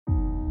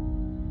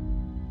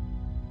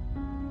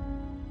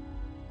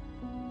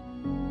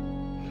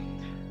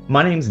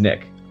My name's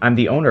Nick. I'm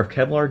the owner of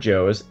Kevlar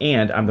Joe's,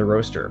 and I'm the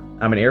roaster.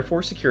 I'm an Air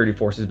Force Security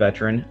Forces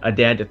veteran, a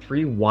dad to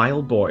 3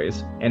 wild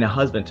boys, and a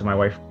husband to my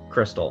wife,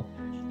 Crystal,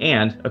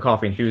 and a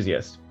coffee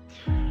enthusiast.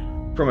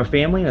 From a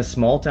family in a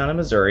small town in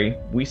Missouri,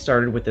 we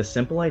started with the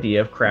simple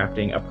idea of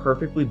crafting a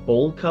perfectly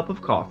bold cup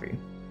of coffee.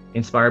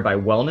 Inspired by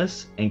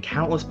wellness and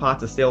countless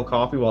pots of stale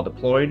coffee while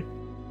deployed,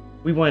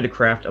 we wanted to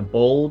craft a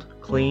bold,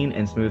 clean,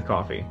 and smooth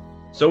coffee.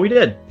 So we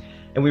did.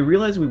 And we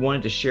realized we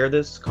wanted to share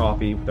this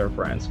coffee with our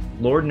friends.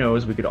 Lord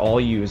knows we could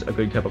all use a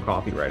good cup of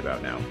coffee right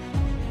about now.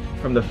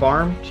 From the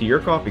farm to your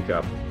coffee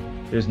cup,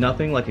 there's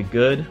nothing like a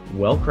good,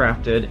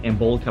 well-crafted, and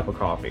bold cup of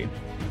coffee.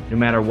 No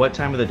matter what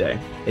time of the day,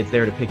 it's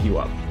there to pick you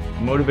up,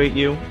 motivate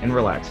you, and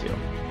relax you.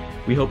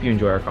 We hope you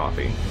enjoy our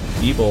coffee.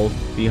 Be bold,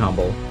 be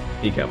humble,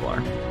 be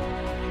Kevlar.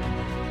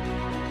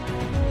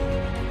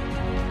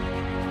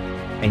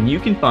 And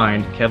you can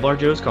find Kevlar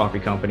Joe's Coffee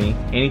Company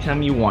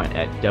anytime you want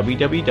at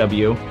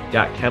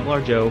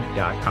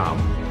www.kevlarjoe.com.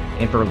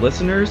 And for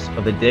listeners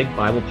of the Dig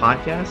Bible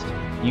Podcast,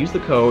 use the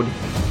code,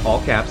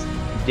 all caps,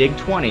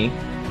 DIG20,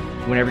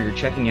 whenever you're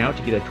checking out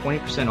to get a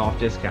 20% off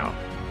discount.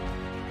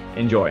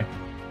 Enjoy.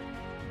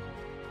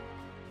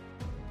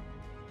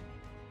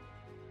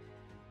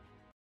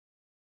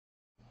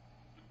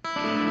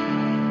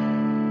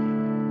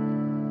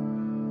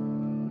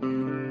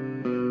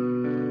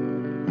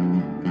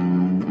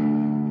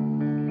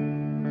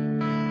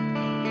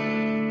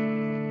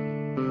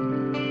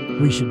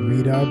 We should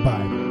read our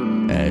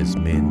Bible as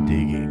men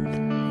digging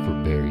for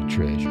buried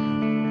treasure.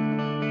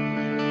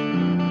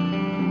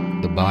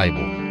 The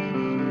Bible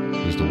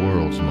is the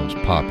world's most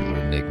popular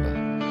enigma.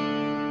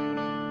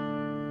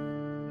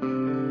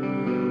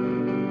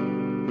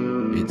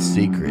 Its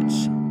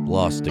secrets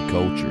lost to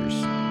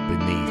cultures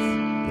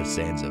beneath the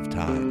sands of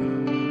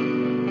time.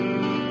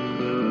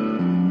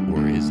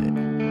 Or is it?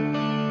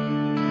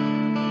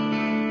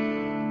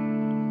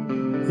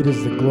 It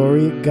is the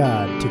glory of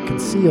God to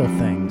conceal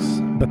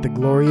things, but the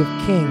glory of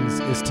kings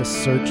is to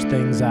search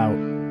things out.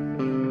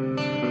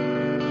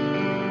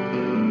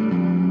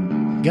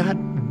 God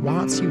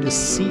wants you to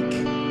seek,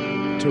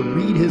 to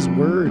read His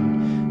Word,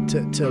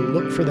 to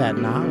look for that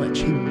knowledge.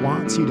 He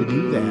wants you to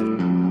do that.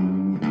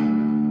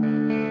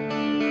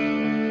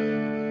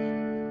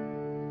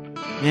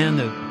 Man,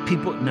 the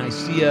people at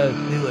Nicaea,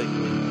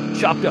 they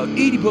chopped out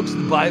 80 books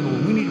of the Bible.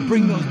 We need to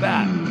bring those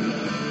back.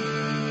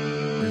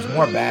 There's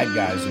more bad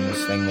guys in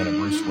this thing than a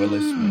Bruce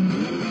Willis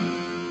movie.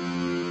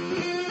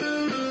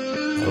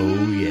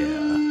 Oh, yeah.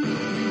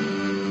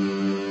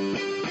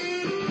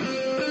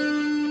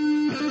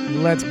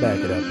 Let's back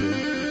it up here.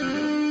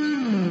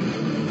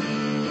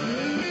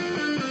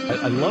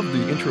 I love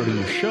the intro to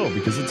your show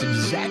because it's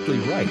exactly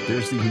right.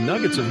 There's these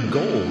nuggets of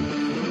gold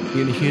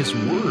in His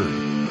Word.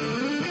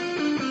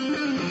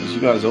 As you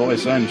guys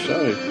always say on the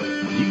show,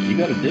 you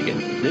got to dig it.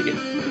 Dig it.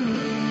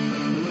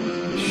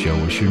 Show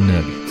us your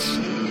nuggets.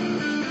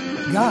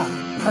 God,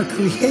 our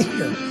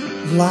Creator,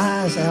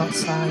 lies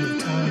outside of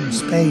time,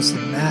 space,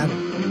 and matter.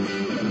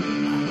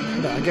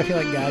 I feel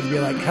like God'd be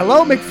like,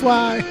 "Hello,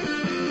 McFly."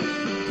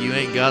 You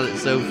ain't got it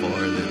so far,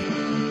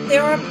 then.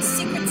 There are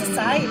secret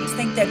societies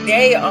think that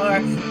they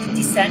are the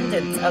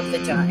descendants of the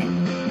giant.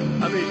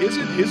 I mean,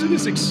 isn't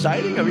this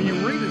exciting? I mean, you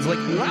read it, it's like,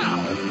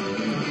 wow.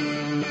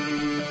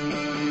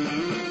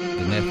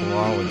 The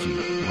Nephalology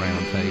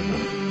Round Table.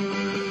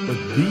 But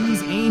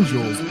these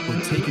angels were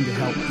taken to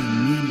help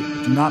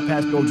immediately. Do not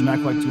pass go, do not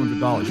collect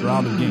 $200. You're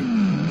out of the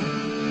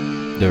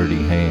game.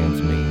 Dirty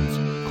hands means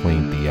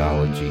clean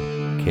theology.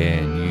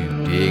 Can you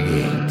dig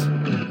it?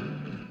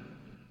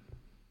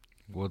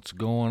 What's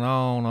going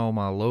on, all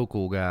my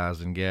local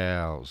guys and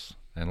gals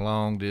and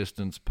long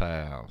distance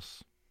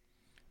pals?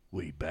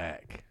 We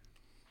back.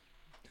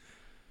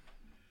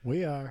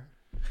 We are.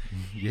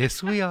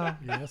 Yes, we are.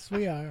 Yes,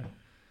 we are.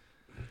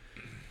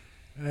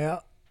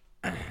 Well,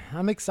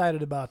 I'm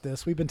excited about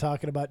this. We've been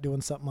talking about doing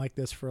something like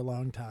this for a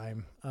long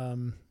time,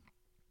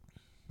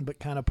 but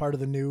kind of part of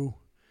the new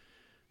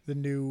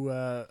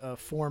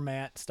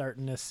format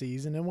starting this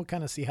season, and we'll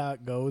kind of see how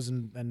it goes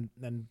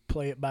and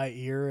play it by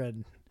ear,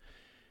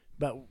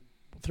 but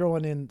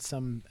throwing in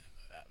some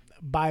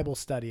Bible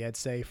study, I'd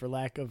say, for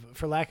lack of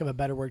a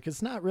better word, because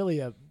it's not really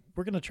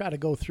we're going to try to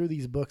go through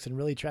these books and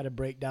really try to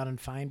break down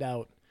and find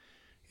out,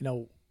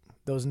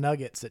 those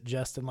nuggets that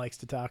Justin likes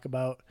to talk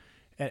about.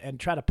 And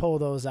try to pull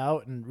those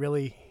out and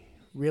really,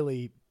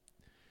 really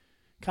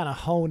kind of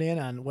hone in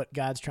on what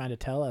God's trying to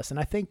tell us. And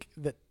I think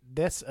that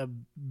that's a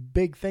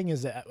big thing,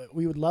 is that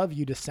we would love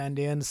you to send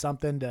in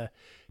something to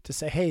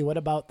say, hey, what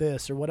about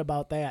this or what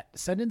about that?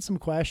 Send in some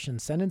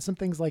questions, send in some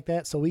things like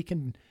that so we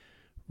can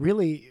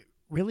really,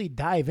 really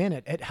dive in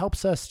it. It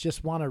helps us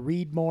just want to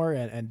read more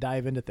and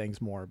dive into things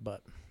more.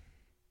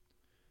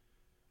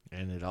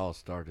 And it all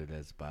started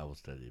as a Bible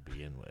study to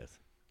begin with.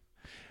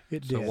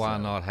 It so did. Why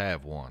not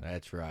have one?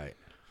 That's right.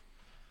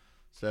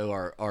 So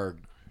our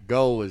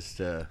goal is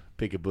to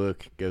pick a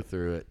book, go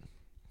through it,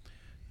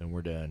 and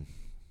we're done.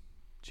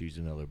 Choose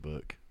another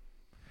book.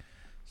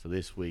 So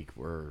this week,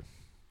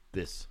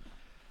 this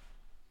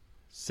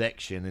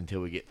section,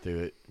 until we get through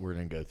it, we're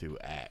going to go through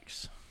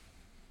Acts.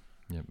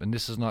 Yep. And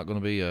this is not going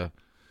to be a,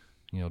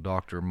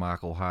 Dr.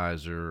 Michael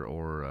Heiser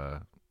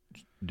or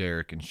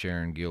Derek and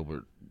Sharon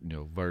Gilbert,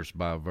 verse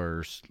by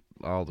verse,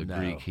 all the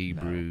Greek,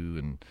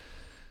 Hebrew,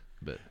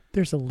 but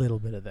there's a little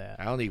bit of that.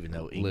 I don't even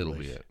know English. A little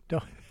bit.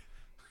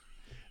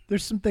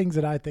 There's some things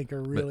that I think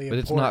are really but important.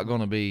 it's not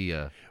going to be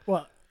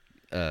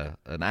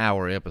an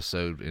hour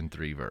episode in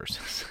 3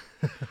 verses.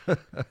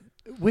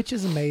 Which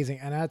is amazing,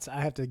 and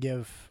I have to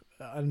give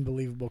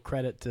unbelievable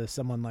credit to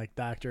someone like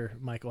Dr.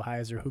 Michael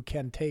Heiser, who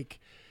can take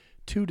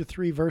 2 to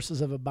 3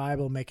 verses of a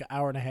Bible, make an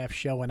hour-and-a-half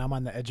show, and I'm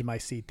on the edge of my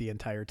seat the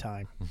entire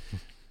time.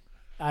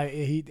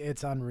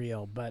 It's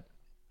unreal, but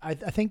I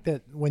think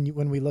that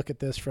when we look at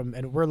this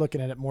and we're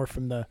looking at it more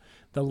from the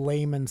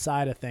layman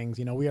side of things,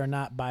 we are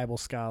not Bible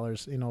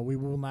scholars. We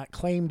will not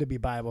claim to be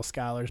Bible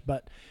scholars,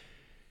 but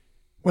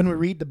when we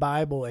read the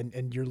Bible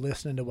and you're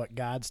listening to what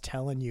God's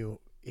telling you,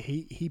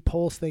 he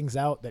pulls things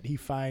out that he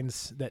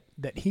finds that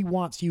he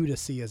wants you to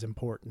see as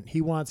important.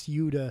 He wants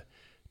you to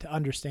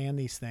understand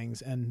these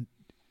things, and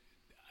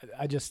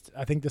I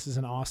think this is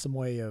an awesome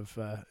way of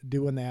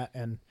doing that.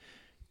 And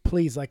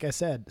please, like I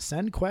said,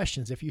 send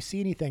questions. If you see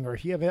anything or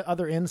if you have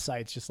other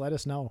insights, just let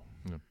us know.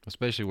 Yeah.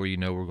 Especially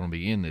where we're going to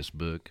be in this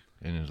book,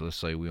 and let's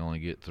say we only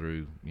get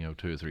through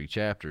 2 or 3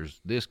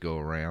 chapters this go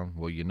around.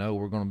 Well,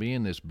 we're going to be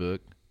in this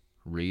book.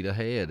 Read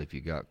ahead. If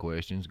you got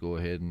questions, go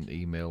ahead and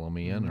email them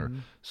in or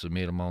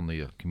submit them on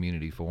the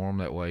community forum.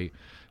 That way,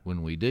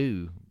 when we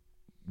do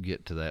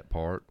get to that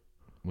part,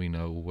 we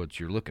know what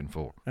you're looking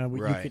for.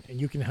 Right.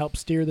 You can help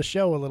steer the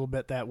show a little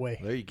bit that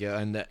way. There you go.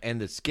 And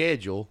the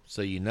schedule,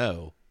 so is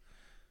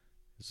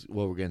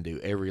what we're going to do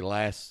every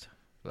last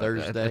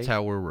Thursday. That's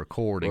how we're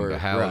recording, but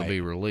how it'll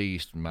be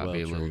released might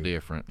be a little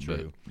different.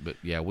 True. But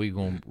yeah, we're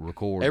going to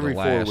record every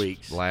the 4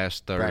 weeks.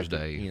 Last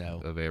Thursday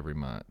of every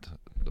month.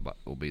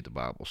 Will be the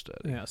Bible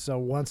study. Yeah, so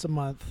once a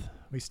month.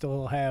 We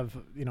still have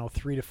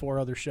 3 to 4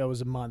 other shows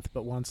a month,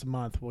 but once a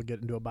month we'll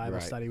get into a Bible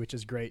study, which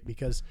is great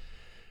because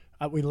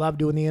we love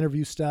doing the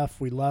interview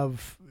stuff. We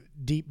love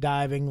deep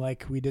diving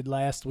like we did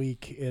last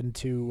week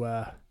into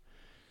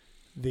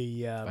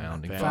the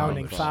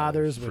founding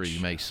fathers,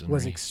 which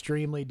was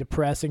extremely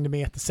depressing to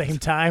me at the same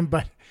time,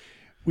 but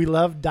we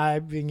love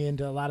diving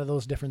into a lot of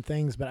those different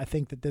things. But I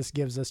think that this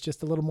gives us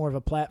just a little more of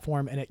a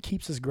platform, and it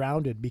keeps us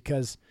grounded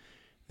because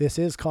this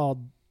is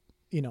called,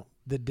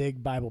 the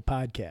Dig Bible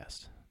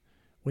Podcast.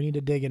 We need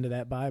to dig into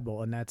that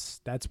Bible, and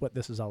that's what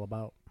this is all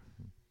about.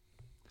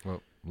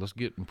 Well, let's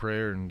get in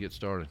prayer and get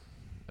started.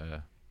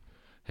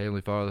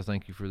 Heavenly Father,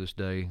 thank you for this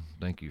day.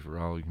 Thank you for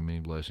all your many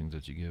blessings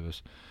that you give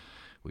us.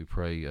 We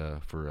pray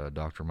for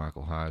Dr.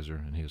 Michael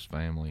Heiser and his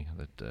family,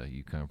 that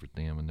you comfort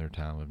them in their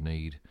time of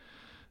need.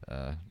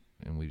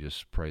 And we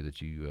just pray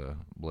that you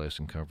bless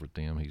and comfort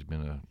them. He's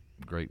been a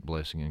great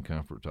blessing and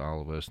comfort to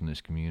all of us in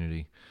this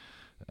community.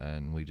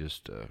 And we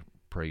just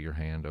pray your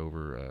hand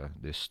over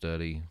this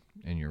study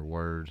and your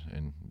word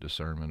and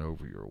discernment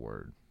over your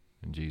word.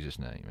 In Jesus'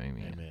 name,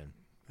 amen. Amen.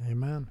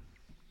 Amen.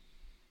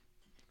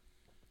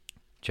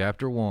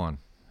 Chapter 1.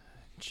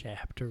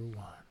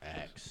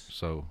 Acts.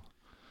 So,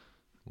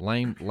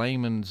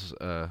 layman's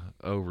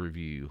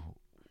overview.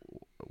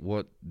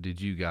 What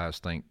did you guys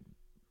think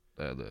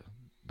the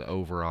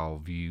overall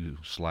view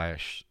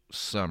 /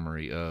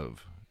 summary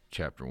of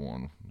chapter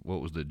 1?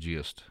 What was the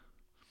gist?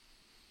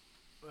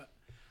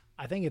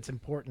 I think it's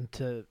important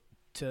to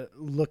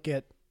look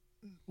at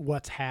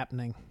what's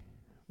happening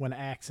when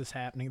Acts is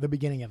happening, the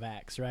beginning of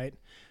Acts, right?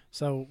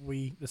 So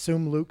we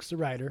assume Luke's the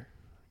writer.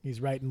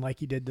 He's writing like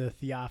he did to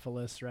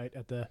Theophilus, right,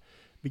 at the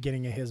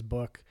beginning of his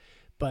book.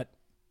 But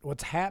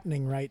what's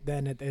happening right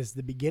then is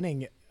the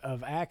beginning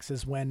of Acts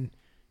is when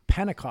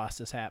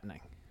Pentecost is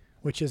happening,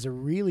 which is a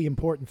really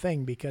important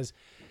thing because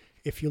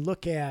if you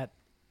look at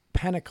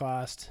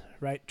Pentecost,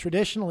 right,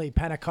 traditionally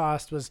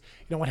Pentecost was,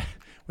 when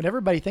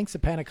everybody thinks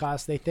of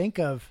Pentecost, they think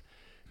of,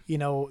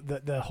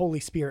 the Holy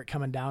Spirit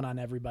coming down on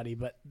everybody.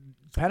 But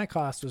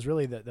Pentecost was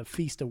really the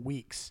Feast of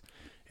Weeks.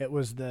 It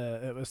was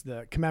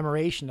the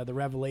commemoration of the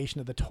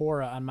revelation of the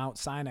Torah on Mount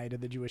Sinai to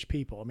the Jewish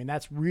people. I mean,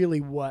 that's really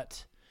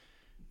what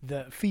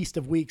the Feast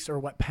of Weeks or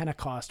what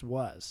Pentecost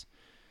was.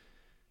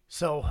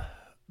 So,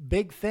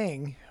 big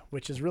thing,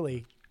 which is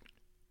really,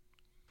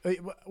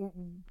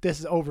 this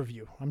is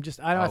overview.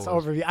 I know it's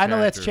overview. I know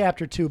that's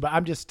chapter 2,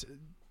 but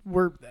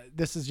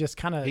this is just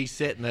kind of. He's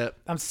setting up.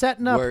 I'm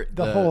setting up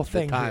the whole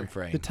thing. The time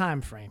frame. The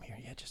time frame here.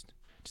 Yeah, just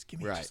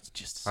give me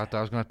just. I thought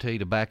I was going to tell you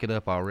to back it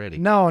up already.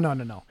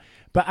 No.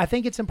 But I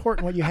think it's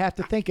important. What you have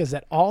to think is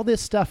that all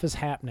this stuff is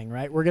happening,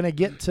 right? We're going to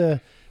get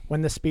to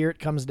when the Spirit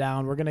comes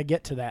down. We're going to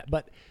get to that.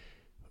 But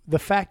the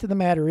fact of the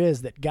matter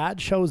is that God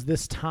chose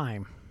this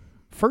time.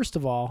 First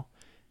of all,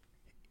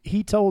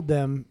 He told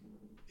them,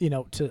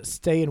 to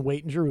stay and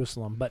wait in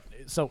Jerusalem. But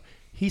so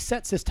He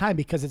sets this time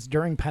because it's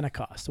during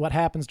Pentecost. What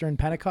happens during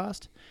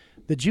Pentecost?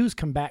 The Jews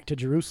come back to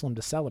Jerusalem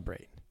to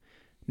celebrate.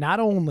 Not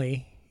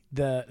only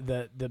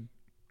the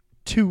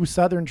 2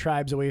 southern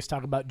tribes, we always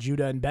talk about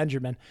Judah and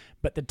Benjamin,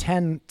 but the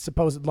 10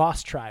 supposed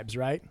lost tribes,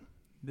 right?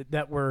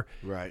 That were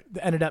right.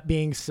 That ended up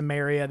being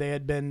Samaria. They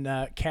had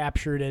been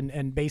captured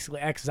and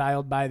basically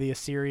exiled by the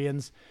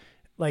Assyrians.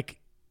 like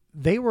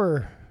they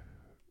were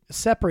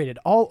separated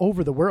all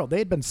over the world. They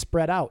had been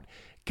spread out.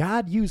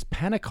 God used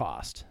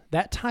Pentecost,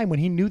 that time when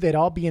he knew they'd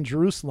all be in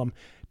Jerusalem,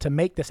 to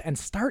make this and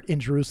start in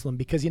Jerusalem.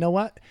 Because you know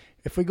what?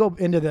 If we go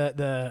into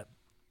the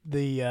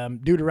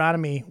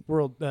Deuteronomy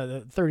world,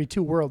 the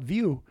 32 world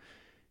view,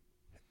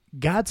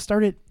 God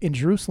started in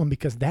Jerusalem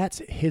because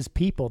that's his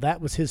people.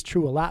 That was his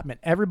true allotment.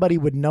 Everybody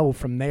would know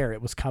from there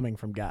it was coming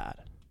from God,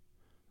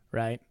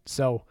 right?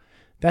 So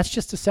that's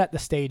just to set the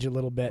stage a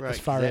little bit, Right, as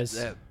far as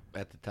that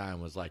at the time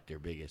was like their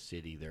biggest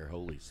city, their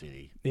holy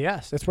city.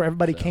 yes, that's where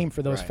everybody So, came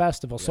for those right.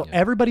 festivals. So Yeah.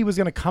 everybody was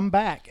going to come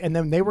back, and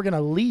then they were going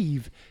to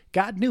leave.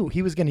 God knew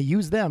he was going to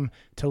use them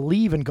to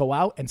leave and go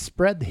out and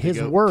spread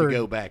his word. To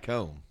go back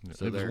home.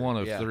 So it was they're- one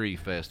of yeah. 3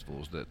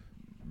 festivals that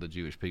the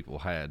Jewish people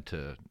had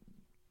to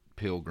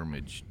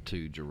pilgrimage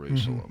to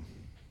Jerusalem.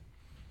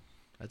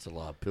 That's a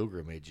lot of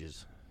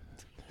pilgrimages.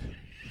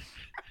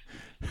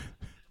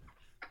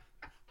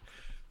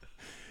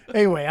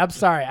 Anyway, I'm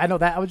sorry. I know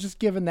that I was just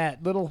given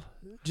that little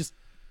just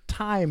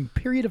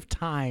period of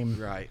time.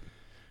 Right.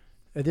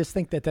 I just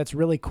think that that's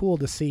really cool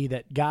to see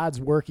that God's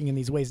working in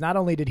these ways. Not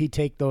only did he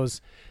take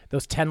those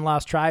 10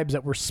 lost tribes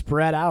that were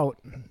spread out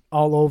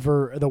all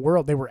over the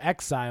world, they were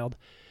exiled,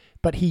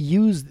 but he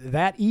used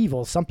that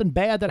evil, something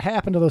bad that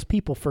happened to those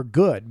people, for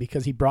good,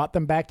 because he brought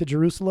them back to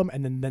Jerusalem,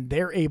 and then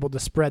they're able to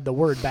spread the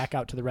word back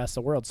out to the rest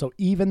of the world. So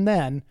even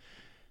then,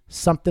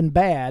 something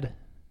bad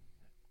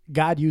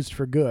God used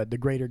for good, the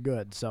greater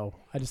good. So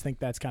I just think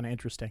that's kind of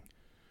interesting.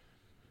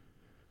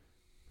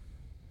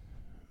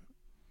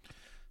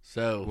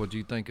 So What do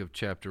you think of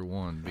chapter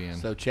 1, Ben?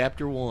 So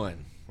chapter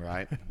 1,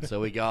 right? So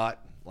we got,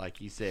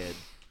 like you said,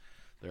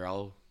 they're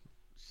all,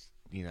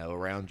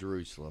 around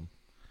Jerusalem.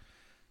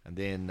 And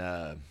then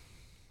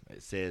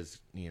it says,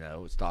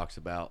 it talks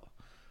about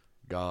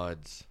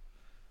God's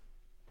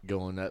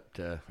going up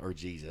to, or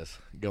Jesus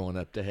going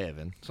up to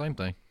heaven. Same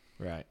thing.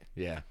 Right.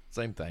 Yeah.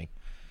 Same thing.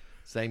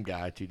 Same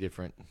guy, two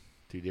different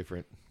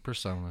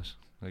Personas,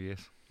 I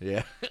guess.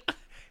 Yeah.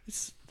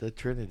 The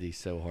Trinity's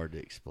so hard to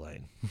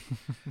explain.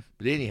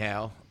 But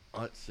anyhow,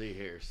 let's see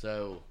here.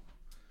 So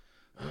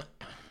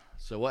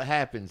what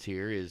happens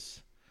here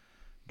is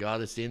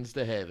God ascends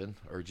to heaven,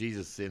 or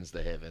Jesus ascends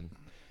to heaven,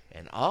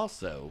 and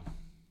also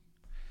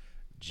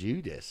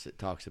Judas, it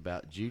talks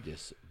about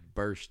Judas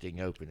bursting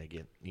open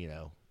again,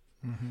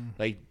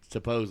 They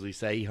supposedly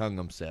say he hung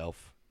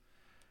himself,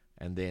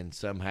 and then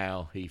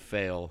somehow he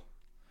fell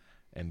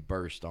and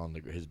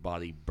his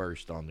body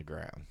burst on the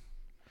ground.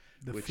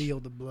 The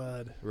field of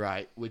blood.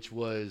 Right, which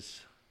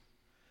was,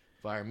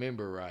 if I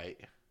remember right,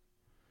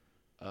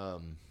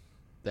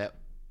 that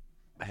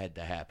had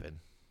to happen.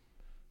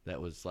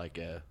 That was like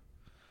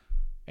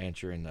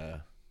answering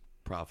a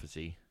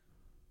prophecy.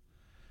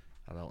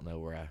 I don't know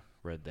where I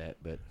read that,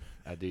 but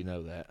I do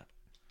know that.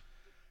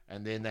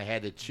 And then they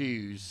had to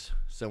choose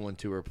someone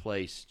to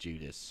replace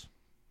Judas,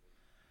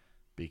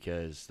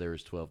 because there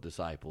was 12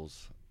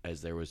 disciples,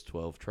 as there was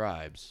 12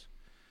 tribes.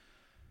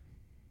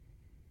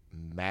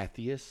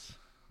 Matthias?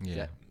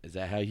 Yeah. Is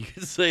that how you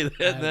say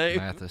that name?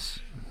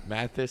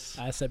 Matthias.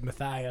 I said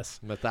Matthias.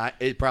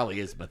 It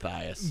probably is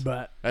Matthias.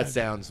 But that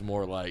sounds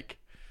more like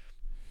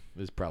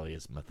this probably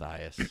is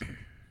Matthias.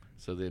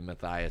 So then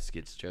Matthias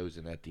gets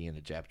chosen at the end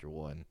of chapter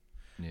 1.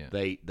 Yeah.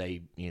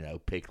 They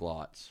pick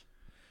lots,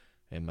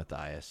 and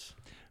Matthias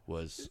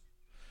was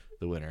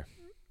the winner.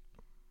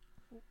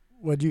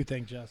 What do you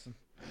think, Justin?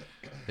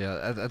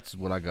 Yeah, that's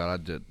what I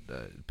got. It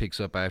picks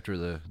up after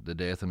the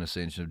death and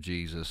ascension of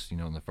Jesus.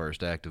 And the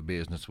first act of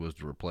business was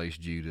to replace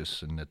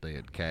Judas, and that they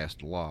had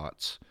cast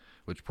lots,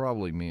 which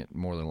probably meant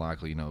more than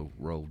likely,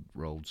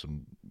 rolled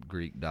some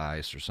Greek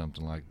dice or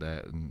something like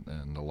that,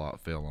 and the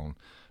lot fell on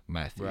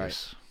Matthias.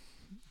 Right.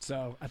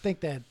 So I think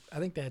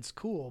that's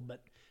cool,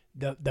 but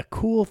the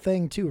cool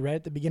thing too, right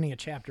at the beginning of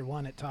chapter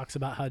 1, it talks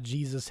about how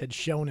Jesus had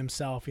shown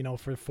himself,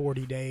 for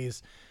 40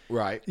 days.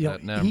 Right.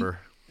 That number.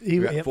 He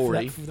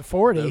 40. The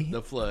 40.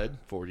 The flood,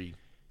 40.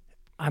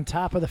 On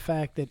top of the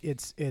fact that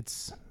it's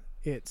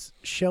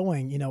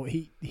showing,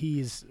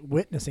 he's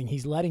witnessing,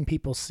 he's letting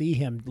people see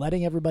him,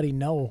 letting everybody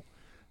know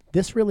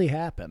this really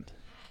happened.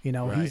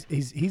 Right.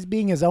 He's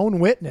being his own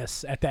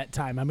witness at that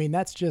time. I mean,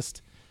 that's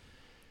just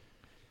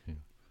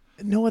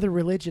no other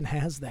religion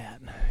has that.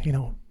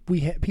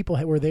 People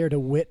were there to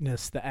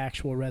witness the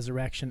actual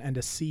resurrection and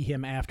to see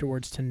him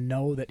afterwards, to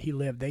know that he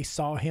lived. They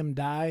saw him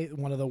die,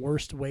 one of the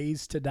worst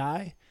ways to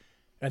die,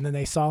 and then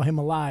they saw him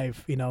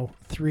alive,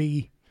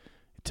 3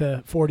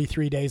 to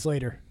 43 days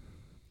later.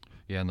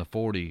 Yeah, and the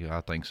 40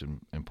 I think is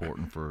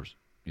important for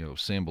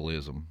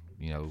symbolism.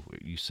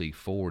 You see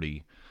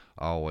 40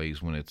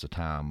 always when it's a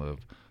time of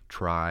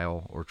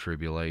trial or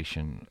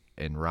tribulation,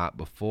 and right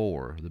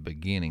before the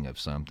beginning of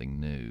something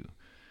new.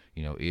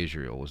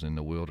 Israel was in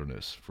the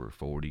wilderness for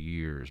 40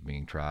 years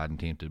being tried and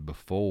tempted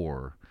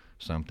before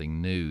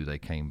something new. They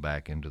came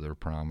back into their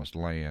promised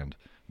land.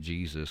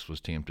 Jesus was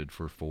tempted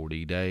for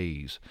 40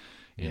 days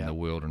in the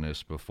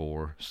wilderness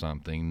before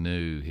something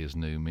new, his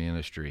new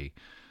ministry.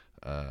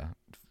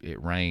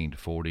 it rained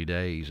 40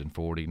 days and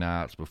 40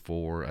 nights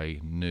before a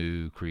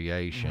new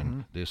creation.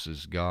 Mm-hmm. This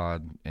is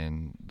God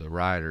and the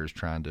writers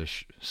trying to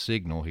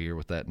signal here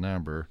with that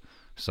number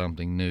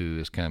something new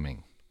is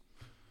coming.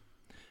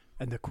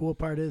 And the cool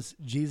part is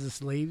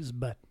Jesus leaves,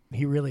 but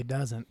he really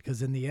doesn't,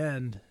 because in the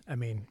end, I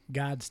mean,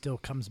 God still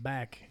comes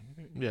back.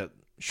 Yeah.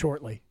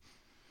 Shortly.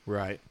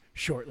 Right.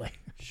 Shortly.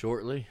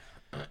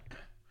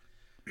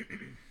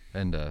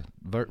 And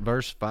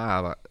verse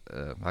 5,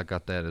 I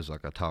got that as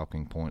like a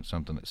talking point,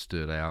 something that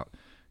stood out.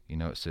 You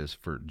know, it says,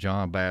 "For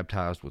John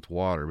baptized with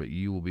water, but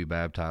you will be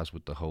baptized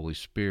with the Holy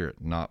Spirit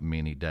not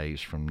many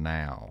days from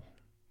now."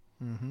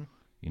 Mm-hmm.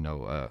 You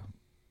know,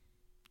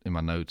 in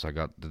my notes, I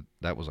got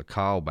that was a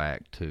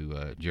callback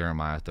to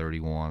Jeremiah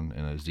 31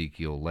 and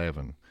Ezekiel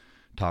 11,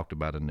 talked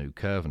about a new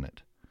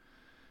covenant,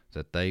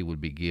 that they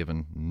would be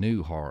given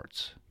new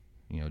hearts.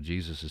 You know,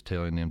 Jesus is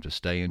telling them to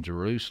stay in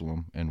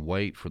Jerusalem and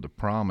wait for the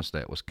promise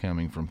that was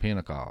coming from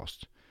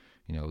Pentecost.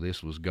 You know,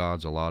 this was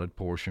God's allotted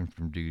portion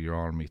from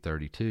Deuteronomy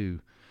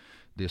 32.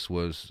 This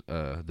was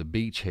the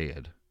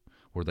beachhead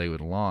where they would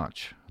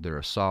launch their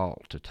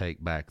assault to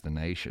take back the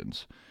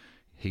nations.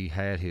 He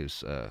had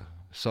his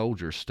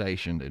soldiers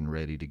stationed and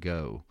ready to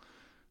go.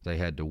 They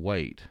had to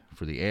wait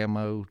for the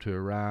ammo to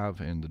arrive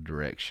and the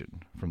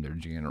direction from their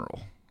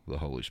general, the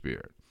Holy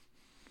Spirit.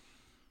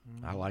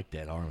 I like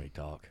that army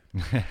talk.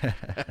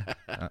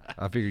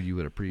 I figured you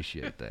would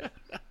appreciate that.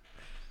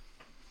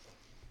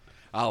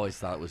 I always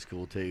thought it was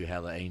cool, too,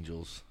 how the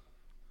angels,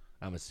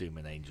 I'm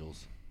assuming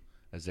angels,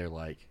 as they're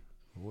like,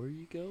 "Where are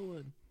you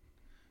going?"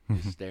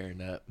 Just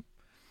staring up.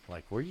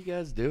 Like, what are you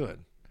guys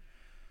doing?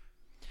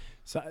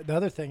 So the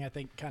other thing I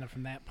think kind of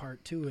from that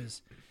part, too,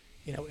 is,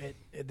 you know,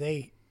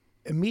 they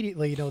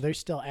immediately, you know, they're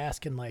still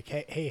asking, like,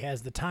 hey,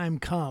 has the time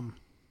come,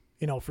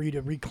 you know, for you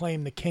to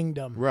reclaim the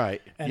kingdom?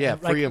 Right. And, yeah,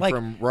 free them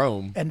from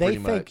Rome, and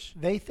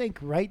they think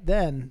right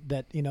then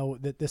that, you know,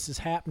 that this is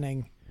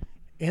happening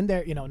in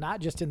their, you know, not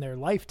just in their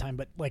lifetime,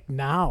 but like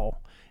now.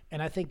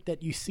 And I think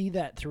that you see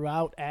that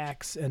throughout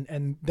Acts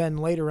and then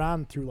later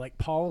on through like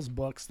Paul's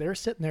books. They're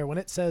sitting there when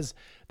it says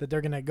that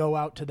they're going to go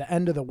out to the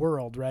end of the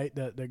world, right?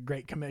 The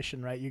Great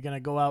Commission, right? You're going to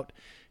go out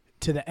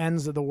to the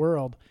ends of the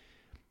world.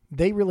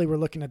 They really were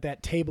looking at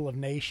that table of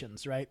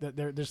nations, right?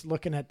 They're just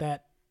looking at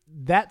that.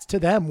 That to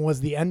them was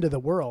the end of the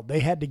world.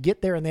 They had to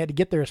get there, and they had to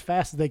get there as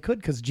fast as they could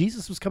because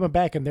Jesus was coming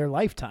back in their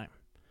lifetime.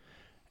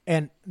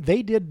 And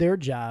they did their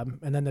job,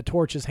 and then the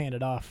torch is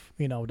handed off,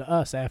 you know, to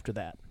us after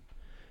that.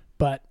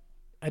 But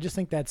I just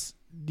think that's,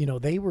 you know,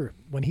 they were,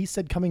 when he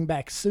said coming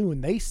back soon,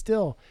 they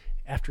still,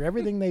 after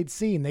everything they'd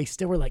seen, they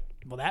still were like,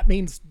 well, that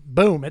means,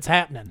 boom, it's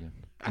happening.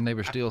 And they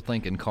were still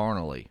thinking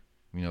carnally.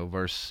 You know,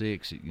 verse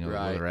 6, you know,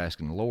 Right. they're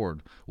asking the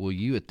Lord, will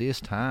you at this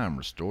time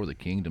restore the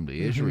kingdom to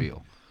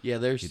Israel? Yeah,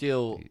 they're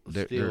still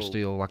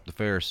like the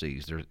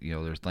Pharisees.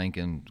 They're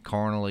thinking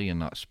carnally and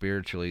not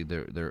spiritually.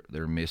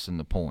 They're missing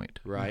the point.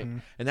 Right.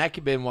 And that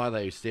could have been why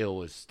they still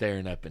was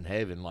staring up in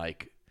heaven,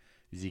 like,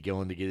 is he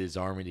going to get his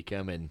army to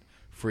come and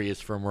free us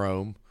from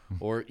Rome,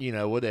 or, you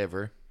know,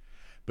 whatever.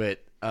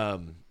 But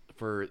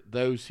for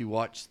those who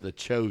watch The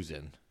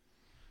Chosen,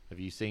 have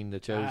you seen The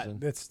Chosen?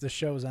 The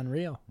show's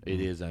unreal. It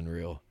is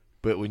unreal.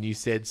 But when you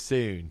said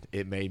soon,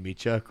 it made me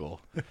chuckle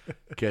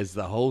because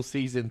the whole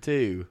season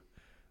 2,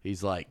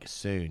 he's like,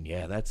 soon.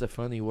 Yeah, that's a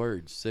funny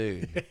word,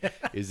 soon. Yes.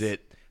 Is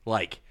it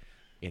like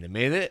in a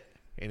minute,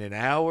 in an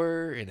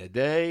hour, in a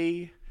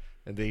day?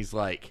 And then he's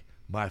like,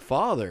 my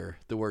father,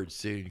 the word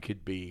soon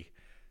could be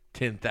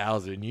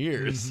 10,000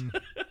 years.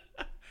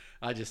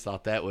 I just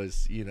thought that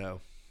was, you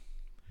know.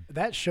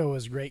 That show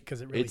is great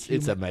because it really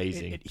it's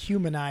amazing. It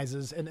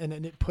humanizes and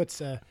it puts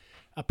a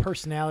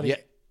personality. Yeah.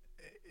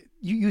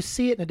 You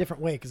see it in a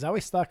different way because I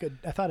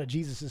thought of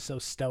Jesus as so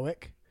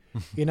stoic.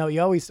 You know,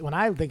 you always, when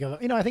I think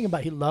of, you know, I think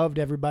about he loved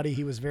everybody.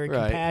 He was very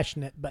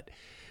compassionate, but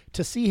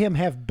to see him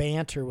have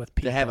banter with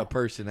people, to have a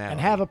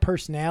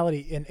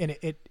personality, and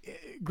it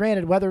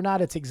granted, whether or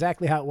not it's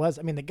exactly how it was,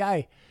 I mean, the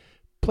guy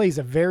plays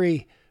a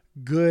very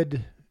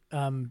good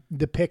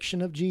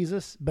depiction of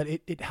Jesus, but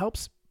it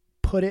helps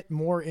put it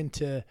more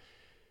into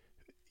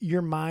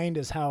your mind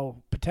as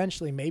how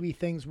potentially maybe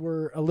things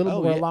were a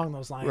little more along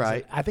those lines.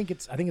 Right. I think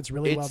it's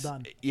really well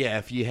done. Yeah,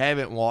 if you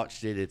haven't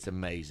watched it, it's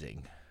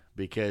amazing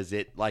because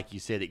it, like you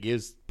said, it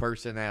gives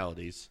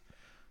personalities,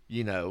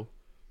 you know.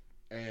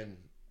 And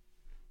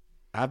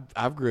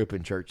I've grew up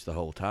in church the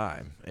whole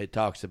time. It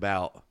talks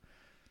about,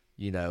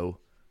 you know,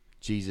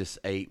 Jesus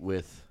ate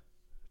with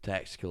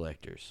tax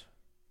collectors.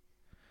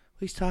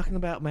 He's talking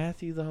about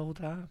Matthew the whole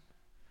time.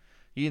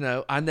 You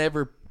know, I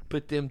never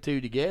put them two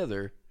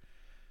together.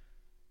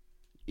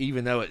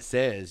 Even though it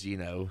says, you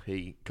know,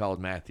 he called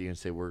Matthew and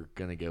said, we're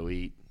going to go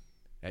eat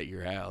at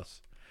your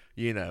house,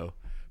 you know.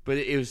 But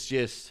it's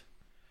just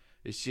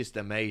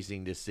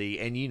amazing to see.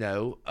 And, you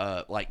know,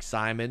 like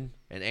Simon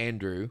and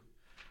Andrew,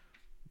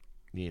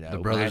 you know. The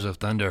Brothers of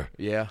Thunder.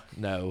 Yeah,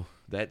 no,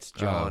 that's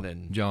John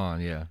and. John,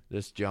 yeah.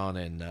 That's John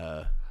and.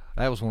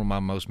 That was one of my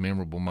most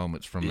memorable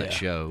moments from that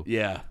show.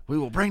 Yeah. We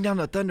will bring down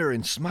the thunder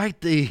and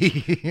smite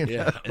thee.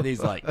 Yeah, and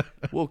he's like,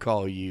 we'll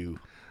call you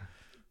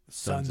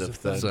Sons of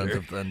Thunder. Sons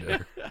of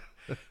Thunder.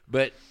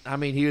 But I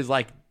mean, he was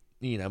like,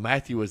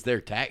 Matthew was their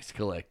tax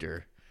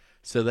collector,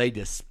 so they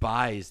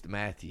despised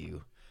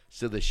Matthew.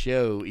 So the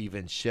show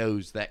even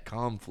shows that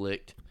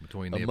conflict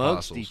Between the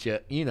amongst apostles. each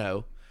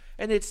other,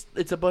 and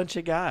it's a bunch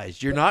of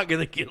guys. You're not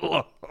going to get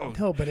along.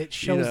 No, but it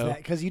shows that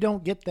because you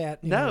don't get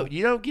that.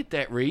 You don't get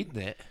that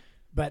reading it.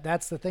 But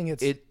that's the thing.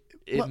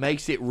 It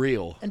makes it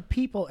real. And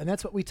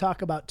that's what we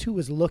talk about too,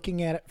 is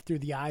looking at it through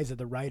the eyes of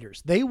the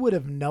writers. They would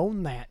have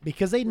known that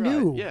because they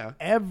knew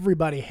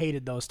everybody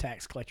hated those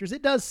tax collectors.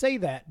 It does say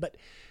that, but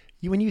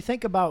when you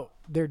think about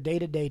their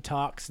day-to-day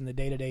talks and the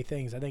day-to-day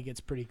things, I think it's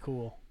pretty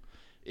cool.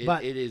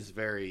 It is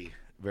very,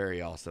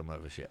 very awesome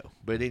of a show.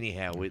 But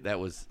anyhow, that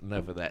was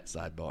enough of that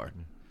sidebar.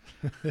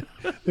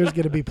 There's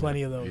going to be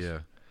plenty of those. Yeah.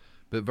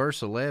 But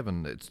verse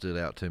 11, it stood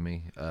out to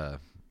me.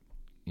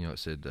 It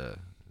said,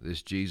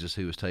 this Jesus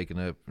who was taken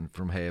up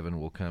from heaven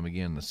will come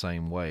again the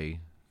same way.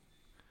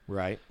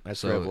 Right.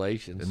 That's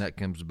Revelations. And that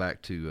comes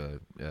back to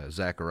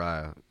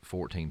Zechariah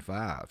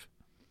 14:5.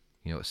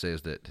 It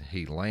says that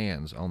he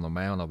lands on the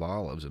Mount of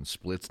Olives and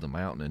splits the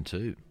mountain in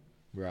two.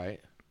 Right.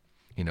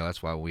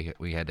 That's why we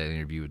had that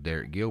interview with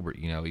Derek Gilbert.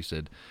 He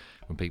said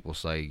when people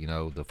say,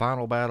 the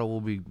final battle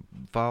will be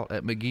fought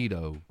at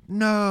Megiddo.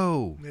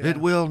 No, it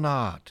will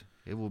not.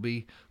 It will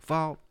be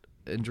fought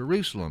in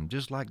Jerusalem,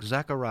 just like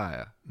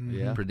Zechariah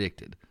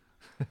predicted.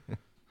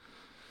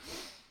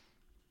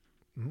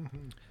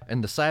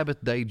 And the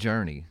Sabbath day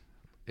journey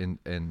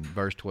in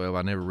verse 12,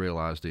 I never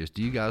realized this.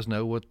 Do you guys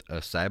know what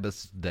a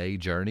Sabbath day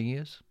journey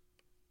is?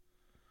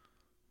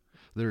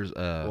 There's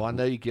well, I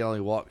know you can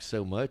only walk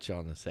so much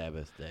on the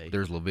Sabbath day.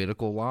 There's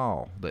Levitical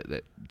law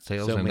that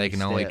tells So them they many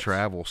can only steps.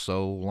 travel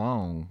so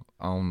long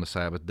on the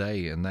Sabbath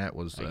day, and that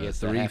was I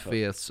guess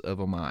 3/5 of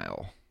a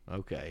mile.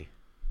 Okay.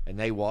 And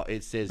they walk.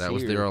 It says That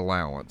was here- their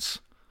allowance.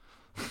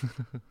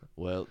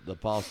 Well, the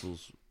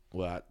apostles.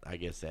 Well, I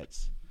guess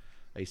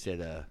they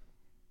said.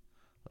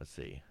 Let's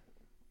see.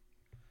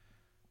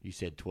 You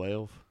said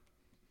 12.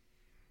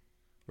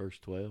 Verse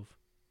 12.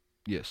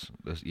 Yes,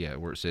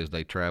 where it says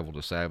they traveled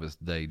a Sabbath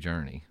day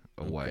journey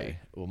away. Okay.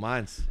 Well,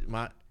 mine's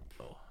the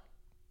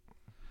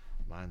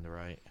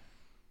right.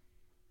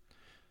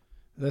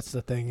 That's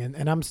the thing,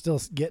 and I'm still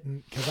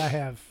getting, because I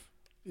have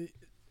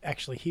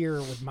actually here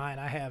with mine,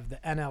 I have the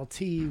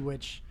NLT,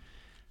 which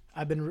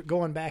I've been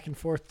going back and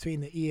forth between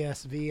the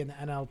ESV and the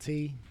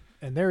NLT,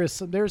 and there's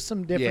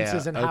some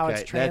differences in how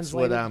it's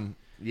translated. That's what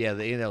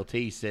the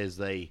NLT says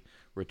they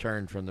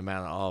returned from the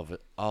Mount of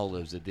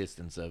Olives a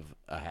distance of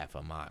a half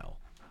a mile.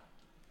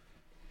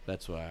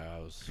 That's why I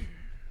was,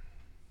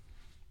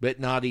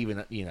 but not even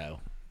I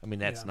mean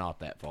that's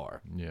not that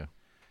far. Yeah.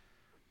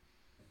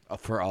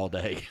 For all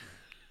day.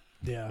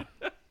 Yeah.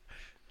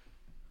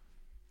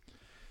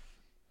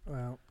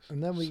 Well,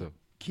 and then we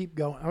keep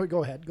going. Oh,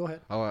 go ahead.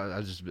 Oh,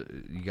 I just,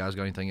 you guys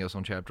got anything else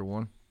on chapter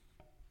 1?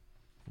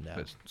 No.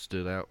 That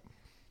stood out?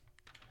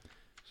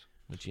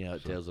 But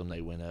it tells them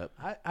they went up.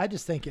 I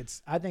just think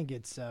it's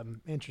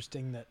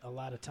interesting that a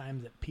lot of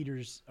times that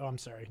Peter's. Oh, I'm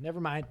sorry. Never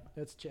mind.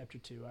 That's chapter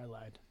 2. I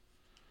lied.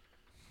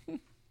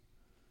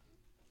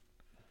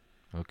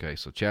 Okay,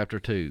 so chapter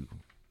 2,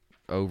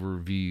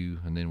 overview,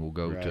 and then we'll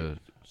go to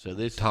so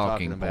this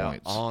talking is talking about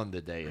points. on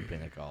the day of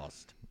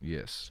Pentecost.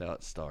 Yes. So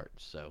it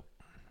starts. So.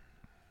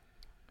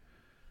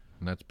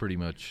 And that's pretty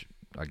much,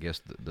 I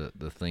guess,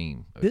 the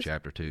theme of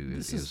chapter 2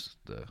 is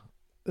the.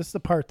 This is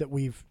the part that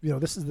we've,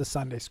 this is the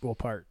Sunday school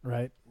part,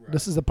 right?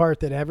 This is the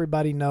part that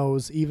everybody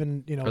knows,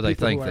 even, Or they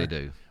think they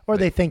do. Or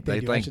they think they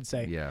do, I should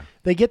say. Yeah.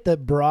 They get the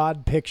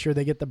broad picture.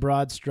 They get the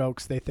broad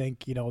strokes. They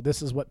think,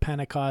 this is what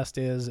Pentecost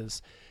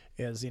is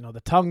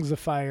the tongues of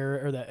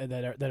fire or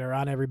that are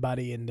on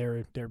everybody, and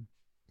they're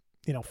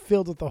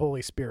filled with the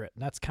Holy Spirit.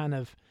 And that's kind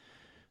of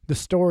the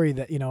story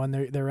that, and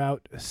they're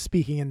out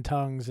speaking in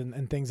tongues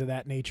and things of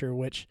that nature,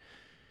 which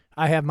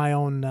I have my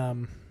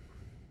own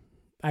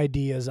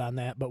ideas on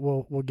that, but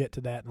we'll get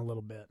to that in a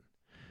little bit.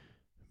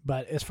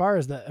 But as far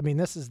as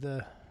this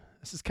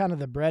is kind of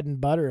the bread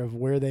and butter of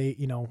where they,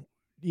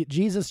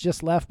 Jesus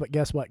just left, but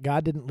guess what?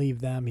 God didn't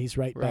leave them. He's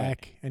right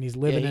back, and he's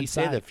living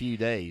inside. He said a few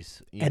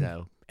days,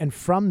 And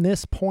from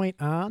this point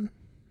on,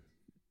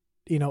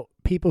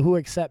 people who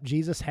accept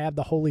Jesus have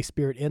the Holy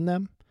Spirit in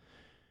them.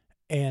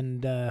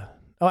 And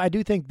I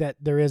do think that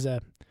there is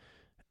a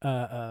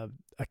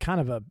kind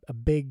of a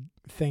big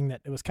thing that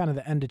it was kind of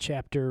the end of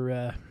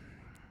chapter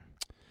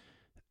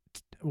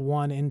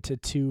 1 into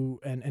 2,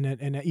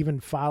 and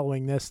even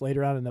following this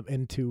later on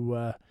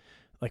into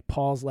like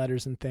Paul's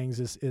letters and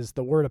things is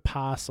the word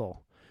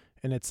apostle,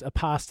 and it's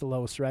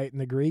apostolos, right, in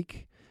the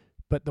Greek,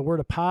 but the word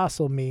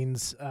apostle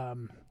means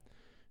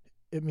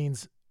it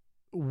means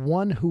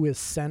one who is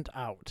sent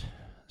out.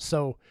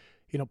 So,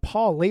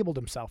 Paul labeled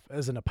himself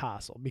as an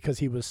apostle because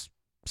he was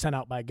sent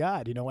out by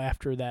God,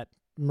 after that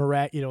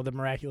the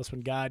miraculous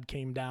when God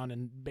came down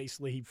and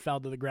basically he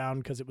fell to the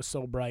ground because it was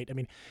so bright. I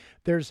mean,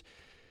 there's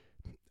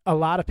a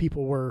lot of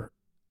people were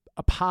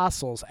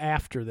apostles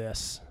after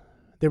this.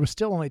 There was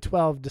still only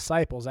 12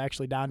 disciples,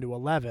 actually down to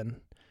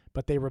 11,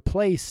 but they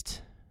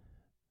replaced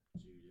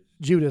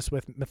Judas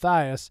with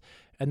Matthias,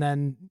 And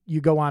then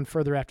you go on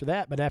further after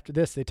that, but after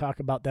this, they talk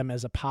about them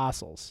as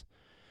apostles.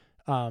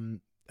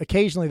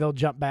 Occasionally, they'll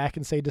jump back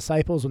and say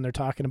disciples when they're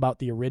talking about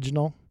the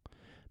original,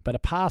 but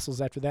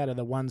apostles after that are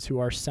the ones who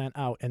are sent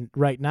out. And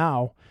right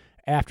now,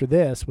 after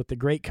this, with the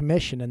Great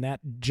Commission and that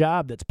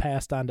job that's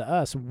passed on to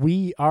us,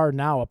 we are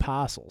now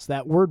apostles.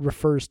 That word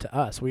refers to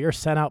us. We are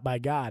sent out by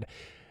God.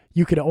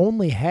 You could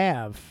only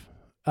have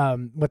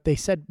what they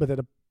said with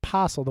an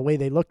apostle, the way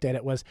they looked at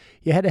it was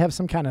you had to have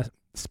some kind of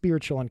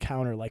spiritual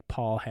encounter like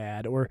Paul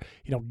had, or,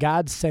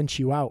 God sent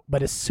you out.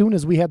 But as soon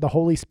as we had the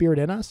Holy Spirit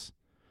in us,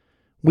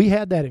 we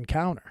had that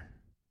encounter.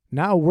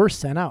 Now we're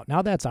sent out.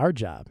 Now that's our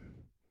job.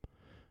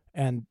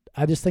 And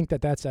I just think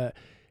that that's a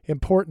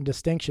important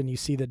distinction. You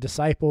see the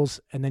disciples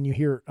and then you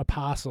hear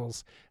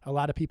apostles. A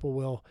lot of people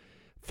will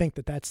think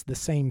that that's the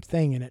same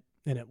thing, and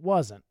it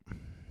wasn't.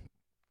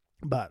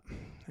 But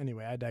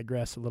anyway, I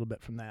digress a little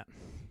bit from that.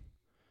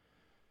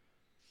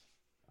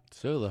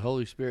 So the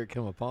Holy Spirit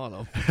come upon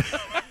them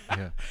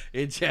Yeah.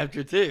 in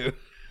chapter 2.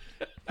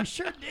 You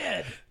sure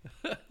did.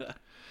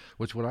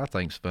 Which what I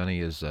think's funny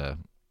is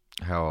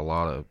how a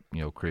lot of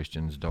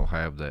Christians don't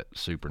have that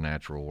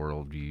supernatural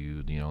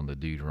worldview. In the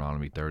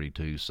Deuteronomy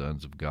 32,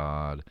 sons of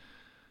God,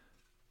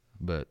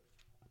 but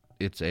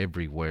it's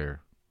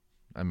everywhere.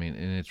 I mean,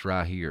 and it's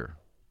right here.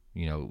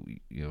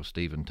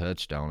 Stephen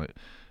touched on it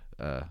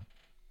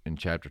in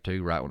chapter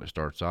 2. Right when it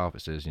starts off,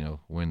 it says,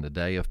 when the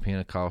day of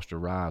Pentecost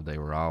arrived, they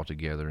were all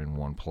together in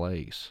one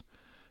place.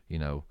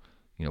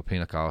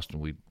 Pentecost,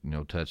 and we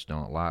touched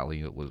on it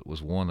lightly, it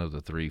was one of the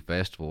 3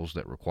 festivals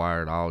that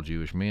required all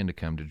Jewish men to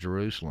come to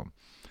Jerusalem.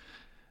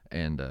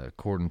 And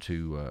according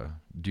to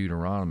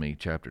Deuteronomy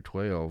chapter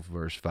 12,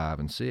 verse 5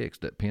 and 6,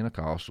 that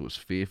Pentecost was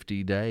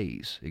 50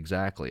 days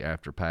exactly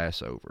after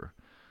Passover.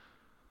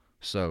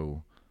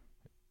 So,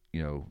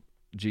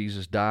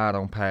 Jesus died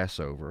on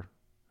Passover.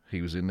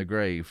 He was in the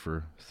grave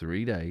for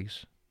 3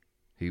 days.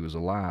 He was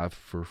alive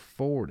for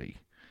 40.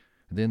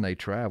 Then they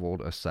traveled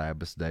a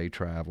Sabbath day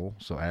travel,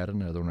 so add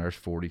another one, there's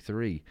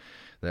 43.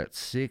 That's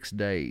 6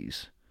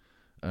 days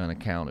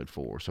unaccounted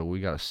for. So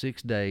we got a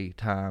 6-day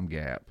time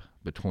gap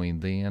between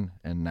then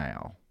and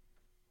now.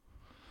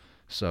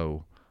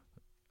 So,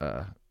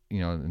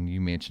 and you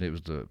mentioned it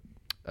was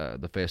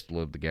the festival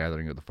of the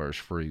gathering of the first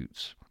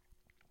fruits.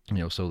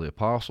 So the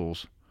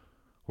apostles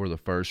were the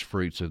first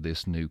fruits of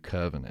this new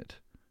covenant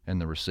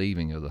and the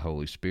receiving of the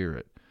Holy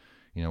Spirit.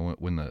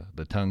 When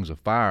the tongues of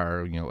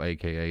fire,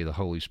 a.k.a. the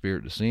Holy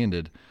Spirit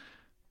descended,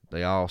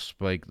 they all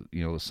spake,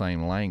 the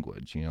same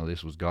language.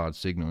 This was God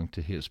signaling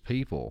to his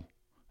people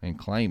and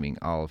claiming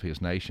all of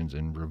his nations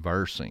and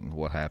reversing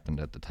what happened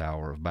at the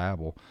Tower of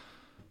Babel.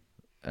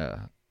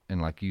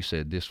 And like you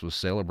said, this was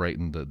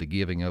celebrating the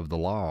giving of the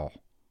law.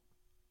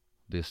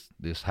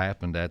 This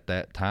happened at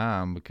that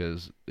time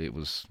because it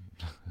was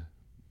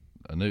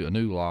a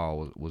new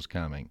law was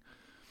coming.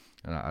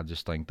 And I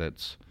just think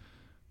that's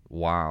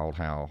wild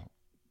how,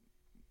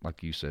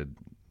 like you said,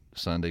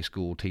 Sunday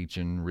school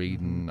teaching,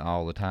 reading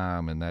all the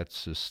time, and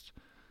that's just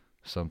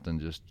something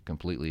just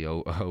completely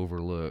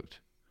overlooked.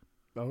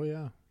 Oh,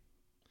 yeah.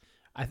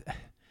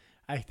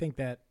 I think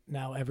that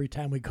now every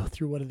time we go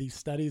through one of these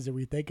studies or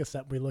we think of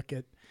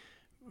something,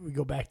 we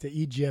go back to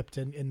Egypt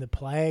and the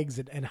plagues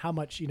and how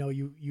much,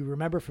 you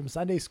remember from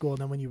Sunday school, and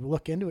then when you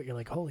look into it, you're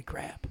like, holy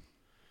crap,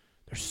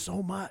 there's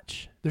so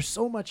much. There's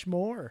so much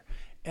more.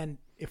 And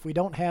if we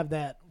don't have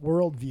that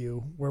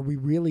worldview where we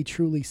really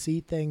truly see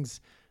things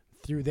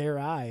through their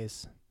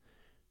eyes,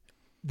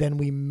 then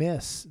we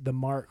miss the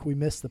mark. We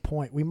miss the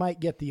point. We might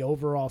get the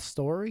overall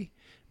story,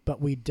 but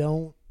we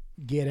don't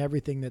get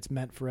everything that's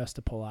meant for us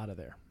to pull out of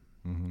there.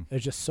 Mm-hmm.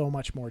 There's just so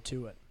much more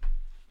to it.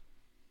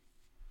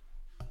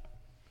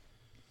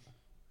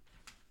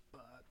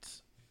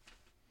 But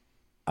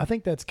I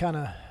think that's kind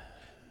of...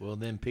 Well,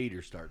 then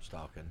Peter starts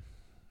talking.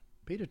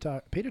 Peter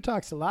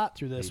talks a lot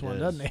through this one,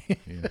 doesn't he?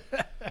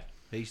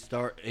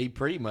 Yeah. He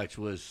pretty much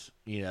was,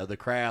 the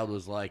crowd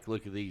was like,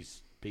 look at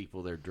these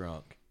people, they're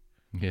drunk.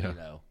 Yeah.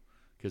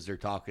 Because they're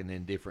talking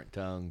in different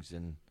tongues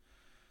and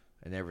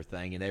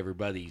everything, and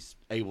everybody's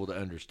able to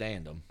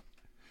understand them.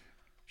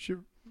 Sure.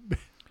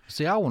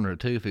 See, I wonder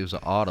too if it was an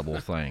audible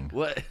thing.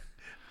 What?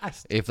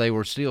 If they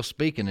were still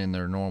speaking in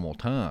their normal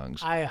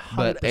tongues, 100%.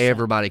 but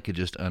everybody could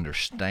just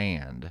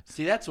understand.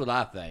 See, that's what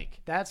I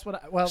think. That's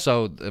what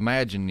So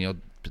imagine,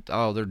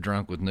 they're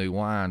drunk with new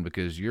wine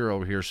because you're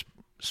over here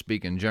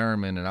speaking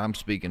German and I'm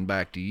speaking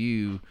back to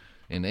you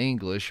in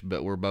English,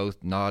 but we're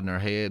both nodding our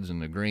heads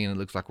and agreeing. It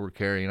looks like we're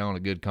carrying on a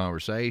good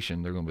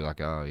conversation. They're going to be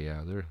like, oh,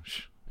 yeah,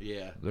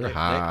 they're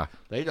high.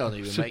 They don't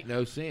even make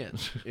no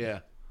sense. Yeah.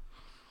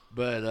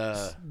 But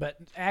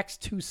Acts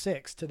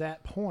 2:6, to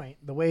that point,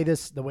 the way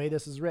this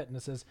is written,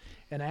 it says,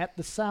 and at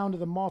the sound of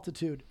the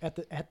multitude, at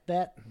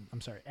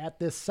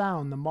this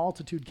sound the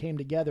multitude came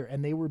together,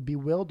 and they were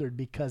bewildered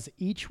because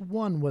each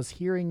one was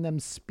hearing them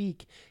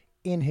speak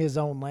in his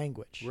own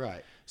language.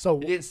 Right. So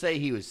it didn't say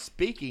he was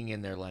speaking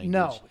in their language.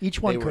 No,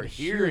 each one could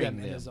hear them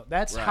in his own.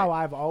 That's right. How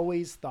I've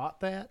always thought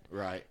that.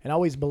 Right. And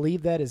always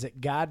believed that is that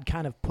God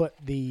kind of put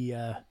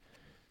the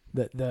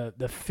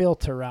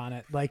filter on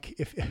it, like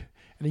if.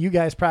 And you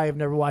guys probably have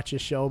never watched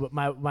this show, but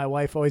my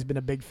wife always been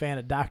a big fan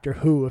of Doctor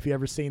Who, if you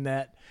ever seen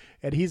that.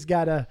 And he's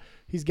got a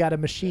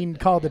machine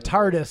called the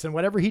TARDIS, and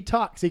whatever he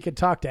talks, he can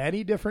talk to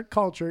any different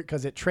culture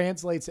because it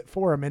translates it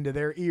for him into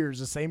their ears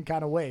the same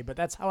kind of way. But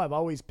that's how I've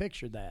always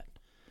pictured that.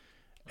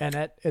 And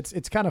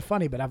it's kind of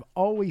funny, but I've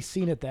always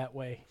seen it that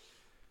way.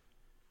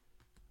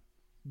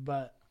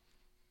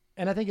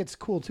 And I think it's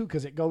cool too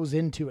because it goes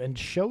into and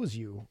shows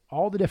you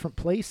all the different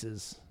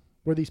places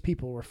where these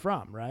people were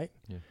from, right?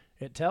 Yeah.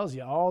 It tells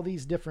you all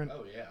these different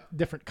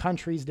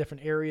countries,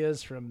 different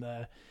areas from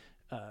the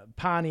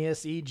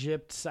Pontus,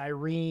 Egypt,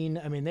 Cyrene.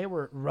 I mean, they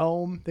were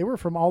Rome. They were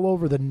from all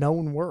over the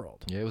known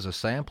world. Yeah, it was a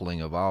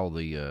sampling of all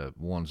the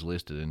ones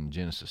listed in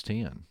Genesis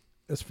 10.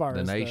 As far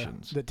as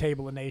nations, the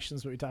table of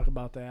nations, we talk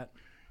about that,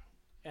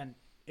 and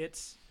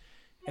it's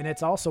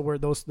also where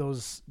the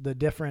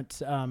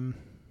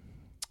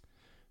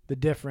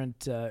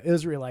different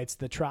Israelites,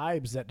 the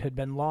tribes that had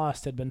been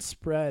lost, had been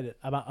spread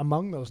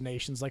among those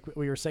nations, like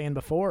we were saying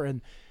before,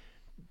 and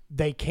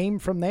they came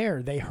from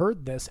there. They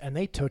heard this, and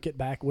they took it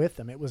back with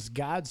them. It was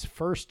God's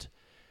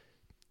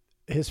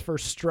his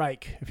first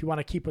strike, if you want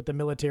to keep with the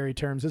military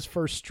terms, his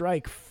first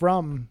strike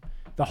from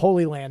the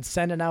Holy Land,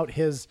 sending out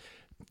his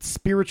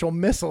spiritual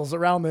missiles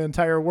around the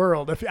entire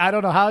world. I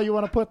don't know how you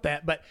want to put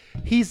that, but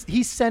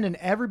he's sending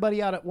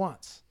everybody out at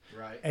once.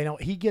 Right. And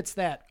he gets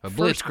that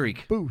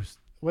blitzkrieg boost.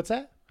 What's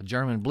that? A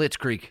German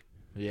blitzkrieg.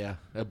 Yeah,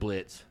 a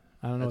blitz.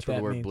 I don't know That's what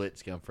that where the means. word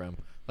blitz come from.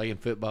 Like in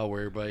football,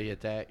 where everybody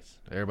attacks.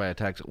 Everybody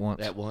attacks at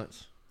once. At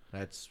once.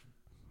 That's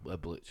a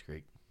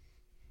blitzkrieg.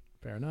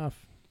 Fair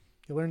enough.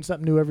 You learn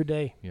something new every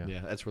day.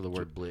 Yeah, that's where the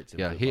word blitz.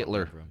 Yeah,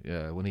 Hitler.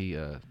 Yeah,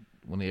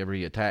 whenever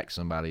he attacked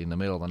somebody in the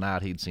middle of the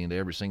night, he'd send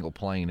every single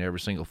plane, every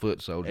single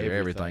foot soldier,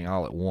 everything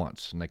all at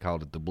once, and they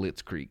called it the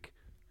blitzkrieg.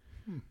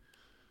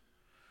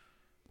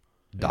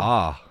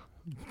 Da.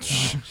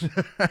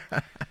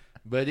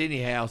 But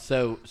anyhow,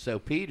 so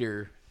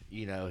Peter,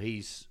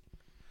 he's,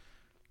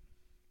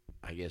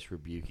 I guess,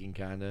 rebuking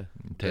kind of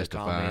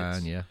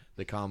testifying,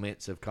 the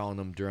comments of calling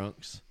them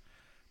drunks,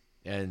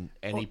 and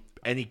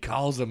he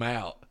calls them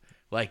out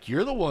like,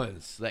 you're the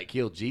ones that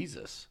killed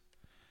Jesus.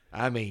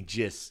 I mean,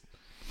 just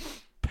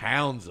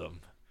pounds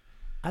them.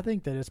 I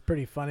think that it's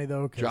pretty funny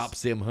though.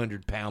 Drops them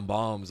 100-pound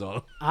bombs on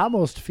them. I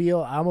almost feel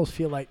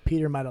like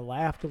Peter might have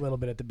laughed a little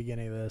bit at the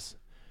beginning of this,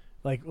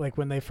 like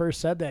when they first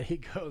said that. He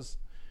goes,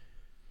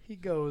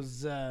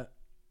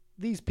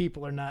 these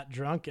people are not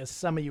drunk, as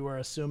some of you are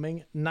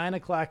assuming. 9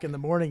 o'clock in the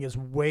morning is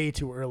way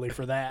too early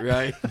for that.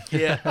 Right.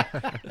 Yeah.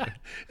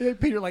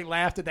 Peter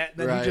laughed at that,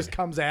 and then he just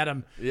comes at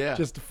him. Yeah.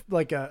 Just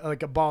like a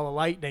ball of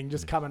lightning,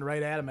 just coming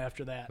right at him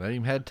after that. They haven't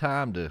even had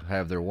time to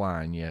have their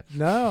wine yet.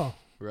 No.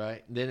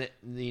 Right. Then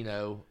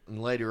and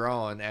later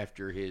on,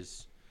 after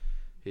his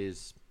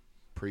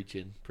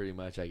preaching, pretty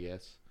much, I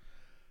guess,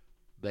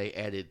 they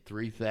added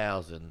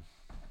 3,000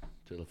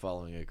 to the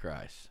following of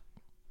Christ.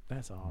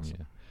 That's awesome.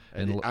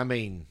 Yeah. And I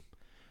mean,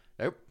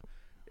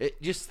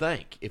 just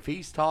think, if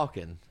he's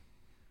talking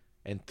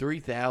and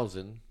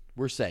 3,000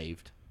 were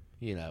saved,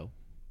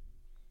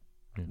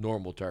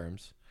 normal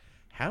terms,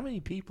 how many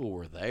people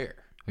were there?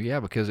 Yeah,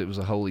 because it was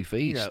a holy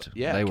feast.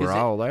 Yeah, they were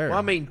all there. Well,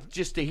 I mean,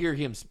 just to hear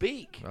him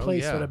speak. The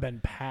place would have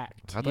been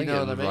packed. I think it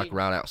was like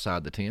right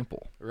outside the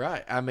temple.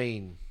 Right. I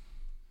mean,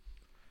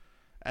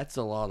 that's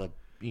a lot of,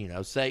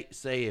 say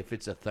if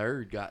it's a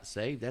third got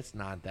saved, that's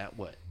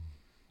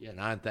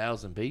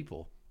 9,000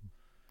 people.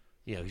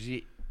 Because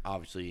you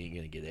obviously ain't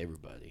going to get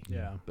everybody.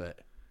 Yeah.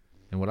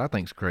 And what I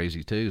think's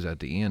crazy too is at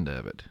the end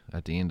of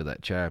that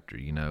chapter,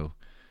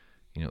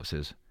 it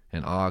says,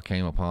 and awe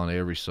came upon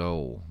every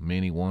soul.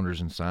 Many wonders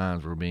and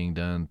signs were being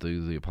done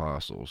through the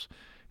apostles.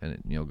 And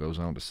it goes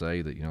on to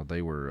say that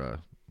they were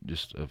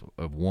just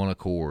of one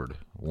accord,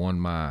 one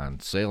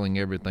mind, selling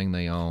everything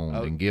they owned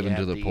and giving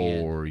to the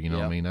poor. What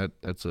I mean?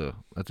 That's a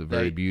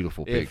very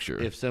beautiful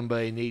picture. If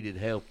somebody needed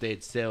help,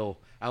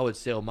 I would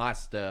sell my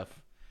stuff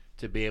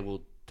to be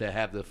able to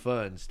have the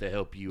funds to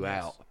help you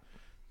out.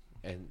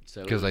 And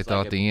so because they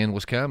thought the end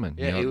was coming.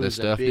 Yeah, this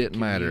stuff didn't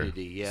matter.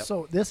 Yep.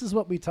 So this is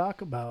what we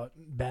talk about,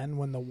 Ben,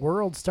 when the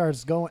world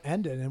starts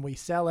ending and we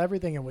sell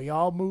everything and we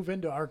all move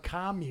into our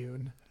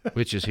commune.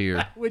 Which is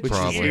here. Which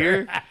probably. is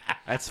here.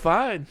 That's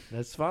fine.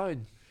 That's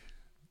fine.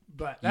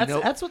 But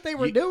that's what they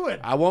were doing.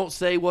 I won't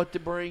say what to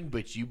bring,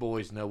 but you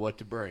boys know what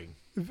to bring.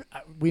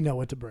 We know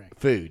what to bring.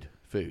 Food.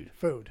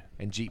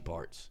 And Jeep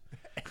parts.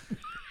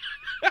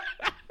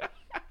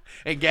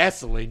 And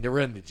gasoline to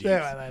run the Jeeps.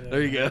 Yeah,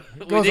 there you go.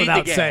 Goes we need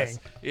without the gas. saying.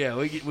 Yeah,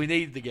 we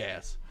need the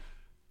gas.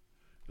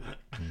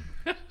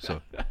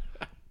 So,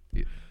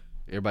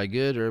 everybody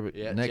good?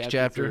 Next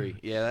chapter? 3.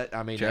 Yeah,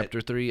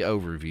 chapter 3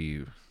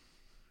 overview.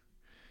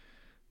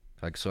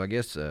 So I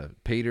guess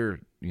Peter,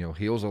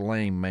 heals a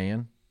lame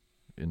man,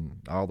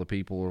 and all the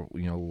people,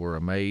 were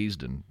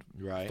amazed and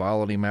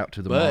followed him out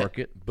to the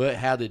market. But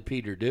how did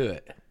Peter do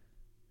it?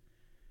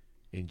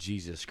 In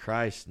Jesus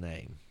Christ's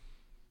name,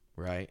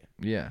 right?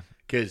 Yeah.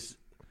 Because,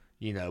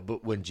 You know,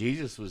 but when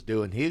Jesus was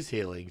doing his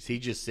healings, he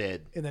just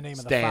said, in the name of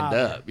the stand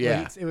Father. up.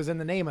 Yeah. It was in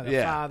the name of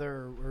the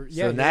Father.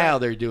 So now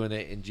they're doing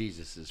it in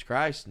Jesus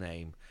Christ's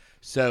name.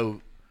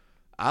 So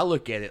I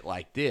look at it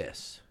like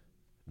this.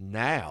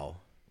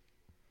 Now,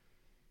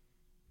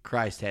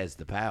 Christ has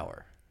the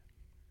power.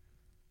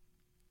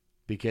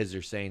 Because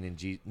they're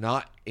saying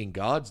not in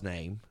God's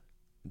name,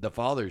 the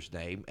Father's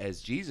name,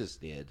 as Jesus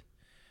did.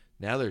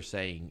 Now they're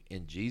saying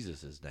in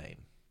Jesus'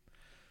 name.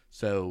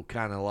 So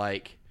kind of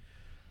like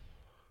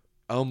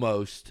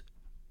almost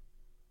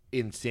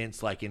in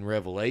sense like in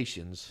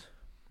Revelations,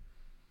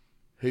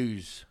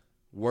 who's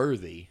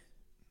worthy,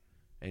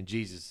 and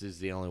Jesus is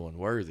the only one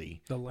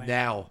worthy. The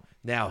Lamb.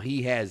 Now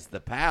he has the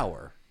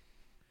power,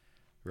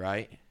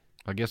 right?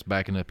 I guess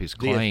backing up his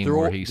claim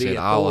where he said,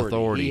 all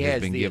authority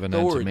has been given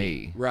unto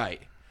me.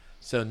 Right.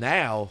 So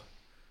now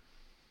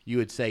you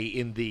would say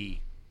in the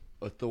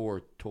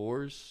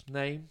authoritor's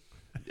name,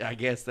 I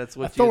guess that's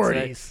what you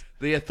would say.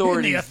 The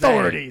authorities. The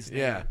authorities.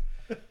 Yeah.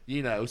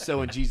 You know,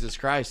 so in Jesus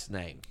Christ's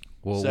name.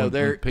 Well, so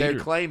they're Peter,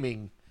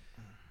 claiming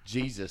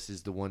Jesus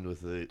is the one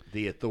with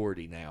the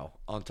authority now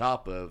on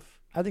top of.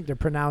 I think they're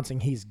pronouncing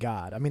he's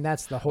God. I mean,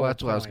 that's the whole. Well,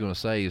 that's point. what I was going to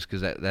say is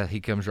because that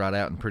he comes right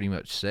out and pretty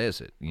much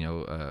says it. You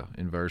know,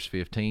 in verse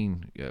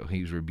 15,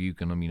 he's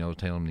rebuking them. You know,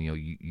 telling them,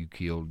 you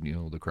killed,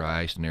 the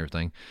Christ and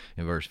everything.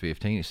 In verse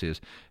 15, it says,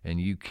 "And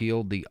you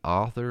killed the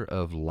author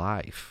of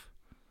life,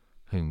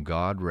 whom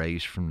God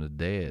raised from the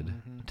dead.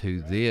 Mm-hmm.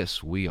 To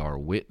this we are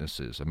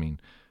witnesses." I mean,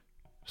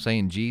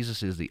 saying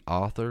Jesus is the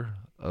author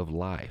of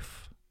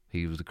life.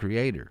 He was the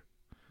creator.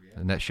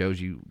 And that shows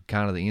you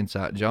kind of the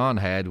insight John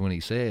had when he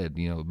said,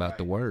 about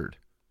the Word.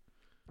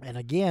 And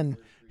again,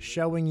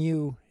 showing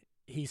you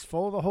he's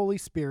full of the Holy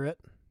Spirit,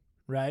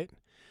 right?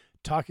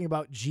 Talking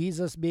about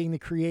Jesus being the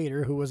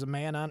creator who was a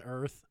man on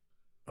earth,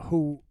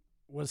 who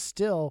was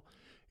still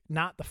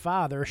not the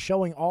Father,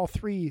 showing all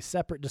three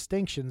separate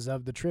distinctions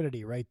of the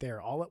Trinity right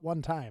there, all at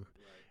one time.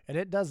 And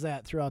it does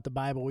that throughout the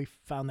Bible. We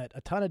found that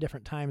a ton of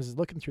different times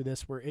looking through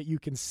this where you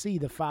can see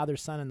the Father,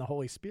 Son, and the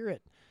Holy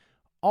Spirit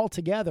all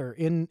together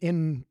in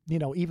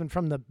even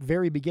from the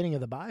very beginning of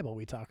the Bible,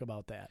 we talk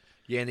about that.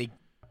 Yeah, and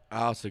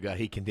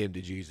he condemned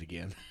the Jews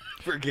again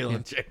for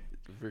killing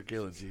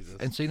Jesus.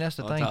 And see, that's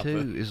the thing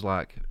too, is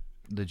like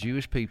the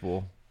Jewish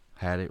people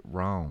had it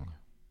wrong.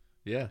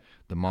 Yeah.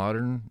 The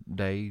modern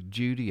day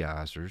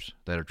Judaizers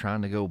that are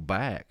trying to go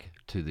back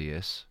to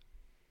this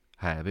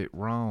have it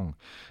wrong.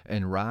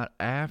 And right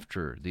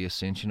after the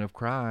ascension of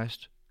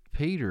Christ,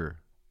 Peter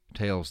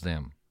tells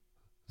them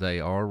they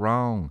are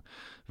wrong.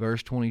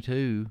 Verse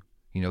 22,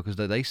 because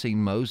they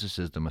seen Moses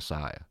as the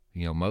Messiah.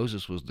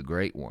 Moses was the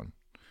great one,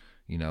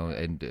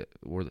 and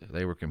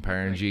they were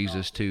comparing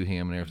Jesus to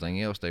him and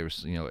everything else. They were,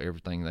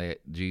 everything that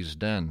Jesus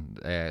done.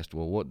 They asked,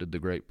 well, what did the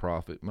great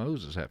prophet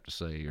Moses have to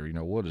say? Or,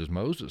 what does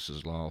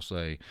Moses' law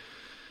say?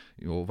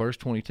 Well, verse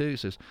 22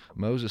 says,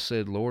 Moses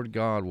said, Lord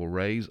God will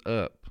raise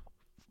up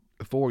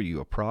for you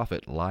a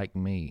prophet like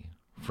me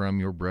from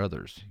your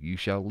brothers. You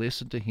shall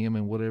listen to him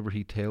in whatever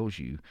he tells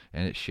you,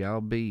 and it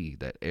shall be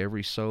that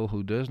every soul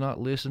who does not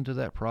listen to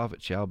that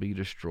prophet shall be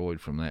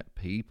destroyed from that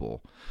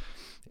people.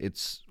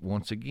 It's,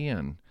 once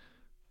again,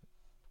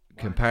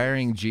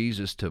 comparing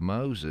Jesus to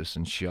Moses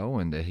and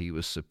showing that he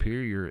was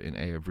superior in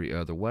every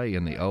other way,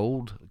 and the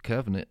old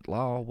covenant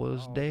law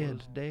was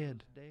dead.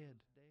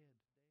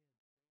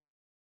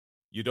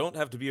 You don't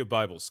have to be a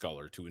Bible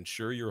scholar to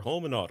insure your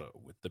home and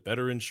auto with the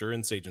Better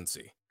Insurance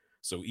Agency.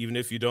 So even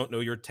if you don't know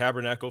your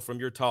tabernacle from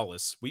your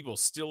tallis, we will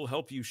still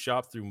help you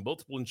shop through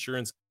multiple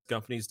insurance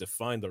companies to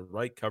find the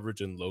right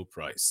coverage and low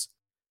price.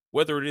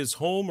 Whether it is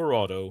home or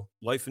auto,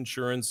 life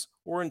insurance,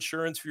 or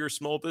insurance for your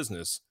small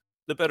business,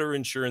 the Better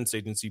Insurance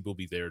Agency will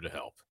be there to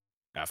help.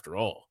 After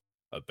all,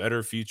 a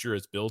better future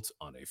is built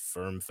on a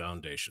firm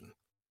foundation.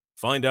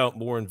 Find out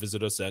more and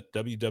visit us at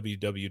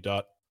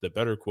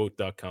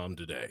www.thebetterquote.com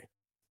today.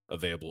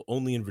 Available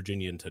only in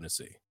Virginia and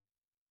Tennessee.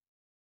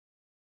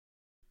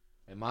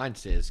 And mine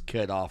says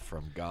cut off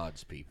from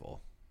God's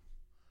people.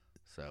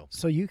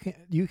 So you can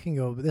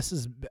go,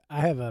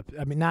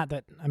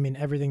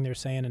 everything they're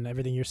saying and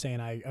everything you're saying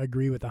I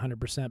agree with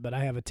 100%, but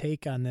I have a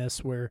take on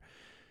this where,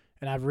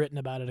 and I've written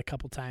about it a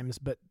couple times,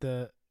 but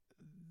there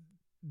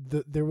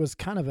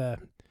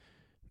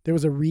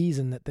was a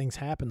reason that things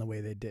happened the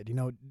way they did.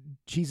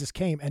 Jesus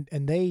came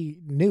and they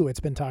knew, it's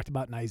been talked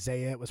about in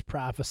Isaiah, it was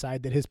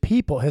prophesied that his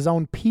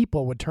own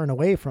people would turn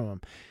away from him.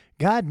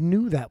 God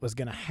knew that was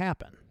going to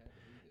happen.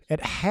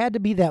 It had to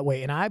be that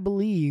way. And I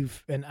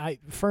believe, and I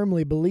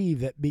firmly believe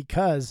that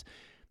because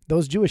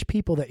those Jewish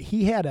people that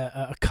he had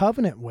a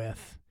covenant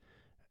with,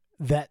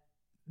 that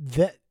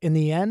in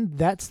the end,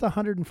 that's the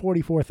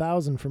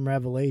 144,000 from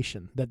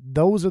Revelation, that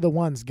those are the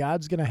ones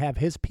God's going to have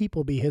his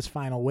people be his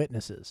final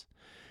witnesses.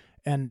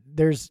 And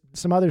there's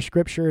some other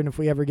scripture, and if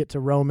we ever get to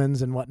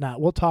Romans and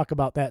whatnot, we'll talk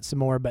about that some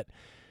more. But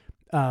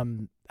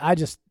I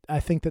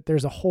think that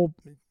there's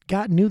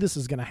God knew this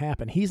was going to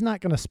happen. He's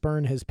not going to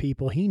spurn his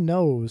people. He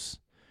knows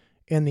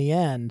in the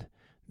end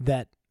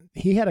that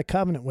he had a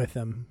covenant with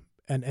them,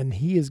 and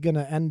he is going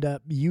to end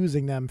up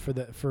using them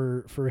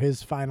for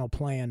his final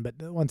plan.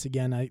 But once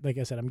again, like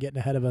I said, I'm getting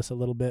ahead of us a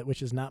little bit,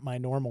 which is not my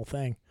normal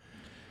thing.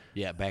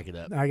 Yeah, back it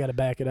up. I got to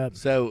back it up.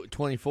 So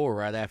 24,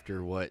 right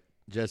after what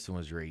Justin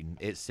was reading,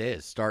 it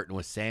says, starting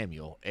with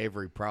Samuel,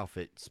 every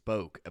prophet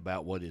spoke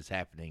about what is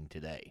happening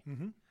today.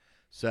 Mm-hmm.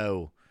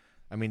 So,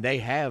 I mean, they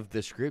have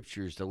the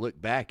scriptures to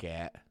look back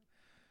at.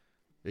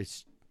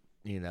 It's,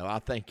 I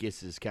think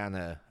this is kind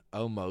of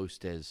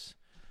almost as,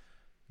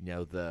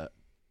 the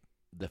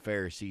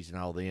Pharisees and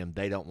all them,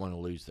 they don't want to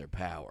lose their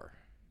power.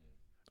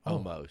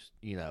 Almost,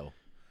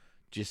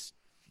 just,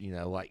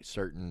 like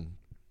certain.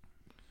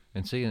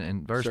 And see,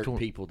 in verse certain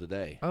people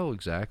today. Oh,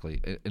 exactly.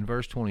 In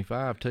verse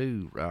 25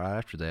 too, right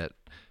after that,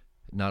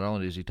 not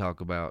only does he talk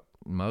about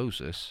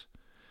Moses,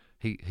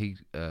 he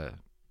a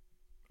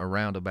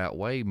roundabout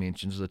way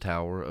mentions the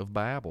Tower of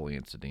Babel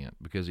incident,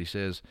 because he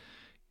says,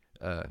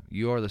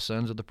 "You are the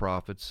sons of the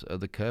prophets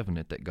of the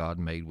covenant that God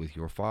made with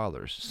your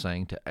fathers,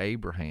 saying to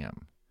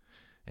Abraham,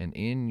 and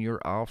in your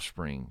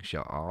offspring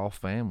shall all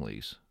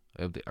families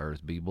of the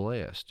earth be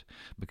blessed."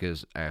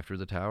 Because after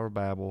the Tower of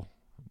Babel,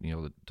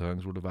 the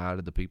tongues were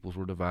divided, the peoples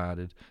were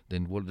divided.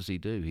 Then what does he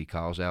do? He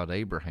calls out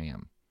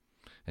Abraham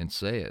and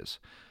says,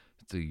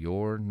 "Through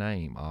your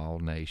name all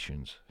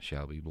nations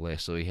shall be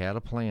blessed." So he had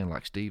a plan,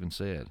 like Stephen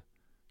said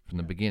from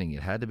the beginning.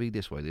 It had to be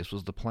this way. This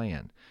was the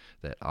plan,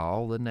 that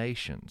all the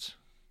nations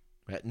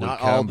would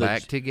come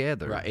back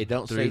together, right. It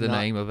don't through say the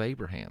name of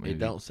Abraham. It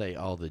don't say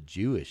all the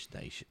Jewish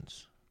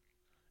nations.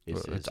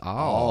 It's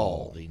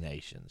all the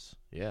nations.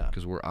 Yeah,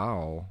 because we're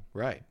all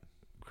right.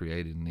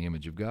 created in the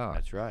image of God.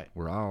 That's right.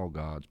 We're all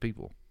God's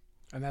people.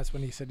 And that's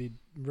when he said he'd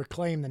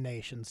reclaim the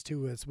nations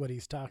too, is what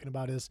he's talking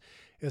about, is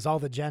all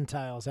the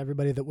Gentiles,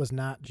 everybody that was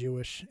not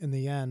Jewish in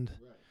the end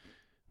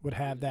would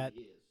have that.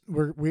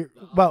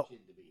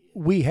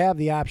 We have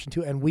the option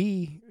to, and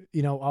we,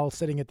 all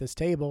sitting at this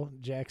table,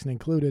 Jackson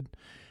included,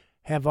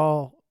 have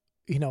all,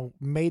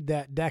 made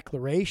that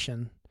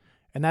declaration.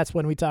 And that's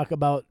when we talk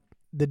about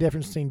the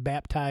difference between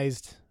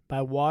baptized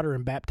by water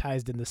and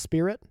baptized in the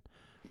Spirit.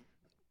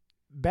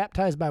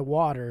 Baptized by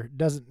water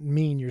doesn't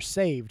mean you're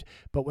saved,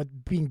 but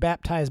what being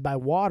baptized by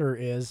water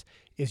is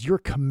your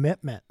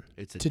commitment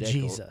to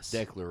Jesus.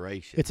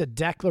 Declaration. It's a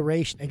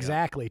declaration,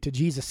 exactly, to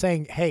Jesus,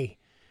 saying, "Hey,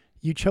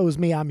 you chose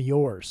me, I'm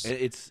yours."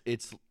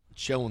 It's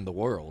showing the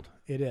world.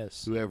 It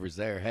is. Whoever's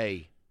there,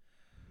 hey,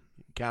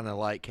 kind of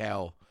like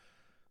how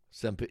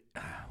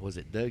was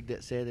it Doug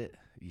that said it?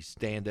 You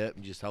stand up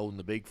and just holding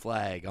the big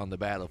flag on the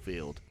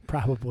battlefield.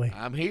 Probably.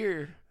 I'm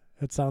here.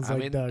 That sounds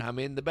like Doug. I'm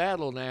in the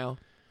battle now.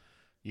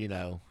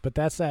 But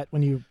that's that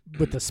when you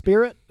with the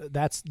Spirit,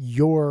 that's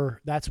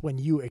when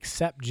you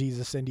accept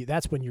Jesus into you.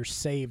 That's when you're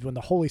saved, when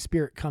the Holy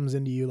Spirit comes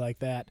into you like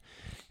that.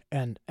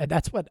 And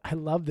that's what I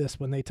love this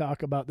when they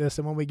talk about this,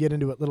 and when we get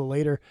into it a little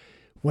later,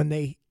 when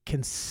they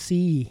can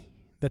see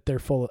that they're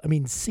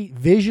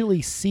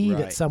visually see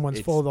that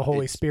someone's full of the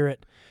Holy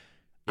Spirit.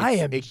 I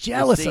am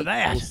jealous of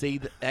that. See,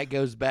 that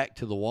goes back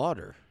to the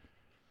water.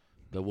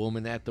 The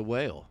woman at the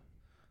well.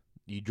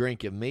 You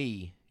drink of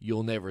me,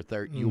 you'll never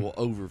thirst. You will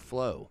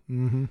overflow.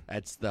 Mm-hmm.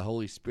 That's the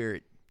Holy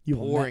Spirit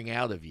pouring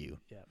out of you.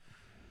 Yep.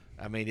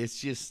 I mean, it's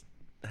just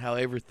how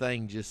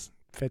everything just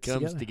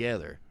comes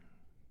together.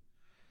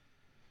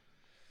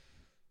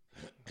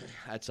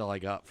 That's all I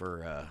got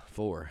for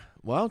 4.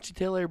 Why don't you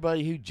tell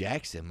everybody who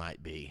Jackson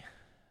might be,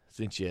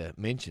 since you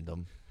mentioned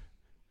him?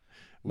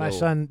 My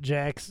son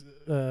Jack's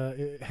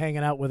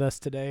hanging out with us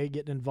today,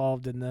 getting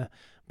involved in the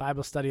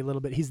Bible study a little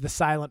bit. He's the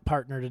silent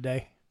partner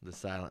today. The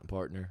silent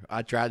partner.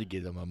 I tried to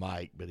get him a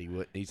mic, but he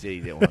wouldn't. He said he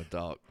didn't want to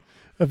talk.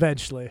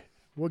 Eventually,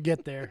 we'll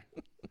get there.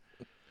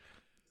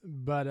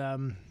 But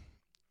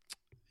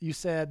you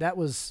said that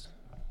was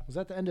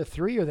that the end of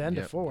 3 or the end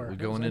of 4? We're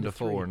going into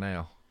 4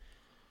 now.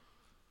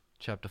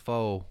 Chapter 4.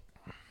 All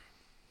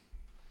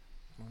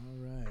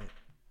right.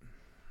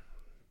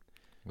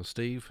 Well,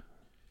 Steve,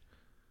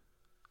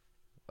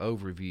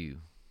 overview.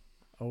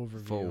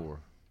 4.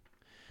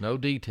 No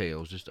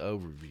details, just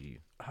overview.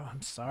 Oh,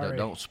 I'm sorry.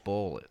 Don't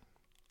spoil it.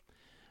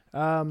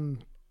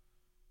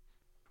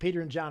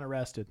 Peter and John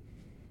arrested.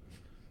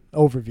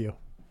 Overview.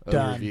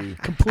 Done.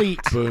 Complete.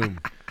 Boom.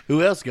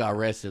 Who else got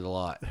arrested a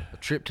lot? A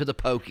trip to the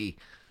pokey.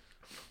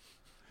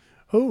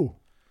 Who?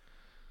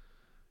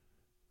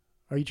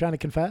 Are you trying to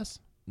confess?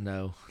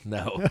 No.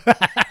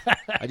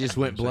 I just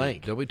went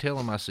blank. Don't be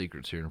telling my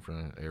secrets here in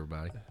front of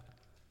everybody.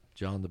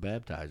 John the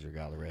Baptizer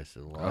got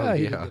arrested a lot. Oh,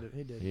 yeah.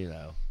 He did.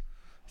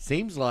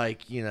 Seems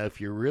like,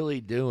 if you're really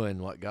doing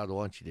what God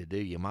wants you to do,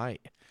 you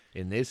might,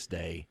 in this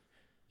day,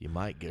 you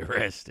might get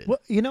arrested. Well,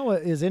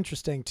 what is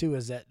interesting, too,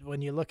 is that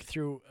when you look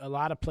through a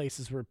lot of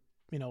places where,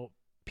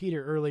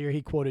 Peter earlier,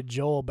 he quoted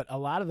Joel, but a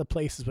lot of the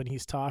places when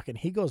he's talking,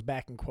 he goes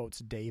back and quotes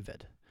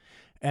David.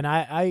 And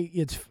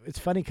it's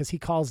funny because he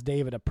calls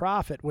David a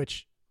prophet,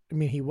 which,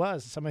 he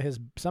was. Some of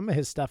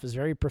his stuff is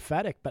very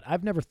prophetic, but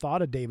I've never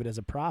thought of David as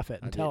a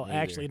prophet until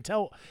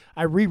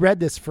I reread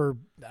this for,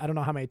 I don't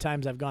know how many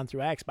times I've gone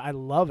through Acts, but I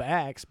love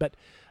Acts, but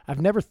I've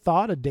never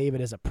thought of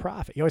David as a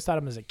prophet. You always thought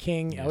of him as a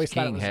king. I always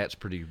thought king it was, hat's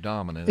pretty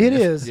dominant. It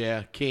is.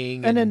 Yeah, king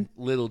And and then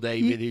little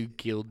David who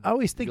killed I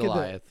always think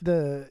Goliath.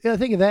 of I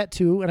think of that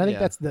too, and I think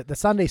that's the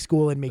Sunday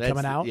school in me That's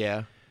coming out.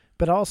 Yeah.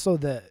 But also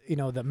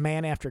the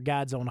man after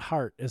God's own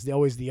heart is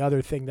always the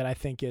other thing that I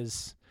think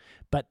is.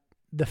 But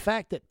the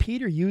fact that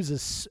Peter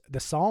uses the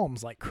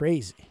Psalms like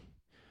crazy.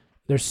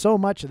 There's so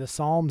much of the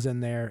Psalms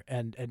in there,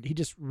 and he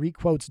just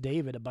requotes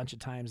David a bunch of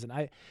times, and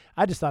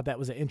I just thought that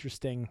was an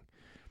interesting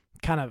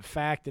kind of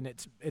fact, and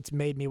it's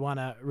made me want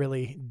to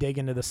really dig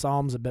into the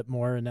Psalms a bit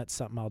more, and that's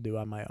something I'll do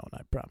on my own.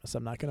 I promise.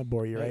 I'm not going to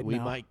bore you right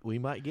now. We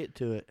might get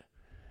to it.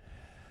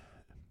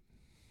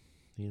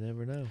 You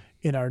never know.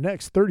 In our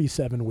next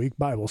 37-week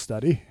Bible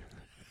study,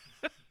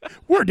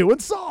 we're doing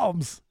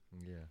Psalms.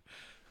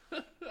 Yeah.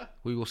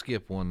 We will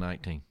skip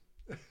 119.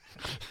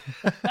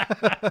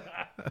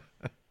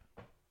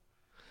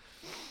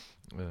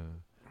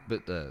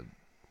 But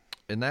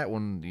in that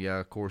one, yeah,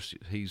 of course,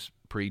 he's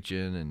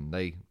preaching, and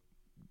they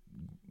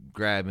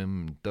grab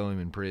him and throw him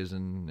in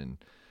prison and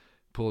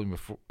pull him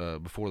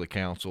before the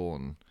council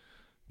and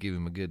give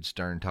him a good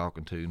stern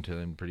talking to and tell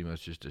him pretty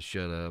much just to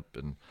shut up.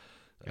 And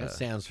that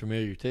sounds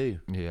familiar too.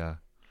 Yeah.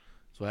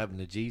 That's what happened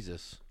to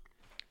Jesus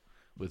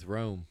with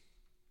Rome.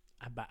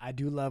 I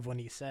do love when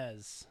he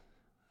says,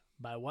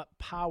 by what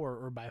power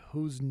or by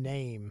whose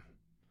name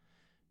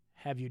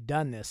have you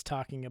done this?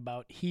 Talking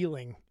about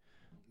healing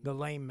the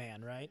lame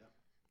man, right?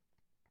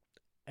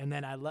 And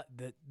then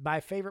my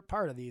favorite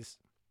part of these,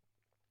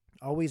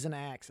 always in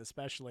Acts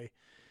especially,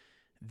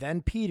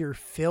 then Peter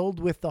filled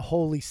with the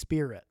Holy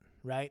Spirit,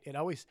 right?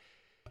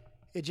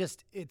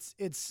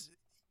 It's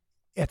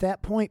at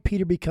that point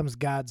Peter becomes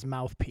God's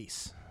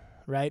mouthpiece,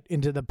 right?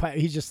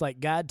 He's just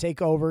like, God,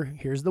 take over.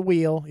 Here's the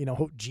wheel.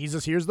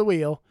 Jesus, here's the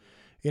wheel.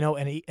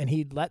 And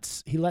he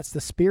lets the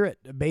Spirit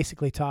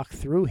basically talk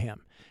through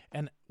him.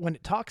 And when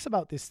it talks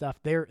about this stuff,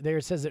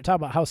 it says they're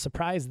talking about how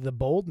surprised the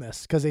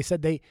boldness, because they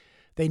said they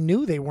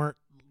knew they weren't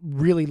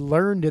really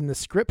learned in the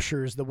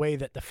scriptures the way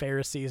that the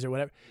Pharisees or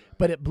whatever,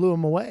 but it blew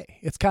them away.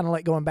 It's kind of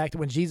like going back to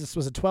when Jesus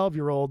was a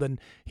 12-year-old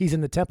and he's in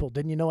the temple.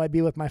 Didn't you know I'd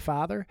be with my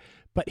Father?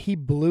 But he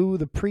blew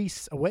the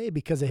priests away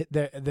because of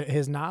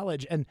his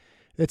knowledge. And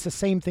it's the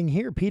same thing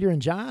here. Peter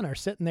and John are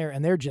sitting there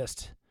and they're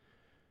just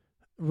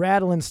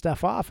rattling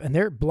stuff off, and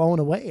they're blown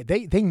away.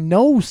 They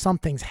know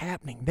something's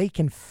happening. They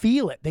can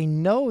feel it. They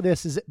know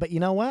this is it. But you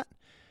know what?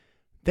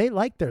 They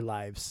like their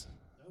lives.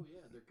 Oh yeah,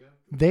 they're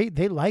good.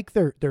 They like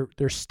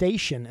their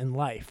station in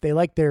life. They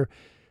like their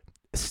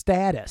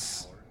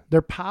status,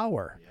 their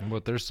power. And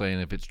what they're saying,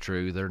 if it's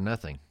true, they're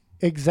nothing.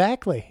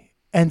 Exactly.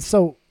 And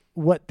so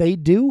what they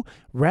do,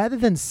 rather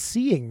than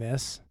seeing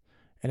this,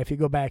 and if you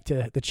go back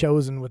to The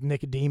Chosen with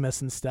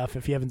Nicodemus and stuff,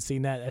 if you haven't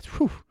seen that, that's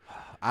whew,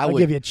 I'll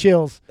give you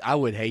chills. I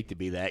would hate to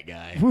be that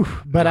guy. Whew,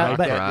 but I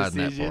cried in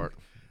that part.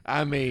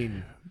 I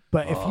mean,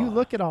 but if you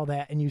look at all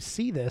that and you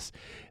see this,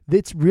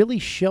 it's really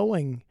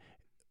showing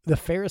the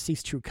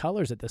Pharisees' true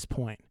colors at this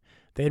point.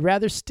 They'd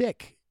rather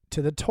stick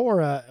to the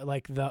Torah,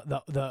 like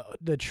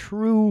the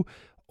true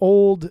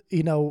old,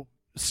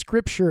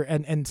 scripture,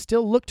 and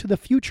still look to the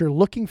future,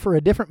 looking for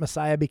a different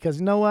Messiah, because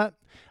you know what?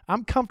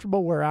 I'm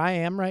comfortable where I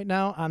am right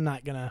now. I'm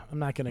not gonna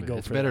go.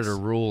 It's for better this.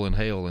 to rule in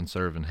hell than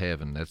serve in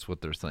heaven. That's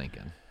what they're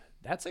thinking.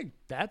 That's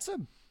a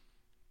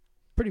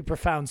pretty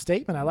profound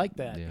statement. I like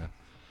that. Yeah.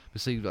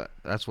 But see,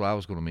 that's what I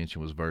was going to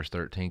mention was verse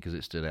 13, because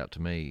it stood out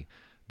to me.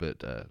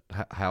 But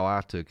how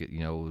I took it,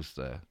 was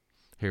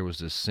here was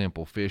this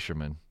simple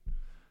fisherman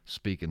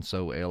speaking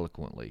so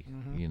eloquently,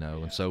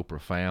 and so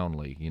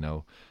profoundly,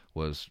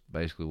 was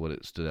basically what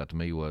it stood out to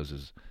me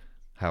is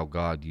how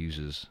God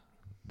uses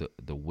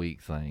the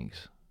weak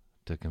things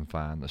to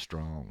confine the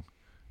strong,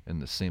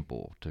 and the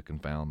simple to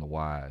confound the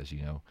wise.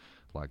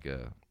 Like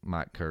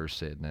Mike Kerr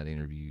said in that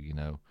interview,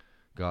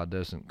 God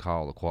doesn't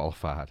call the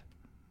qualified;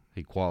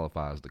 He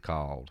qualifies the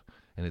called,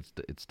 and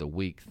it's the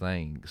weak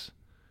things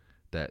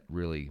that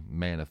really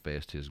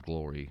manifest His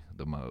glory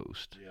the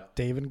most. Yeah.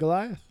 David and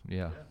Goliath.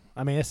 Yeah.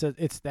 I mean,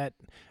 it's that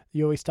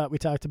you always we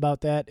talked about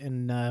that,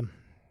 and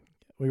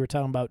we were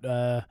talking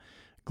about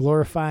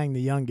glorifying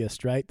the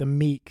youngest, right? The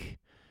meek.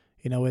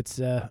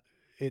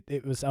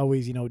 It was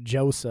always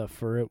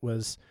Joseph, or it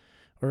was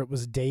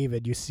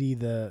David. You see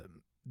the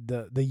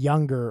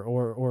younger,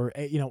 or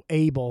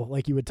Abel,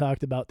 like you had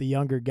talked about, the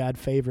younger, God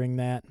favoring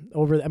that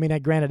over. I mean,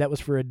 granted that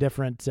was for a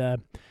different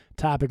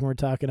topic when we're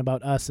talking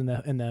about us and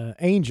the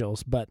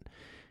angels, but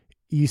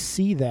you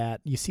see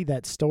that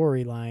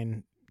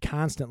storyline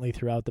constantly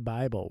throughout the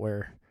Bible,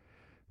 where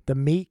the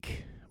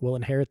meek will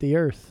inherit the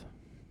earth.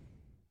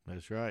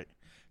 That's right.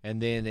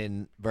 And then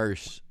in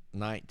verse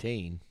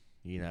 19,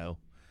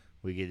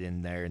 we get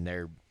in there and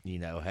they're,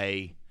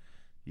 hey,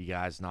 you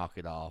guys knock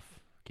it off,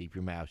 keep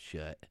your mouth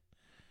shut.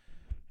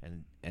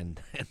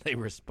 And they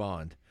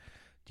respond,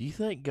 do you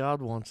think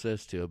God wants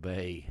us to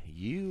obey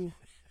you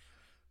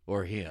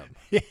or him?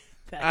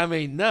 I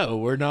mean, no,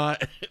 we're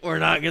not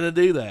going to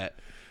do that.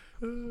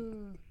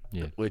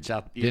 Yeah. Which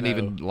I didn't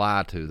even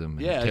lie to them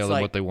and tell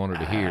them what they wanted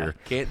to hear.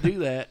 Can't do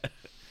that.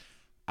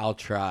 I'll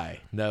try.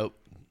 Nope.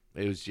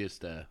 It was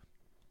just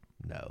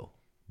No.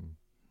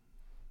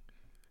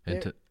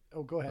 And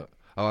go ahead.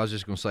 I was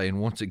just going to say, and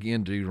once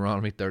again,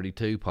 Deuteronomy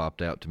 32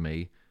 popped out to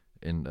me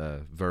in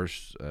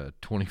verse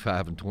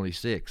 25 and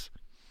 26.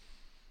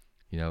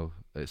 You know,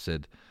 it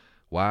said,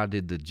 "Why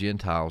did the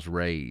Gentiles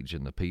rage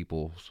and the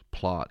peoples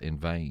plot in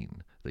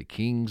vain? The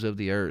kings of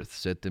the earth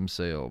set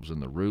themselves,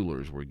 and the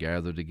rulers were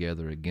gathered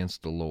together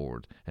against the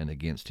Lord and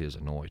against his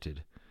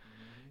anointed."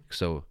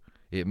 So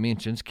it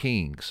mentions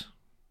kings.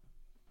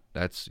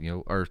 That's,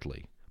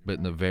 earthly. But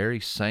in the very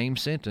same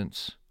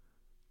sentence,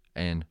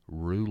 and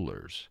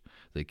rulers.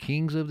 The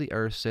kings of the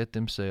earth set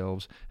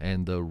themselves,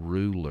 and the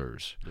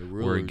rulers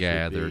were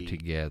gathered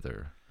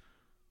together.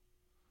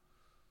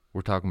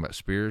 We're talking about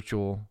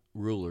spiritual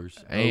rulers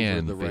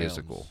and over the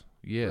physical. realms.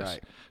 Yes.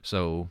 Right.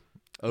 So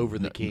over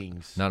the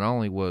kings. Not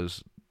only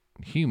was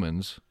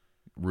humans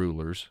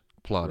rulers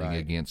plotting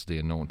against the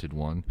anointed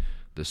one,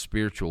 the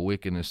spiritual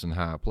wickedness in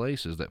high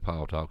places that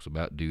Paul talks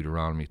about,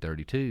 Deuteronomy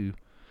 32,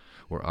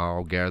 were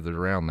all gathered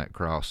around that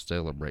cross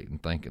celebrating,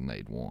 thinking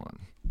they'd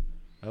won.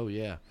 Oh,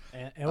 yeah.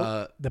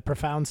 And the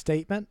profound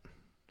statement,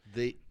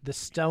 the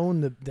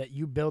stone that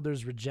you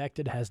builders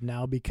rejected has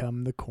now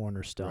become the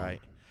cornerstone.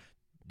 Right.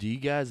 Do you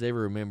guys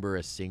ever remember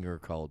a singer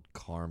called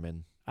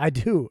Carmen? I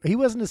do. He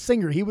wasn't a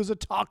singer. He was a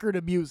talker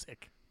to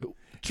music.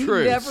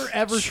 True. He never,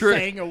 ever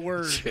sang a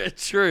word.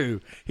 True.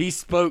 He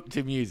spoke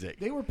to music.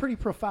 They were pretty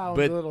profound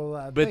little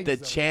But things, the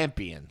though.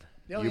 Champion.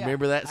 Oh, you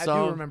remember that song?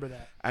 I do remember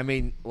that. I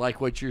mean,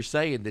 like what you're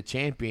saying, the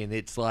Champion,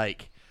 it's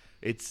like,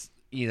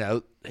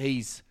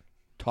 he's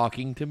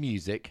talking to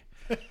music.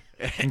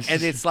 And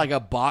it's like a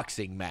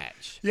boxing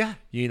match. Yeah.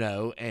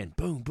 And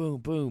boom,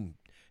 boom, boom.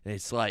 And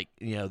it's like,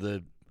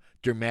 the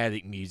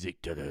dramatic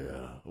music,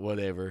 da-da-da,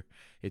 whatever.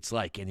 It's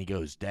like, and he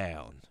goes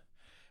down.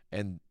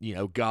 And,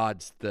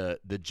 God's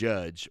the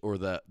judge or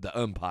the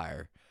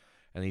umpire.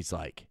 And he's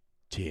like,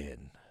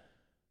 10,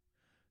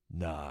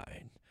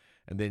 9.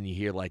 And then you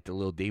hear like the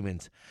little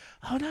demons,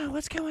 "Oh no,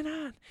 what's going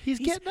on? He's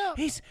getting up.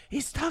 He's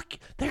stuck.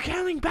 They're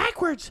counting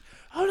backwards.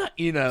 Oh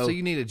no." So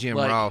you need a Jim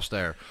Ross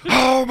there.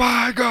 Oh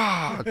my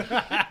God.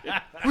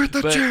 With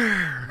the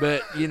chair.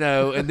 But,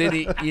 and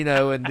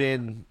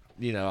then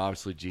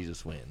obviously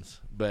Jesus wins.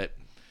 But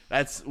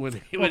that's when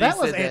that he was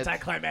said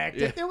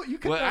anticlimactic. Yeah. You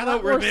could Well, have I done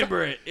a don't lot more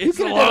remember it. It's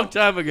a long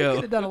time ago. You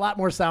could have done a lot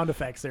more sound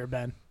effects there,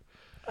 Ben.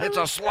 It's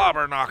a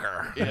slobber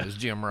knocker, as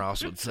Jim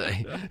Ross would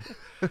say.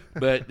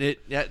 But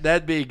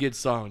that'd be a good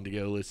song to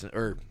go listen,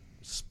 or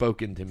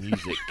spoken to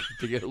music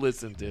to go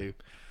listen to.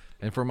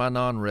 And for my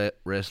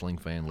non-wrestling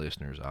fan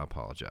listeners, I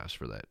apologize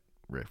for that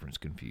reference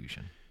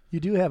confusion. You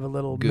do have a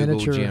little Google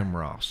miniature Jim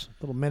Ross.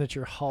 Little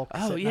miniature Hulk.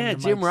 Oh yeah,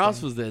 Jim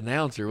Ross was the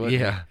announcer,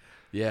 wasn't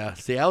he? Yeah.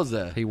 See,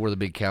 he wore the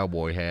big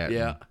cowboy hat.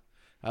 Yeah,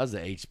 I was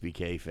an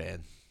HBK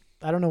fan.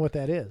 I don't know what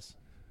that is.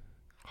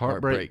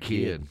 Heartbreak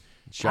Kid.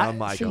 Shawn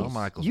Michaels. Shawn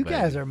Michaels. You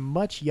guys are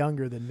much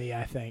younger than me,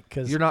 I think,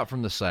 because you're not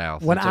from the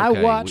South. When it's I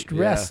okay. watched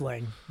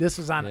wrestling, this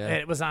was on. Yeah.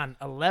 It was on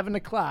 11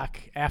 o'clock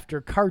after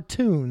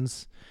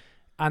cartoons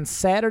on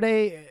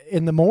Saturday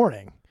in the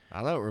morning.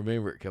 I don't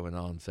remember it coming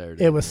on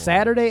Saturday. It was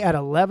Saturday at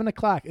 11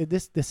 o'clock.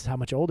 This is how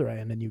much older I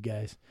am than you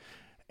guys.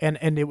 And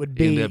it would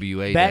be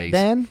NWA back days.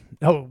 then.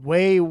 Oh,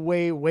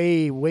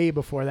 way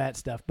before that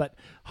stuff. But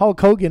Hulk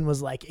Hogan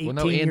was like 18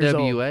 years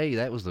old. NWA,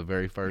 that was the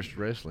very first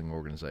wrestling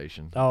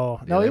organization. Oh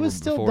Yeah, no, they it was were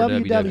still before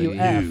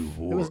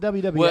WWF. It was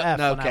WWF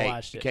when I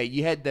watched it. Okay,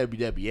 you had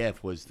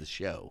WWF was the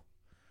show,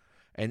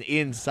 and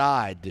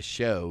inside the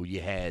show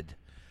you had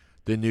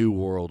the New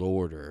World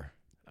Order,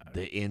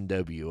 the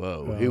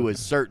NWO, who was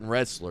certain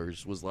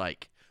wrestlers was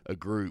like a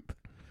group.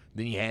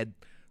 Then you had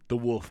the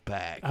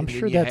Wolfpack. I'm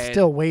sure that's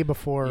still way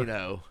before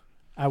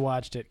I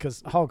watched it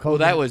because Hulk Hogan.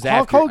 Well, that was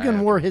Hulk after,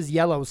 Hogan wore his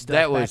yellow stuff.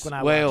 That was back when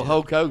I watched it.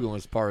 Hulk Hogan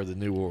was part of the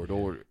New World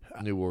Order.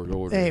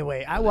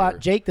 Anyway, I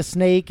watched Jake the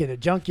Snake and the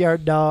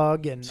Junkyard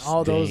Dog and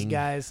all those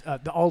guys.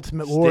 The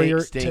Ultimate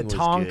Warrior, Sting was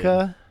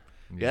Tatanka.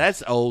 Yeah,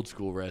 that's old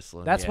school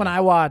wrestling. That's when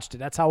I watched it.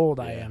 That's how old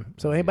I am.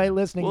 So anybody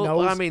listening Well,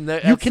 knows. I mean,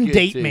 that's you can good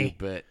date too, me.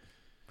 but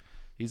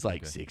he's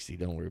like 60.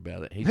 Don't worry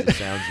about it. He just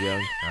sounds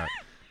young. All right.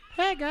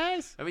 Hey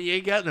guys. I mean, you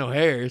ain't got no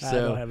hair, so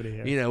don't have any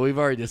hair. we've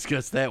already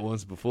discussed that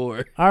once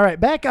before. All right,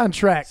 back on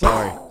track.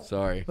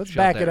 Sorry. Let's Shut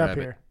back that it up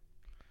rabbit. here.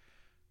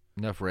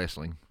 Enough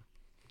wrestling.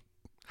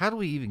 How do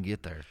we even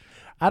get there?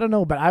 I don't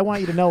know, but I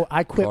want you to know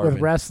I quit with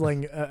Carmen.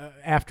 wrestling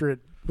after it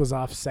was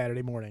off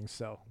Saturday morning.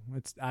 So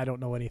I don't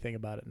know anything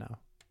about it now.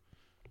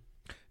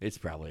 It's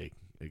probably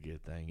a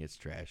good thing. It's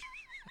trash.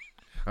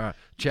 All right.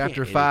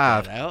 Chapter edit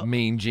 5, that out.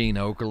 Mean Gene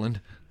Okerlund.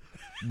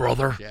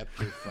 Brother.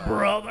 Chapter 5.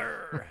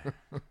 Brother.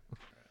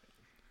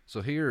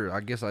 So here,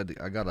 I guess I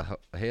got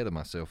ahead of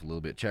myself a little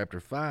bit.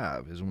 Chapter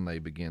 5 is when they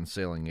begin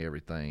selling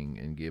everything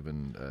and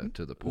giving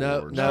to the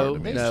poor. No.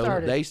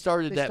 They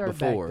started that back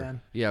before.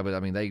 then. Yeah, but I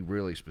mean, they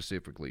really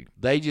specifically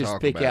They just talk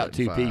pick about out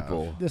it in 2 5.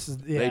 people. This is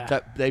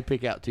They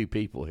pick out 2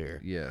 people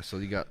here. Yeah, so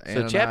you got So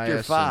Ananias chapter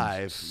and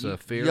 5,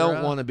 Sapphira. you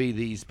don't want to be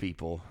these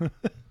people.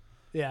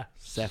 Yeah.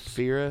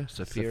 Sapphira.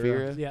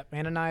 Yep.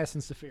 Ananias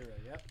and Sapphira.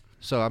 Yep.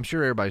 So I'm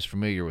sure everybody's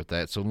familiar with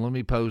that. So let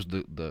me pose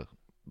the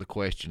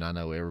question I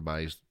know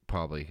everybody's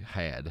probably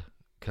had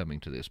coming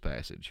to this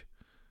passage?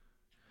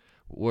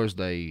 Was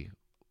they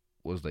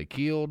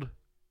killed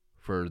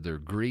for their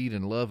greed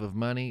and love of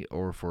money,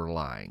 or for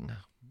lying?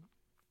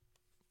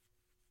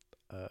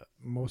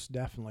 Most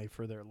definitely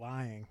for their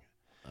lying.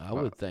 I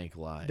would think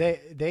lying.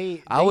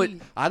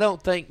 I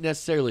don't think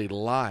necessarily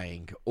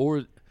lying,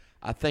 or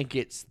I think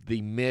it's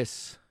the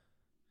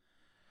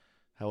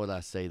how would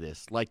I say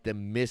this? Like the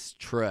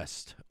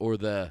mistrust or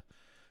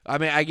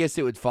I guess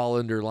it would fall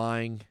under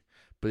lying,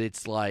 but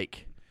it's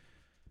like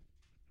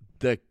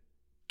the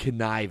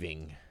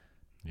conniving.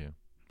 Yeah.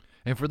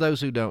 And for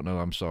those who don't know,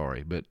 I'm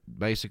sorry, but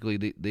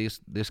basically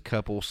this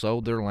couple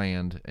sold their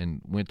land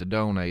and went to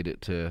donate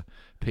it to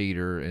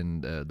Peter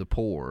and the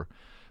poor,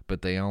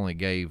 but they only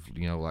gave,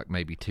 like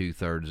maybe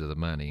 2/3 of the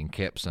money and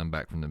kept some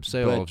back from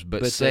themselves,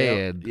 but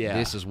said,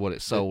 this is what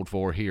it sold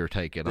for, here,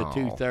 take it all. The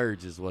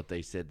 2/3 is what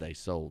they said they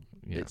sold.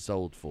 Yeah. It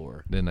sold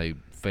for. Then they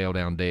fell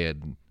down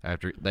dead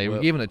after they were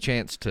given a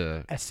chance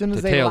to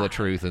tell the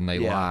truth, and they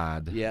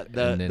lied. Yeah,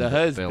 and then the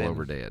husband fell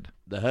over dead.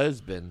 The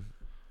husband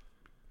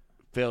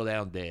fell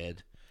down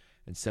dead,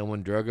 and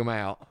someone drug him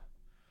out.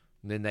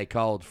 And then they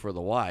called for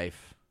the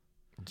wife.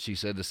 She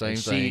said the same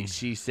thing.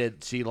 She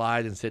said she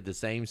lied and said the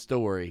same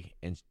story,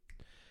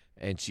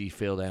 and she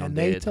fell down and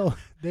dead.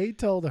 They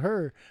told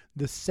her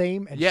the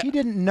same, and she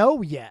didn't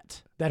know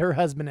yet that her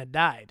husband had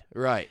died.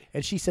 Right.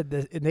 And she said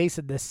and they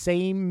said the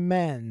same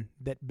men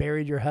that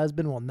buried your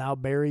husband will now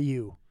bury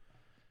you.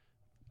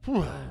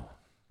 But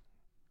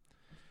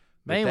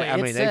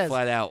anyway, they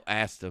flat out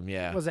asked him.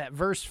 Yeah. What was that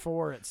verse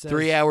 4? It says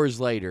 3 hours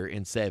later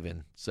in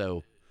 7.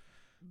 So.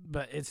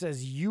 But it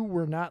says, you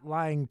were not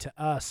lying to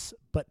us,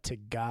 but to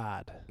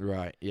God.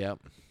 Right, yep.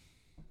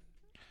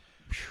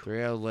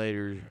 3 hours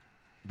later,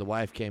 the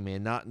wife came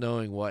in, not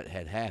knowing what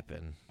had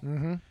happened.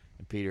 Mm-hmm.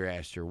 And Peter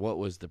asked her, what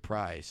was the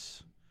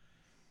price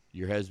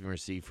your husband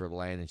received for the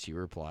land? And she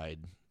replied,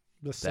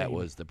 that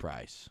was the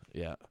price.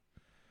 Yeah.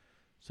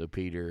 So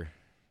Peter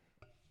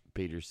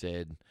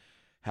said,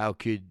 how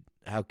could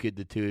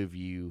the two of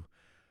you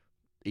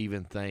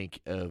even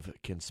think of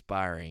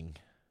conspiring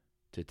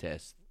to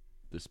test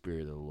the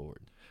Spirit of the Lord?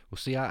 Well,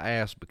 see, I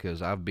asked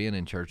because I've been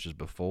in churches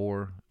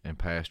before, and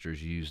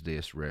pastors use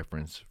this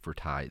reference for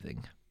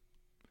tithing.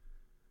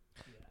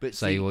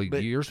 But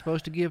you're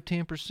supposed to give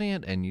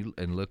 10%,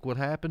 and look what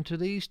happened to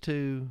these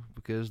two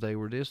because they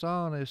were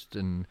dishonest.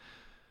 And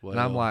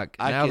I'm like,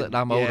 that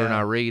I'm older and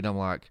I read, I'm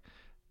like,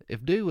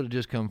 if dude would have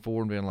just come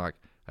forward and been like,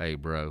 hey,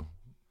 bro,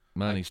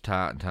 money's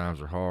tight and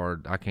times are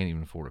hard. I can't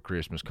even afford a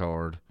Christmas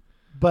card.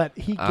 But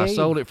I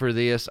sold it for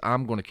this.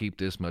 I'm going to keep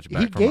this much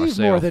back for myself. He gave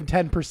more than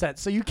 10%,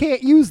 so you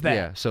can't use that.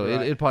 Yeah, so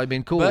it'd probably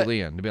been cool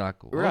then to be like,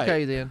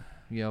 okay, then,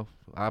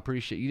 I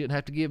appreciate you didn't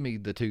have to give me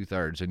the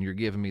 2/3, and you're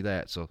giving me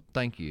that, so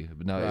thank you.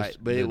 But no, it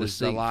was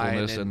the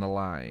deceitfulness and the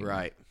lying.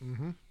 Right.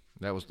 Mm-hmm.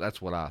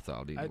 That's what I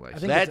thought anyway. I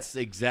think that's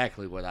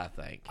exactly what I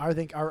think. I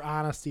think our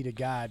honesty to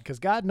God, because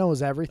God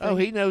knows everything. Oh,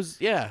 He knows.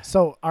 Yeah.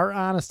 So our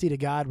honesty to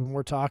God when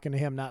we're talking to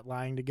Him, not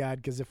lying to God,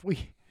 because if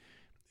we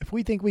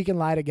think we can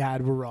lie to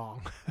God, we're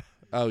wrong.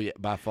 Oh yeah,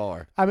 by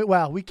far. I mean,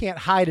 we can't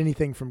hide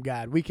anything from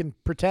God. We can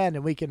pretend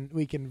and we can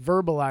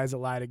verbalize a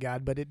lie to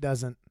God, but it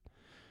doesn't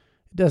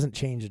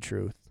change the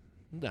truth.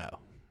 No.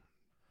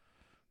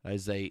 I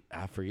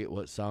forget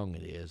what song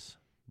it is,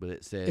 but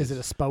it says. Is it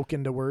a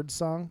spoken to word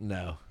song?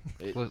 No.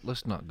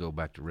 Let's not go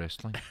back to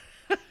wrestling.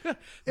 It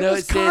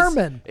was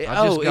Carmen.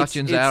 I just got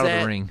you out of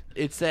the ring.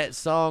 It's that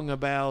song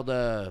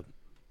about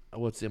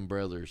what's them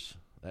brothers?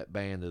 That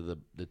band of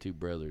the two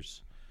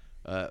brothers.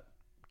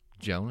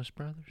 Jonas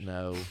Brothers?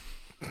 No.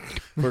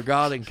 For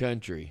God and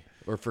Country,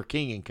 or For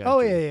King and Country. Oh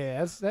yeah.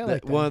 I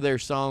like that. One of their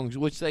songs,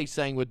 which they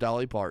sang with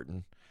Dolly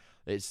Parton.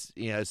 It's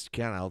it's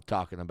kind of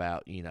talking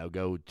about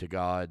go to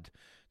God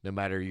no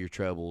matter your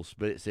troubles,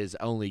 but it says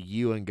only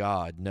you and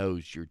God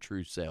knows your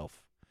true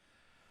self.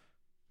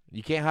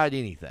 You can't hide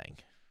anything.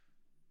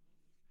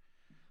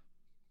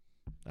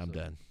 I'm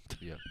done.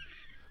 Yeah.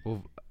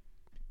 Well,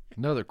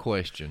 another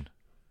question.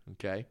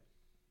 Okay.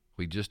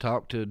 We just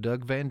talked to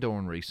Doug Van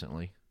Dorn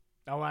recently.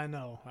 Oh, I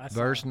know.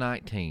 Verse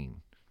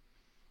 19.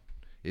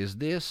 Is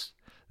this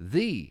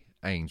the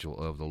angel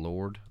of the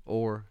Lord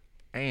or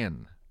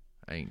an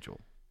angel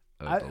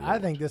of the Lord? I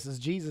think this is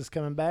Jesus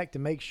coming back to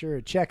make sure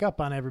to check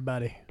up on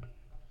everybody.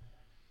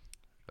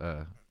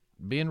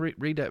 Ben,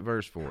 read that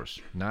verse for us.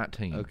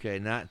 19. Okay,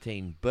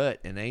 19. But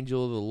an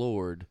angel of the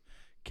Lord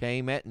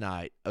came at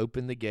night,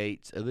 opened the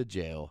gates of the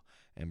jail,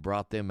 and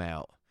brought them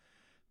out.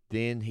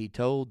 Then he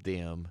told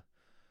them,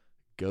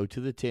 go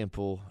to the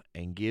temple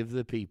and give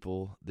the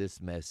people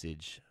this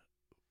message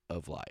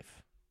of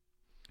life.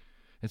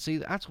 And see,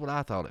 that's what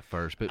I thought at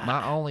first, but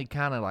my only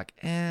kind of like,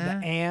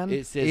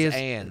 it says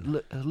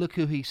and. Look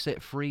who he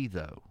set free,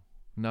 though.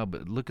 No,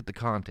 but look at the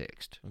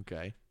context.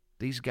 Okay.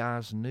 These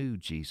guys knew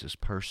Jesus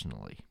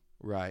personally.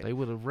 Right. They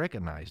would have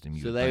recognized him.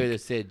 So they would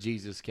have said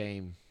Jesus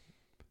came.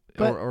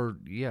 Or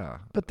yeah.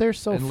 But they're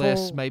so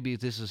unless maybe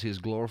this is his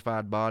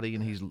glorified body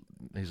and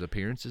his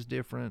appearance is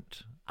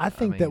different. I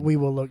think that we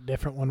will look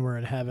different when we're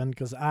in heaven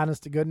because,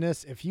 honest to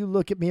goodness, if you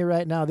look at me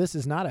right now, this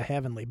is not a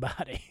heavenly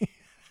body.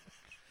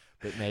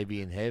 But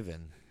maybe in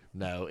heaven,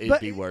 no, it'd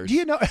But be worse. do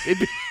you know?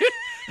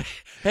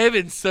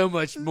 Heaven's so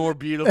much more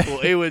beautiful.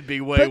 It would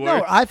be way But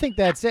worse. no, I think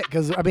that's it.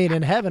 Because I mean,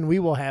 in heaven, we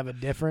will have a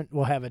different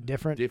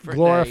Different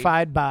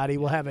glorified body.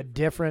 We'll have a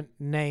different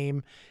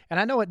name. And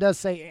I know it does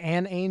say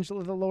an angel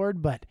of the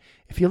Lord, but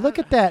if you look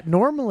at that,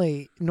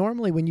 normally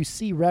when you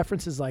see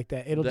references like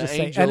that, it'll just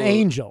say an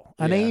angel.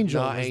 An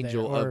angel. Not was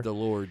angel there, of the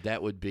Lord.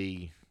 That would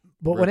be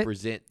But when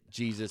represent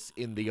Jesus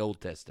in the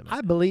Old Testament.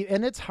 I believe,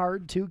 and it's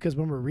hard too, because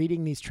when we're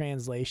reading these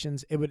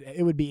translations, it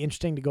would be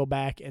interesting to go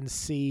back and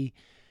see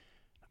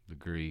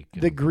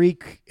the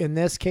Greek in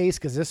this case,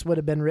 because this would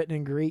have been written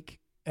in Greek,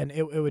 and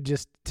it would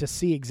just to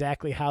see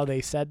exactly how they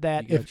said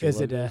that. You got If your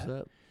is it logos a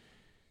up?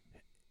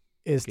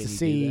 is Can to you do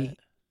see? that?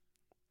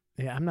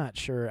 Yeah, I'm not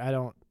sure. I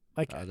don't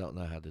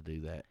know how to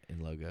do that in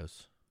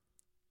logos.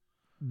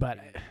 But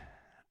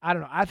I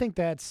don't know. I think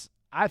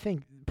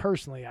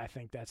personally, I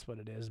think that's what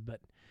it is.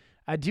 But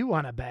I do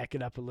want to back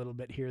it up a little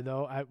bit here,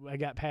 though. I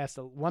got past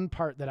one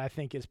part that I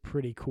think is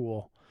pretty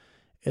cool,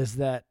 is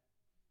that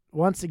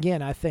once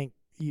again, I think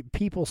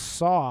people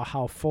saw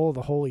how full of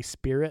the Holy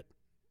Spirit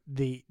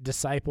the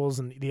disciples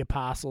and the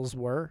apostles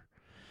were.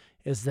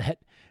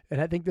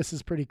 And I think this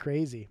is pretty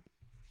crazy.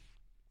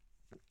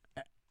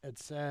 It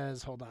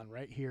says, hold on,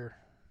 right here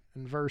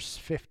in verse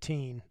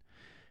 15,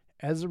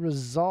 as a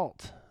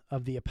result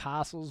of the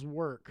apostles'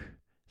 work,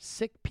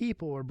 sick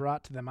people were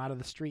brought to them out of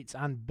the streets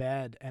on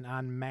bed and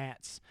on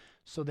mats,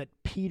 so that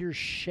Peter's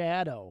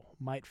shadow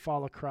might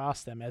fall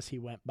across them as he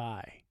went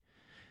by.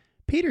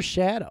 Peter's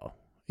shadow.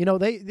 You know,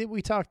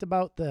 we talked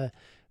about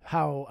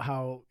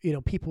how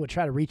people would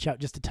try to reach out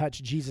just to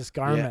touch Jesus'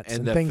 garments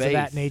and things of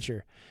that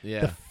nature.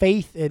 Yeah. The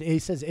faith, he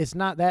says, it's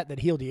not that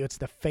healed you, it's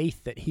the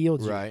faith that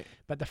healed you. Right.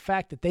 But the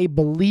fact that they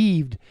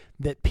believed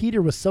that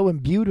Peter was so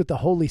imbued with the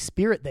Holy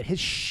Spirit that his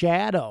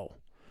shadow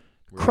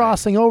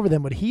crossing over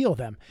them would heal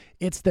them.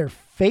 It's their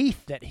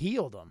faith that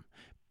healed them.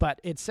 But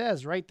it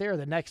says right there,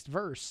 the next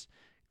verse,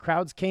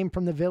 crowds came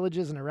from the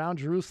villages and around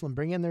Jerusalem,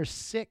 bringing their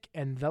sick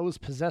and those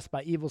possessed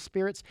by evil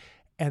spirits,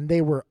 and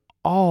they were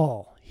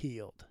all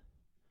healed.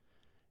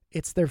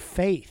 It's their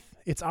faith.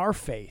 It's our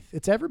faith.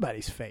 It's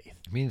everybody's faith.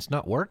 I mean, it's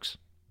not works.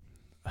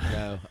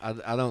 No,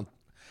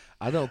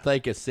 I don't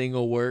think a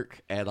single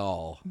work at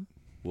all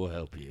will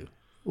help you.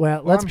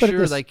 Well, let's I'm put sure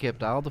it this. they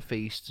kept all the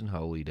feasts and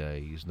holy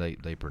days.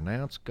 They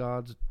pronounced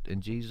God's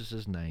and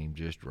Jesus' name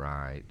just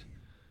right.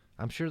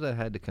 I'm sure that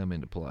had to come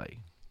into play.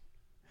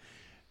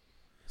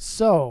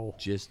 So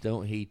just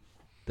don't eat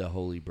the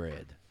holy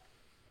bread.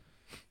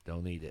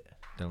 Don't eat it.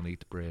 Don't eat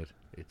the bread.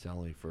 It's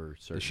only for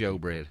certain the show people.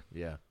 bread.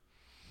 Yeah.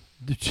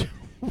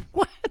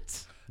 What?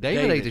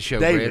 David ate the show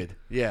bread. bread.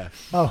 Yeah.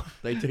 Oh,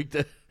 they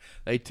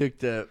took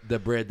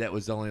the bread that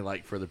was only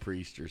like for the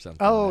priest or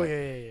something. Oh like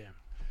yeah.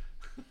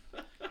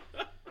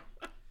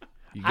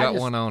 You got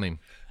one on him.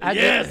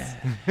 Yes.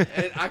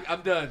 And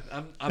I'm done.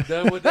 I'm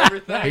done with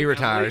everything. He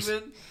retires.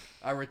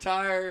 I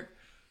retire.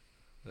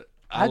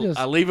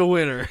 I leave a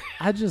winner.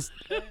 I just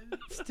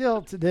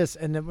still to this,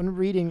 and then when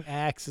reading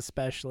Acts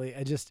especially,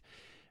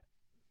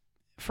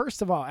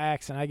 first of all,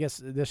 Acts, and I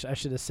guess I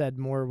should have said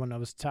more when I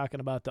was talking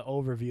about the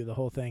overview of the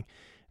whole thing.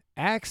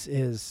 Acts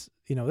is,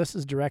 this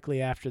is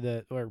directly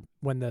after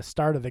when the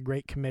start of the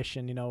Great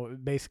Commission,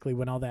 basically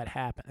when all that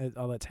happened,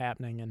 all that's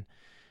happening, and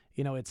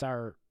it's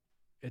our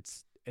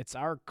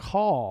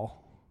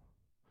call.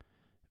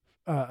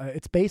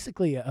 It's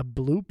basically a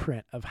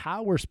blueprint of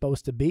how we're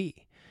supposed to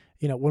be.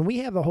 When we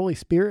have the Holy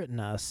Spirit in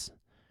us,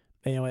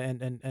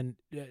 and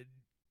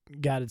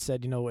God had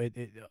said,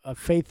 a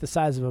faith the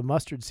size of a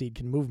mustard seed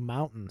can move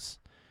mountains.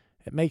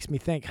 It makes me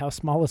think, how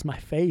small is my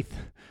faith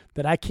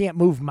that I can't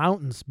move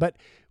mountains? But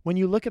when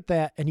you look at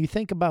that and you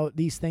think about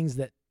these things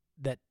that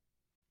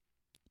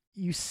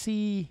you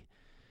see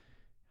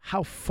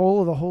how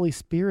full of the Holy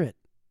Spirit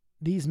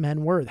these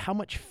men were, how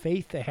much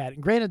faith they had.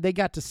 And granted, they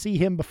got to see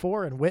him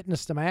before and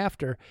witnessed him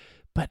after,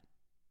 but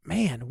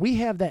man, we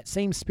have that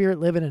same Spirit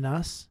living in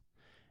us.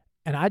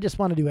 And I just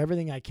want to do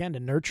everything I can to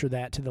nurture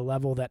that to the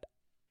level that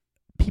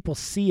people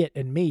see it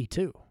in me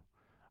too.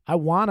 I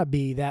want to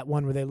be that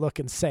one where they look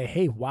and say,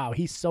 hey, wow,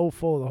 he's so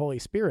full of the Holy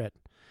Spirit.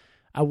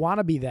 I want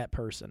to be that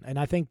person. And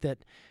I think that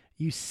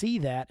you see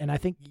that, and I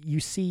think you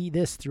see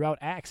this throughout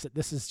Acts, that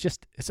this is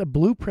it's a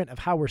blueprint of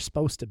how we're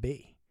supposed to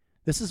be.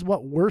 This is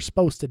what we're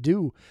supposed to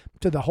do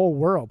to the whole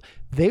world.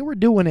 They were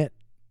doing it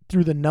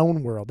through the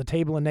known world, the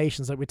Table of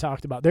Nations that we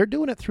talked about. They're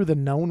doing it through the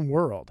known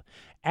world.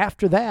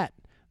 After that,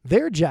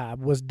 their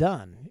job was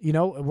done.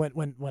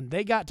 When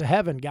they got to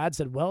heaven, God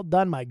said, well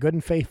done, my good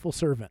and faithful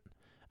servant.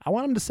 I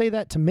want him to say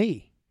that to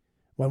me.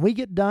 When we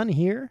get done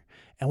here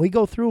and we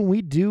go through and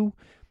we do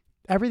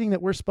everything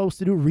that we're supposed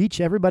to do,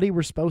 reach everybody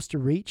we're supposed to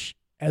reach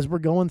as we're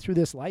going through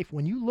this life,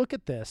 when you look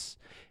at this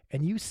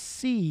and you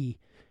see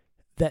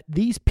that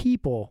these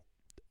people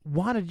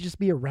wanted to just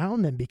be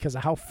around them because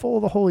of how full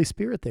of the Holy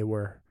Spirit they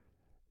were,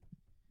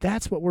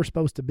 that's what we're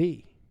supposed to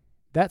be.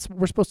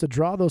 We're supposed to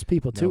draw those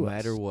people to us. No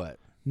matter what.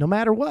 No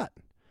matter what.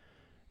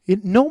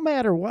 No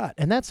matter what.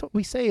 And that's what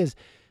we say is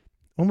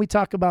when we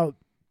talk about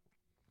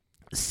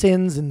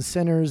sins and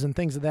sinners and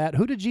things of that,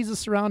 who did Jesus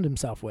surround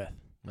himself with?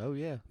 Oh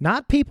yeah.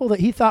 Not people that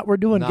he thought were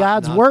doing Not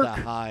God's work.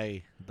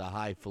 The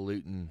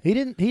highfalutin. I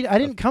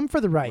didn't come for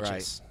the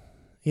righteous.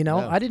 Right. No,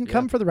 I didn't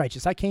come for the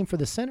righteous. I came for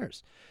the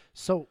sinners.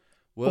 So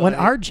when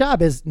our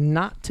job is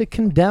not to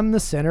condemn the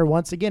sinner,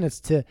 once again, it's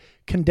to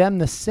condemn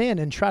the sin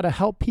and try to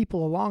help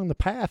people along the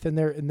path in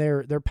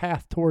their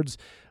path towards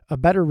a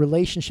better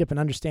relationship and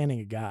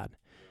understanding of God.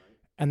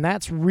 And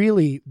that's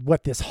really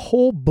what this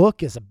whole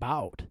book is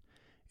about.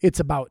 It's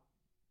about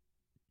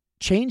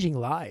changing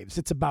lives.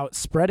 It's about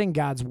spreading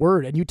God's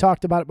word. And you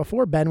talked about it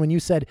before, Ben, when you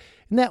said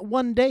in that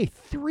one day,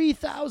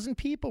 3,000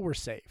 people were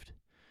saved.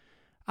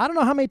 I don't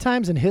know how many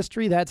times in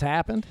history that's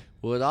happened.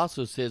 Well, it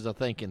also says, I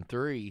think in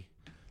 3,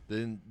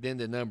 then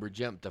the number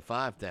jumped to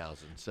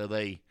 5,000. So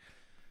they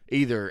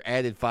either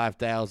added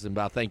 5,000,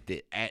 but I think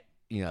that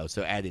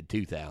added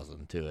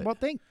 2,000 to it. Well,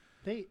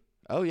 they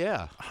oh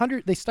yeah,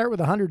 100. They start with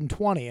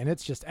 120, and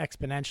it's just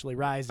exponentially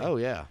rising. Oh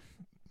yeah,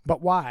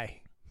 but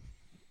why?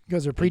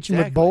 Because they're preaching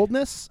with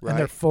boldness, and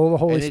they're full of the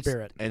Holy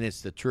Spirit, and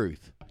it's the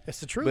truth. It's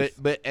the truth.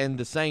 But and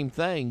the same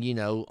thing,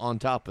 on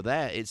top of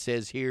that, it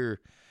says here,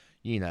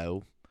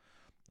 I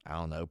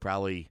don't know,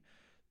 probably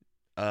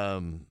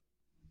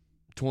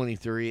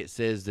 23, it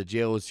says the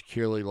jail was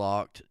securely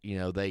locked.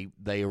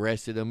 They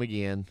arrested them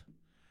again,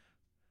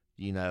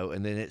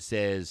 and then it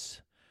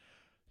says,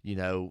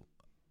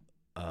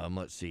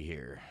 let's see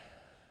here.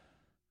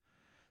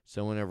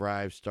 Someone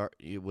arrived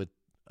with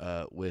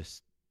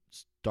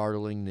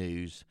startling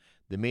news.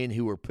 The men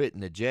who were put in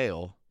the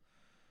jail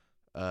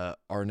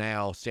are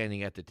now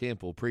standing at the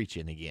temple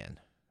preaching again,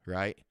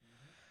 right?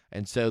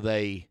 And so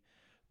the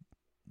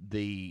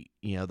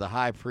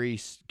high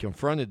priest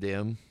confronted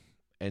them,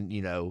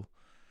 and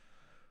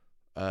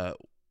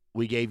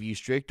we gave you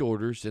strict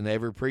orders and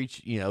never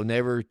preach,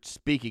 never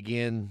speak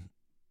again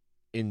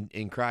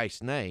in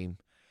Christ's name.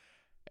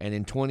 And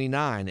in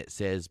 29 it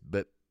says,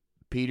 but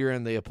Peter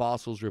and the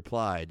apostles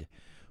replied,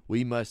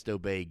 we must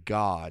obey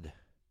God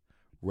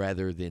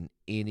rather than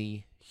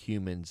any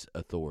human's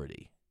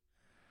authority.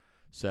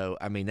 So,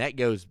 I mean, that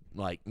goes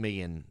like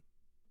me and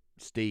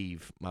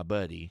Steve, my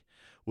buddy.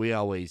 We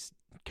always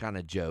kind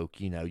of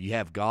joke, you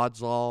have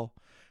God's law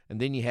and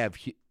then you have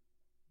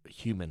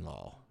human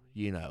law,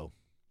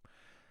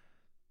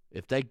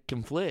 If they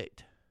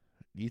conflict,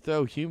 you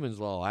throw human's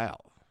law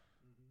out.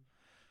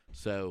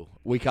 So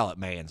we call it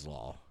man's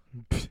law,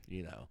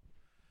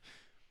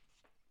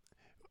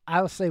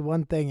 I'll say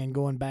one thing, and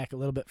going back a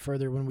little bit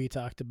further when we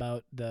talked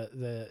about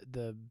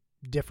the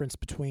difference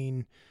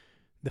between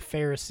the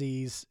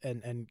Pharisees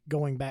and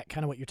going back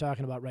kind of what you're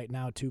talking about right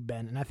now too,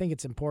 Ben. And I think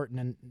it's important,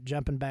 and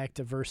jumping back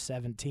to verse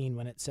 17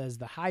 when it says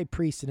the high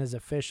priest and his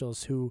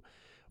officials who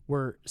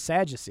were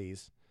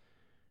Sadducees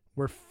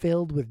were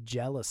filled with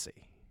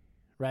jealousy,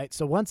 right?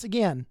 So once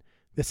again,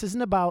 this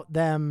isn't about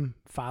them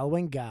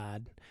following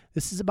God.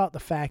 This is about the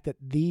fact that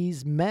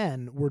these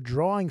men were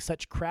drawing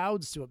such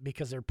crowds to it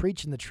because they're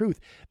preaching the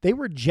truth. They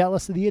were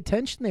jealous of the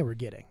attention they were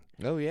getting.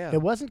 Oh, yeah.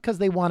 It wasn't because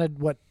they wanted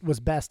what was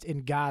best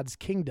in God's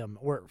kingdom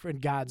or in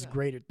God's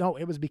greater. No,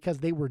 it was because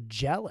they were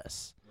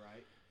jealous.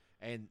 Right.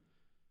 And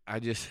I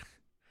just,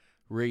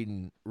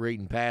 reading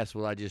past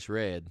what I just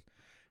read,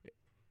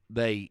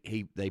 they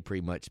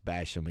pretty much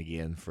bash him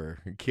again for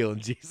killing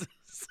Jesus.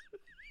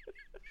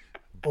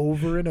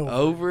 Over and over.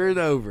 Over and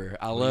over.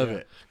 I love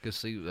it. Because,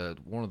 see,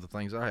 one of the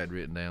things I had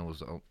written down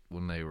was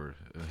when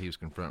he was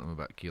confronting them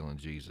about killing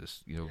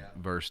Jesus.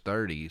 Verse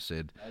 30, he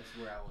said, that's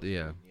where I was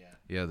reading,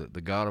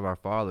 the God of our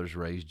fathers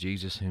raised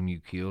Jesus, whom you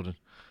killed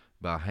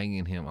by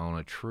hanging him on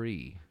a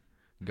tree.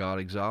 God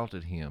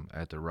exalted him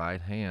at the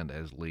right hand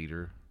as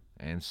leader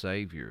and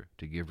Savior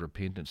to give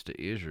repentance to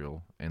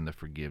Israel and the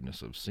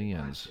forgiveness of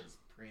sins.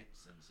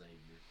 Prince and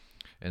Savior.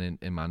 And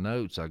in my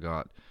notes, I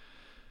got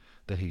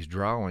that he's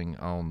drawing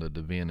on the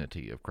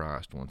divinity of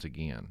Christ once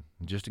again,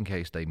 just in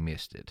case they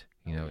missed it.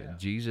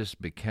 Jesus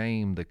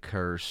became the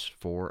curse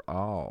for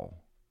all.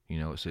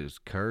 It says,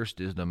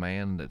 cursed is the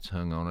man that's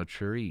hung on a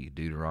tree,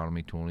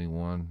 Deuteronomy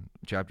 21,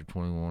 chapter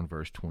 21,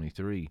 verse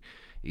 23.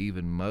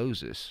 Even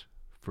Moses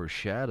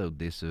foreshadowed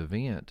this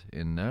event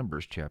in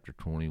Numbers chapter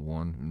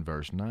 21 and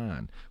verse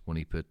 9 when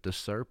he put the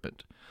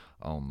serpent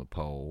on the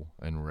pole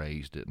and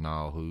raised it, and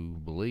all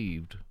who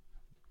believed,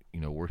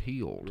 were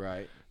healed.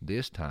 Right.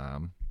 This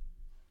time,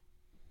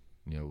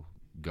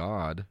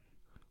 God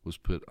was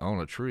put on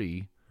a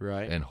tree,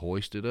 right, and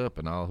hoisted up,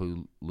 and all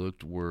who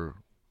looked were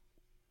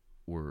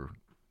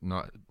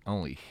not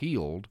only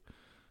healed,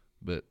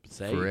 but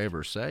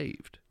forever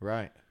saved.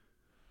 Right.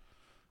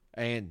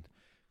 And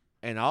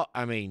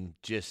I mean,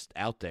 just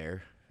out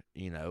there,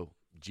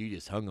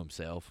 Judas hung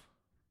himself,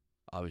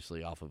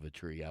 obviously off of a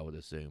tree, I would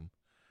assume,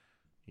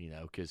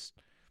 because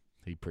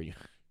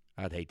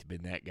I'd hate to be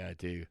that guy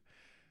too.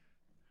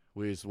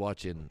 We was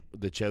watching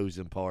The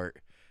Chosen part,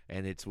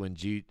 and it's when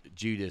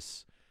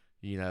Judas,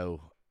 at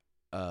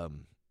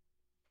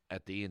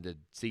the end of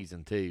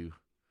season 2,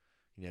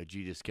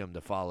 Judas come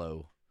to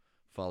follow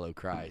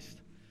Christ.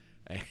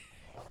 I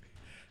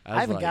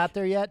haven't got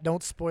there yet.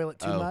 Don't spoil it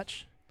too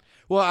much.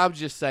 Well, I'm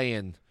just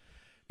saying,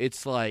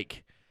 it's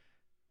like,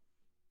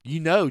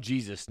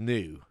 Jesus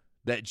knew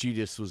that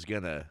Judas was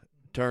going to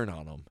turn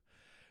on him.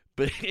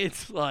 But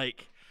it's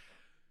like,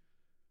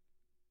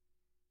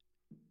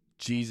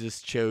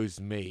 Jesus chose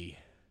me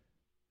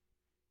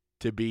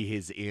to be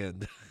his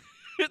end.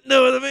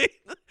 Know what I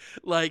mean?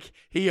 Like,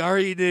 he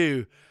already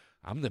knew,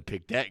 I'm going to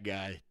pick that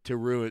guy to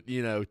ruin,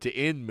 to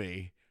end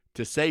me,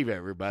 to save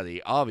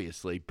everybody,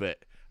 obviously.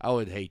 But I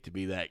would hate to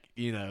be that,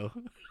 to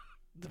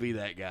be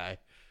that guy.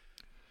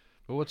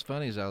 Well, what's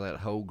funny is how that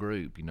whole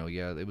group,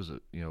 it was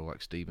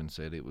like Stephen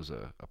said, it was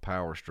a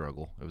power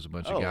struggle. It was a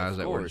bunch of guys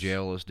that were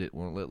jealous, didn't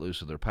want to let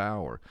loose of their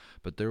power.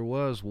 But there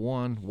was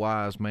one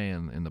wise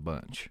man in the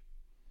bunch.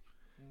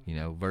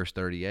 Verse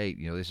 38,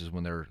 this is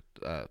when they're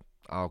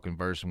all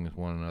conversing with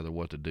one another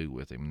what to do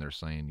with him. And they're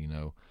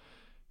saying,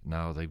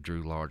 no, they've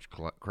drew large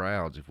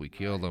crowds. If we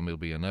kill them, it'll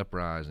be an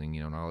uprising,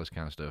 and all this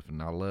kind of stuff.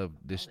 And I love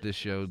this. This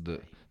showed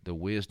the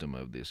wisdom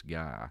of this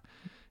guy.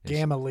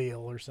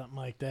 Gamaliel or something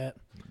like that.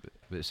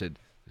 But it said,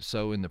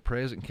 so in the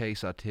present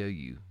case, I tell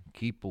you,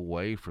 keep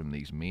away from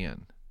these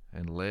men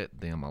and let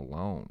them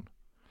alone.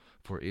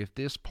 For if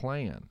this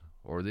plan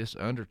or this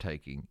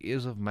undertaking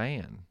is of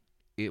man,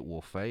 it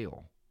will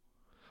fail.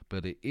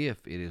 But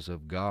if it is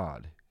of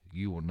God,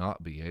 you will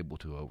not be able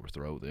to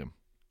overthrow them.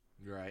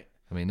 Right.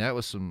 I mean, that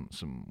was some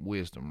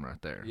wisdom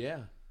right there.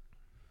 Yeah.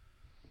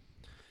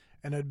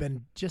 And it would have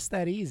been just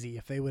that easy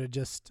if they would have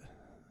just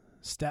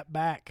stepped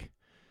back.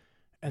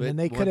 And but then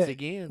they could have.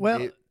 Again,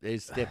 well, they're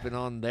stepping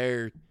on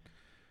their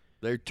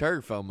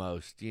turf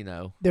almost,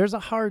 There's a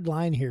hard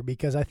line here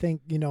because I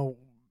think,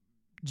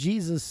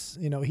 Jesus,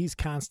 he's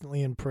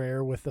constantly in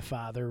prayer with the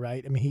Father,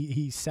 right? I mean,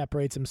 he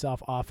separates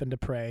himself often to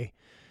pray.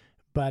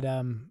 But,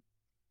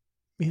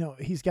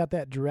 he's got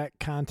that direct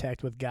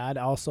contact with God,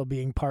 also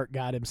being part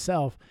God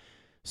himself.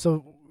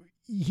 So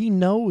he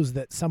knows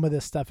that some of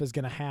this stuff is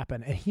going to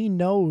happen, and he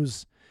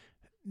knows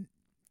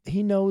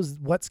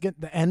what's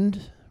the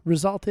end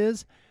result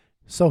is.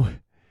 So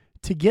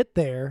to get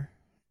there,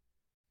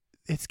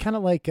 it's kind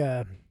of like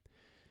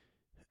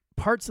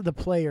parts of the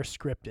play are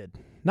scripted.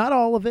 Not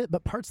all of it,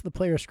 but parts of the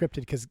play are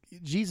scripted because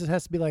Jesus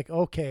has to be like,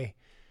 okay,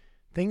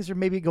 things are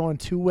maybe going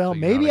too well. So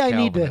maybe I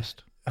need to.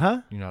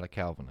 Huh? You're not a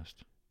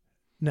Calvinist.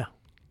 No.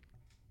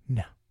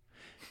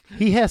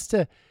 He has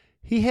to,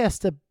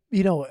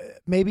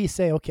 maybe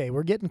say, okay,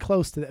 we're getting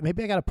close to that.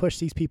 Maybe I got to push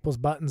these people's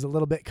buttons a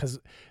little bit because,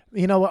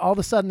 all of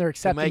a sudden they're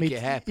accepting to make me.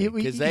 it happen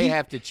because they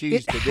have to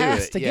choose to do it. It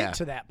has to get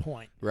to that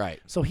point.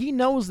 Right. So he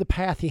knows the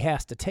path he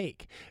has to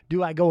take.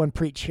 Do I go and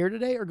preach here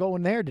today or go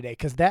in there today?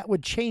 Because that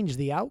would change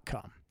the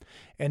outcome.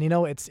 And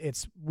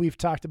it's we've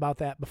talked about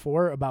that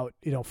before about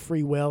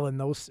free will in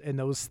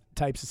those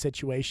types of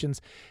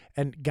situations,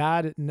 and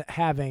God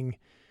having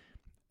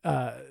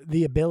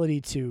the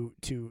ability to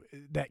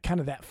that kind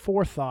of that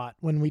forethought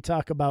when we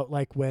talk about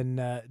like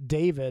when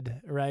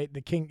David, right,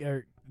 the king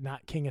or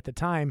not king at the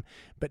time,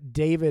 but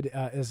David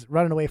is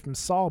running away from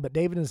Saul, but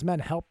David and his men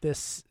help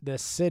this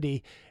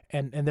city,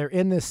 and they're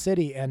in this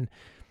city, and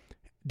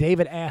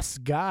David asks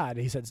God.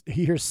 He says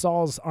he hears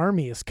Saul's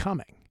army is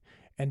coming.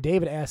 And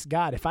David asked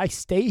God, if I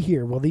stay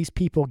here, will these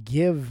people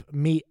give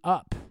me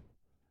up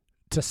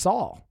to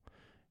Saul?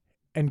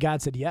 And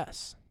God said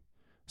yes.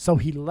 So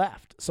he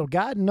left. So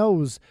God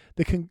knows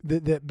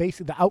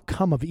basically the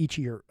outcome of each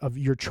of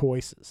your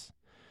choices.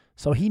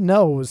 So he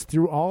knows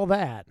through all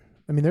that.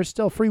 I mean, there's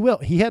still free will.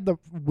 He had the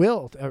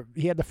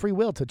free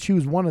will to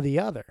choose one or the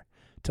other,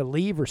 to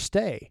leave or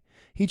stay.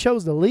 He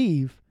chose to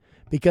leave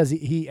because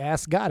he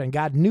asked God, and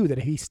God knew that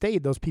if he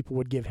stayed, those people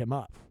would give him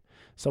up.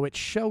 So it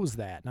shows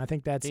that, and I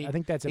think that's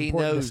important he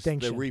knows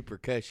distinction. The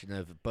repercussion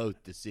of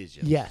both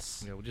decisions.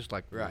 Yes, just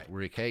like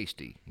Rick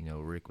Hasty.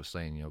 Rick was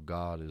saying,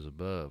 God is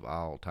above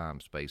all time,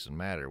 space, and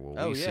matter.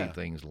 Well, we see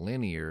things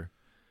linear.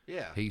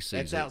 Yeah, he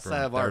sees that's it outside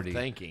from of our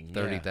thinking.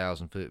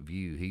 30,000 foot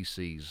view. He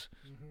sees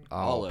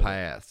all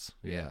paths.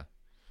 Yeah.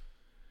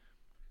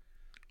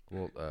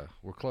 Well,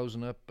 we're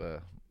closing up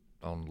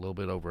on a little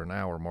bit over an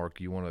hour.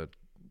 Mark, you want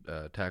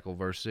to tackle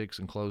verse 6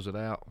 and close it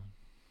out?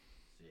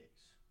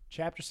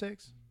 Chapter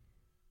 6.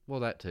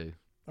 Well, that too.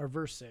 Or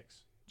verse 6.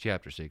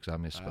 Chapter 6. I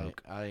misspoke.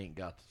 I ain't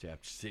got to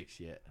chapter 6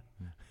 yet.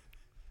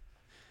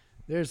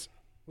 You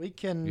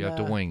have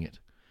to wing it.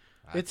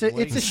 It's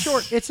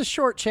a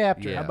short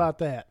chapter. Yeah. How about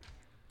that?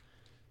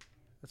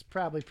 That's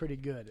probably pretty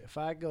good. If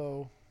I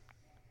go.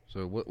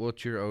 So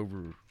what's your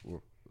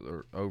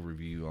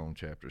overview on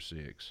chapter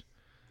 6?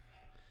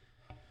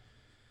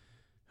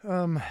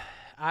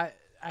 I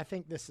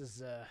think this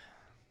is.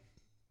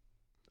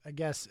 I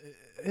guess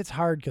it's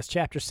hard because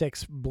chapter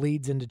 6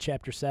 bleeds into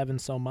chapter 7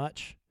 so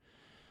much.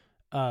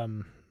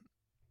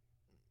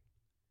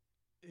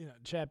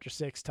 Chapter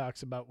 6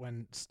 talks about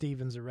when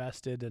Stephen's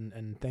arrested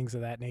and things of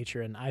that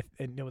nature, and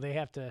they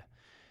have to.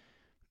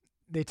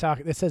 They talk.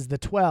 It says the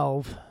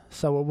 12,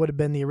 so it would have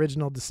been the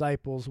original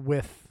disciples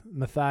with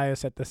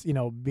Matthias at this,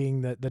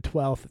 being the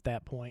 12th at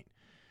that point.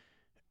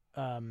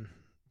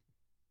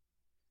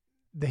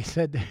 They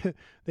said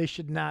they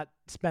should not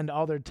spend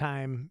all their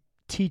time.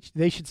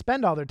 They should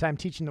spend all their time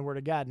teaching the Word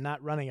of God,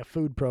 not running a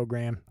food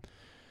program.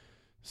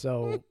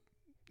 So,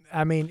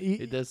 I mean,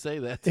 It does say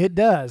that. It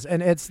does,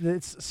 and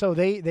it's so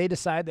they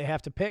decide they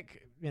have to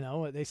pick.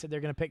 They said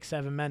they're going to pick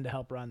 7 men to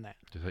help run that.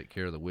 To take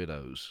care of the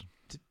widows.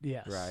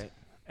 Yes. Right.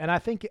 And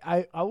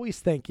I always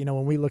think,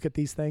 when we look at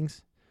these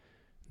things,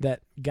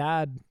 that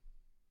God,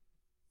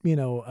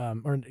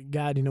 or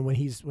God, when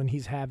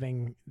he's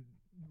having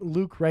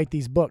Luke write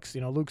these books,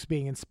 Luke's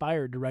being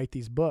inspired to write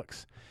these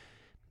books,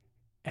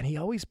 and he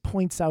always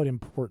points out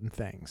important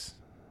things.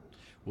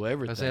 Well,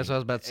 everything. That's what I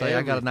was about to say.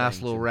 I got a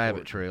nice little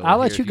rabbit trail. I'll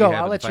let you go.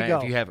 I'll let you go.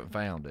 If you haven't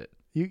found it.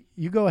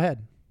 You go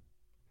ahead.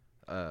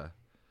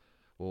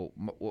 Well,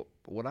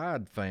 what I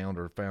had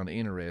found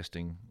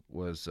interesting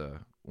was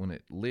when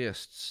it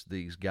lists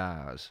these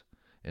guys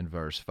in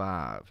verse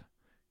 5.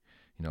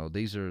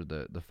 These are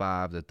the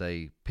 5 that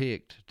they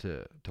picked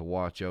to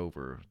watch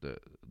over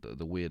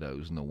the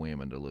widows and the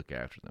women, to look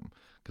after them.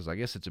 Because I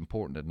guess it's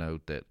important to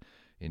note that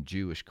in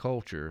Jewish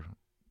culture,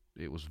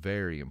 it was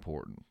very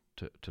important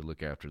to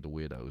look after the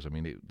widows. I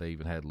mean, they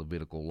even had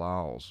Levitical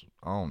laws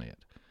on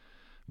it.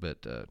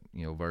 But,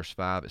 verse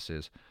 5, it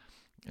says,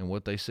 "And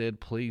what they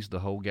said pleased the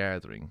whole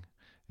gathering.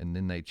 And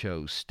then they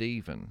chose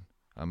Stephen,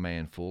 a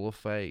man full of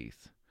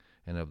faith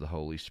and of the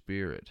Holy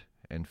Spirit,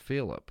 and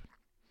Philip,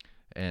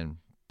 and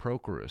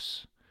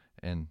Prochorus,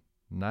 and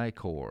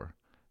Nicanor,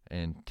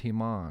 and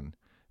Timon,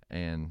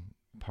 and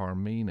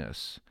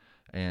Parmenas,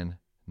 and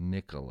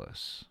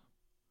Nicholas."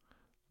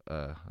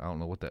 I don't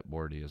know what that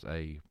word is.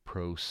 A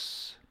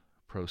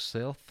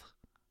proselth?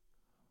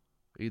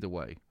 Either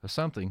way,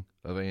 something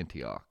of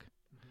Antioch.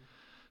 Mm-hmm.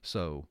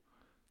 So,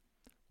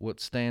 what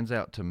stands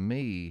out to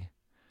me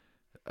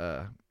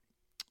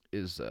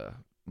is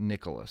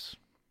Nicholas.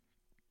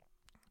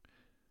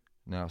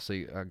 Now,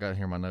 see, I got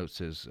here my notes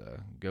says,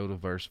 go to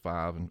verse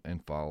 5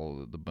 and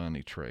follow the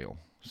bunny trail.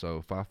 So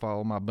if I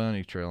follow my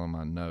bunny trail in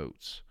my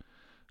notes,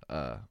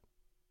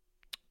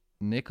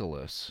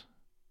 Nicholas,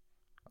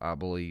 I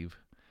believe,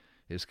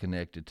 is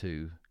connected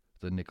to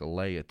the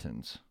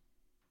Nicolaitans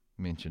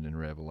mentioned in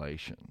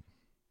Revelation,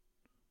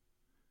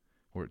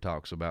 where it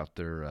talks about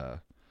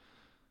their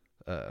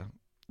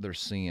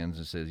sins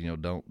and says,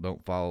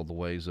 don't follow the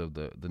ways of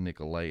the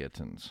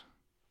Nicolaitans.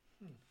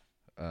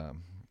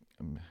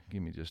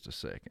 Give me just a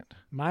second.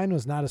 Mine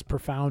was not as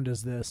profound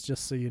as this,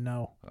 just so you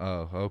know.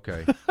 Oh,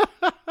 okay.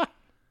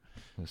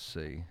 Let's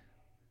see.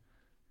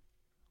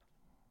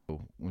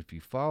 So if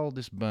you follow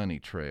this bunny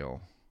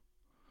trail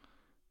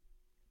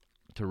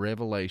to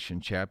Revelation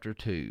chapter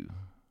 2,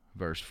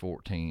 verse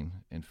 14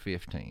 and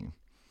 15,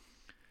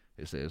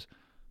 it says,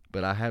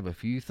 "But I have a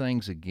few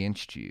things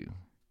against you.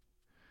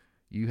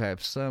 You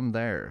have some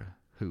there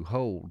who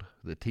hold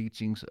the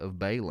teachings of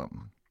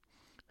Balaam,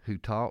 who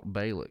taught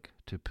Balak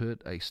to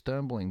put a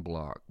stumbling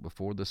block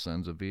before the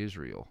sons of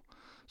Israel,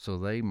 so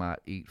they might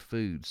eat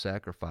food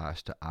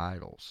sacrificed to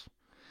idols,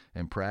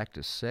 and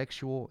practice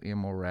sexual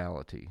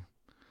immorality.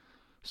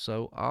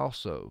 So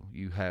also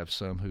you have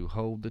some who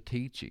hold the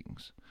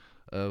teachings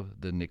of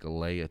the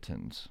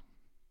Nicolaitans.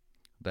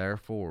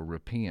 Therefore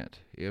repent,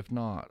 if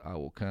not, I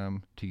will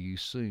come to you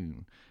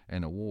soon,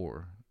 and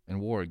war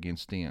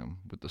against them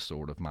with the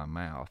sword of my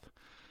mouth."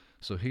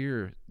 So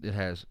here it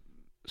has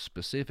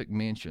specific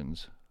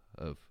mentions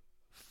of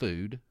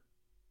food,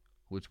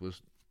 which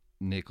was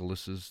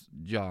Nicholas's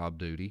job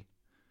duty,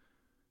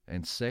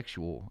 and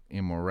sexual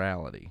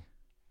immorality.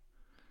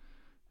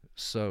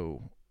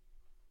 So,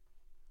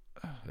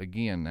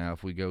 again, now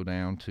if we go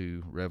down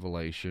to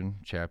Revelation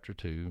chapter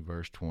 2,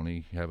 verse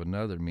 20, you have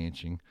another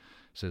mention.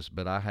 It says,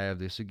 "But I have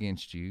this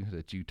against you,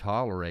 that you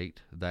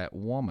tolerate that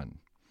woman,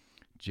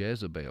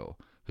 Jezebel,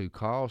 who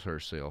calls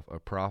herself a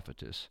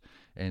prophetess,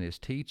 and is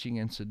teaching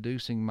and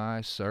seducing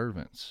my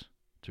servants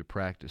to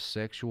practice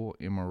sexual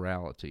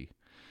immorality,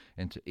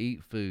 and to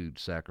eat food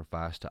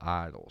sacrificed to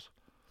idols."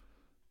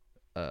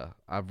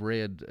 I've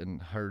read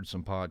and heard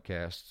some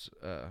podcasts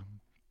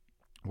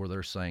where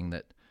they're saying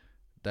that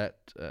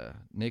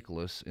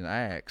Nicholas in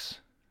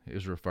Acts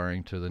is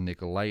referring to the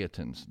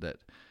Nicolaitans,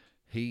 that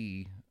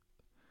he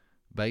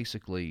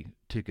basically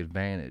took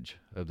advantage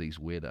of these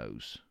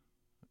widows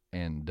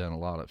and done a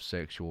lot of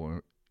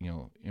sexual,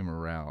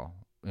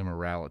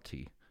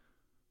 immorality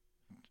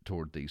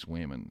toward these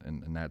women,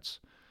 and that's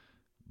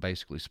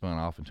basically spun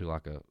off into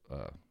like a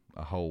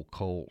whole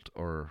cult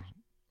or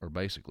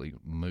basically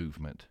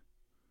movement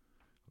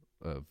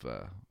of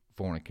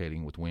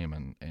fornicating with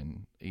women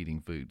and eating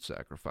food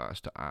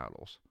sacrificed to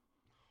idols.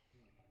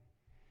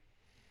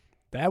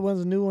 That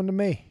one's a new one to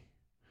me.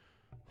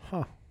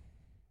 Huh.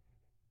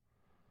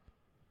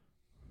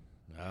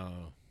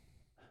 Oh.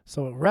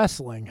 So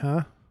wrestling,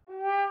 huh?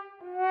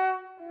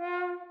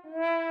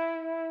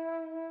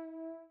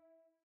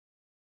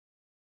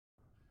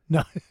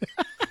 No.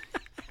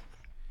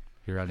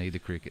 Here, I need the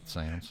cricket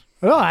sounds.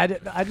 No, I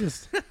don't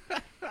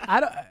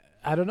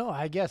know.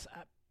 I guess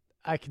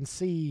I can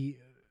see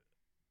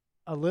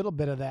a little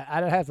bit of that.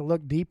 I'd have to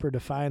look deeper to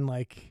find,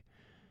 like,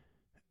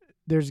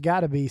 there's got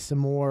to be some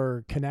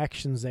more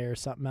connections there,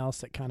 something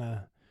else that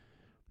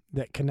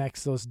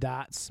connects those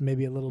dots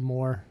maybe a little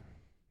more.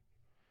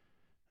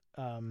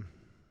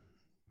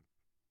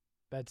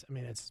 That's, I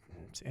mean, it's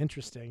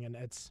interesting, and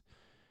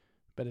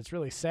but it's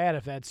really sad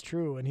if that's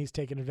true, and he's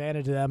taking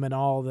advantage of them and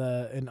all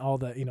the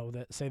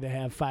that say they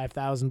have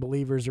 5,000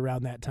 believers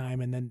around that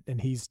time,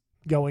 and he's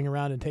going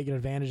around and taking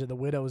advantage of the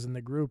widows in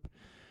the group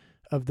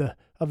of the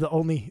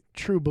only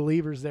true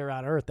believers there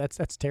on earth.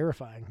 That's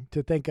terrifying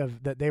to think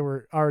of, that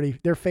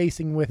they're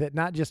facing with it,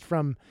 not just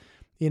from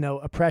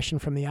oppression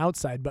from the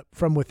outside, but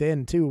from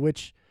within too,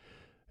 which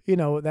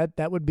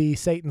that would be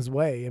Satan's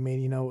way. I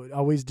mean,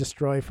 always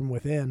destroy from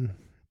within.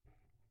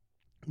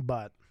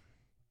 But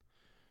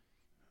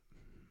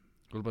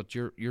what about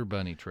your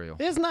bunny trail?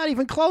 It's not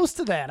even close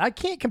to that. I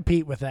can't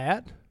compete with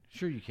that.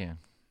 Sure you can.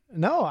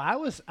 No, I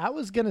was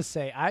gonna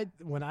say,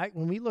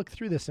 when we look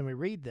through this and we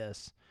read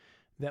this,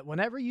 that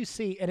whenever you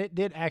see, and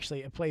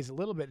it plays a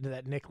little bit into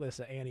that Nicholas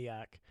of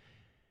Antioch,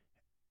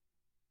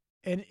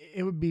 and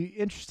it would be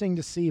interesting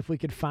to see if we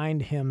could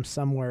find him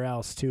somewhere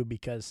else too,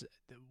 because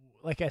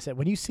like I said,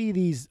 when you see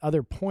these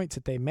other points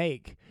that they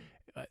make,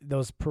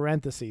 those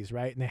parentheses,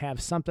 right, and they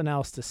have something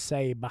else to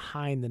say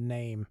behind the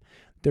name,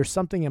 there's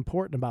something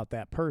important about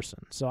that person.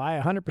 So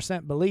I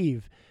 100%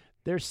 believe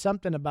there's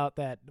something about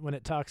that when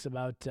it talks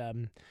about,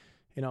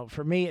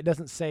 for me, it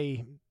doesn't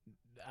say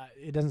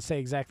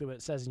exactly what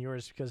it says in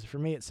yours, because for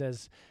me it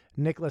says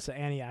Nicholas of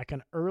Antioch,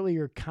 an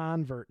earlier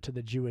convert to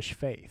the Jewish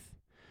faith.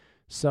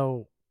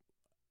 So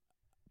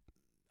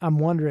I'm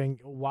wondering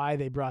why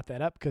they brought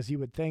that up, because you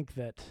would think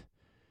that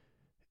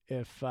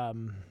if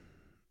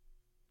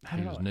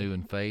he was new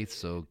in faith,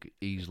 so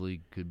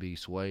easily could be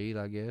swayed,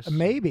 I guess.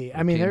 Maybe.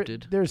 I mean,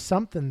 tempted. there's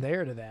something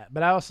there to that.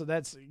 But I also,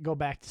 go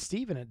back to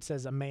Stephen. It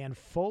says a man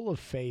full of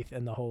faith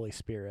in the Holy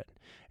Spirit.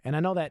 And I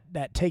know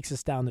that takes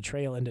us down the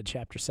trail into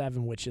chapter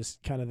 7, which is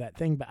kind of that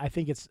thing. But I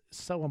think it's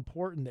so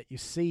important that you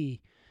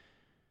see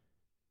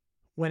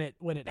when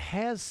it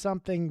has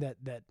something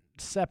that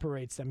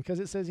separates them. Because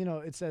it says,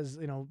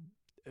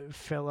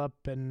 Philip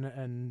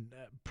and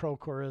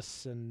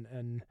Prochorus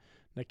and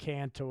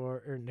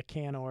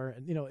Nicanor,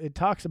 it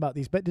talks about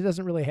these, but it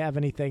doesn't really have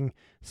anything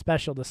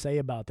special to say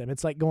about them.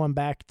 It's like going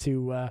back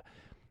to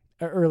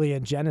early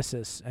in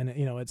Genesis, and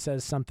it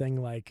says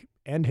something like,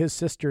 and his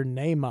sister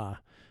Naamah,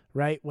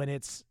 right? When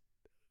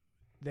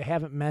they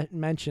haven't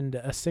mentioned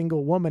a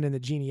single woman in the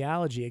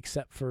genealogy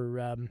except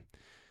for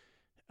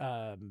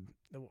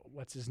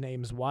what's his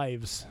name's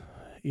wives.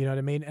 You know what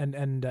I mean?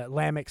 And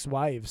Lamech's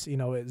wives,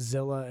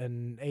 Zillah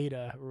and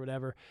Ada or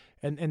whatever.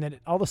 And then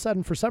all of a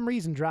sudden, for some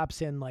reason,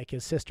 drops in like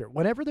his sister.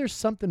 Whenever there's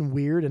something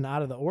weird and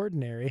out of the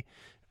ordinary,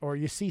 or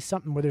you see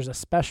something where there's a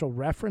special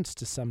reference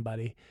to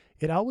somebody,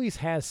 it always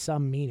has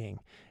some meaning.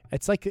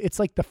 It's like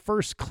the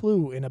first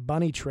clue in a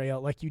bunny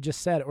trail, like you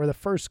just said, or the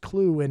first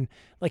clue in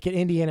like an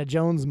Indiana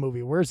Jones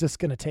movie. Where's this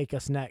going to take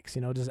us next?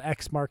 Does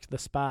X mark the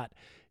spot?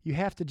 You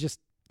have to just...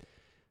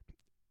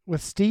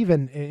 With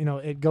Stephen,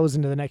 it goes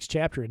into the next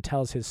chapter and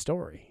tells his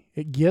story.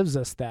 It gives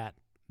us that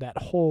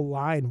whole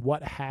line,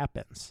 what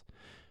happens,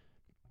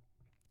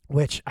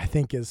 which I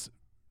think is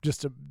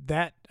just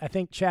I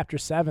think chapter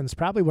 7 is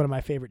probably one of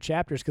my favorite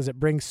chapters, because it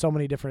brings so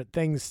many different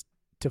things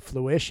to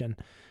fruition,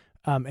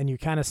 and you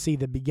kind of see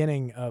the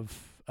beginning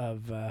of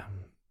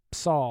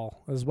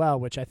Saul as well,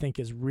 which I think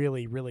is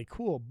really, really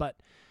cool. But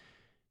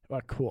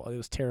cool, it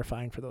was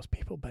terrifying for those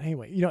people. But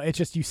anyway, it's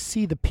just, you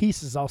see the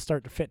pieces all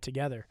start to fit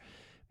together.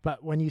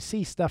 But when you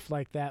see stuff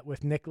like that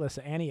with Nicholas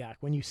of Antioch,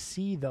 when you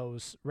see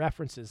those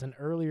references, an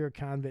earlier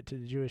convert to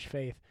the Jewish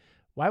faith,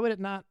 why would it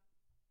not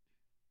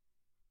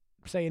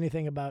say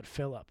anything about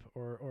Philip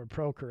or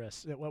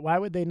Prochorus? Why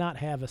would they not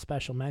have a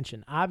special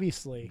mention?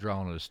 Obviously,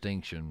 drawing a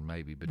distinction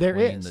maybe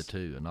between the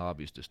two, an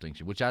obvious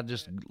distinction, which I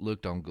just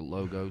looked on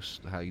Logos,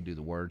 how you do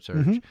the word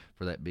search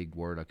for that big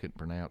word I couldn't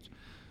pronounce.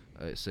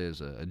 It says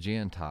a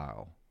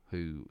Gentile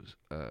who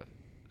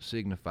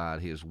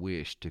signified his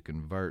wish to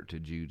convert to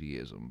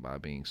Judaism by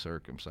being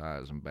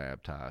circumcised and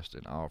baptized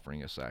and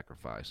offering a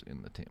sacrifice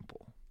in the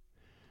temple.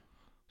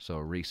 So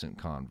a recent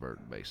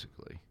convert,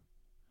 basically.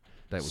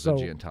 That was a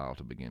Gentile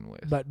to begin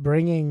with. But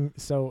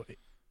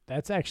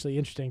that's actually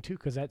interesting too,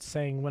 because that's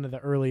saying one of the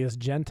earliest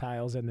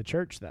Gentiles in the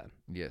church then.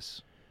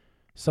 Yes.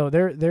 So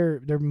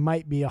there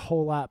might be a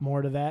whole lot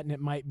more to that, and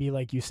it might be,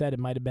 like you said, it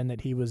might have been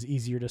that he was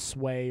easier to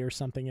sway or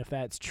something, if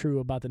that's true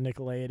about the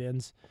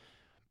Nicolaitans.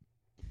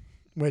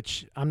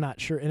 Which I'm not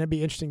sure, and it'd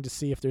be interesting to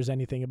see if there's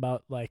anything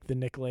about like the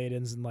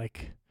Nicolaitans and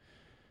like,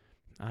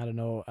 I don't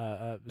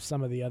know,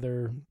 some of the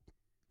other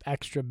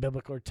extra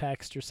biblical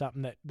text or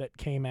something that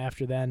came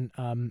after then,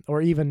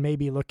 or even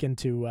maybe look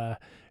into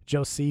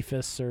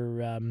Josephus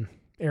or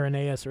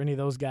Irenaeus or any of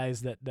those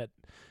guys that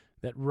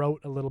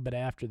wrote a little bit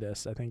after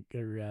this. I think,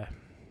 or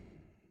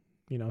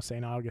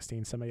St.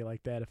 Augustine, somebody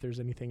like that. If there's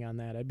anything on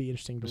that, it'd be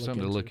interesting to look into.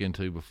 Something to look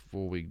into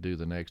before we do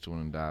the next one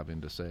and dive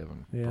into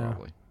 7. Yeah.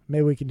 Probably.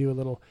 Maybe we can do a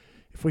little.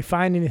 If we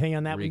find anything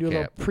on that, we can do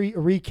a little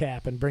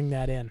recap and bring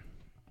that in.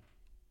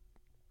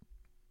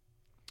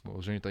 Well,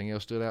 was there anything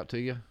else stood out to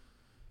you?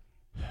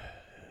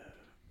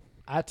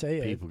 I tell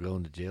you, people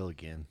going to jail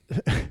again.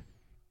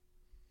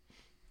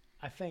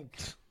 I think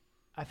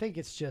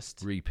it's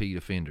just repeat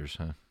offenders,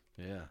 huh?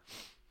 Yeah.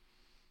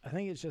 I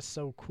think it's just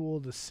so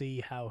cool to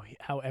see how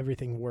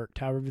everything worked,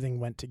 how everything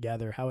went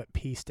together, how it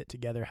pieced it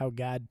together, how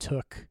God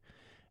took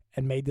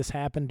and made this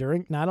happen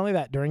during, not only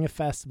that, during a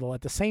festival, at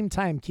the same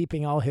time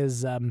keeping all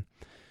his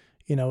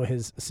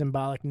his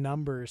symbolic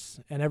numbers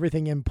and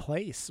everything in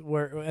place,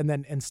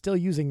 and still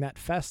using that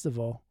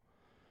festival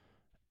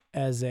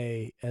as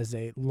a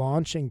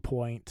launching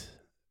point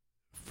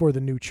for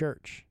the new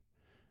church.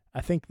 I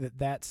think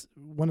that's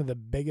one of the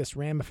biggest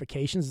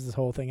ramifications of this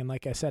whole thing. And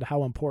like I said,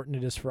 how important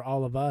it is for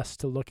all of us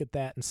to look at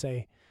that and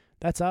say,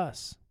 that's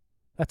us.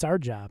 That's our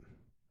job.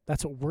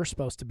 That's what we're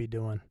supposed to be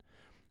doing.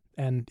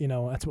 And,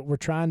 that's what we're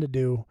trying to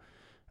do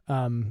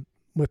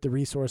with the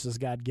resources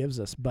God gives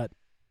us. But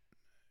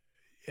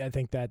I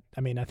think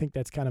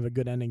that's kind of a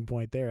good ending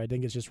point there. I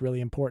think it's just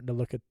really important to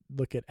look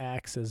at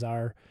Acts as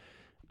our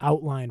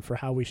outline for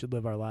how we should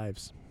live our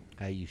lives.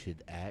 How you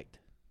should act.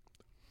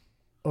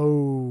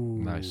 Oh,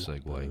 nice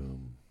segue.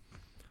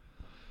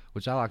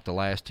 Which I like the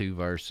last two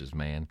verses,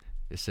 man.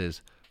 It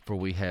says, "For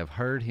we have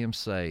heard him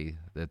say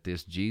that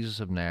this Jesus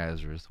of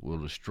Nazareth will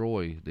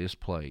destroy this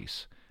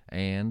place,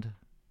 and,"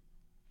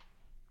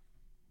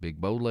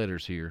 big bold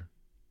letters here,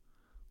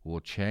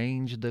 "will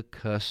change the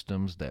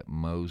customs that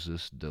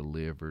Moses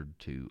delivered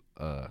to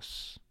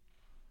us."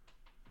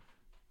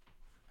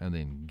 And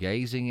then,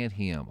 gazing at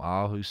him,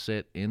 all who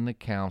sat in the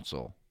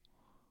council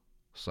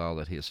saw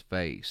that his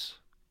face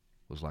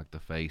was like the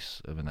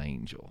face of an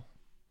angel.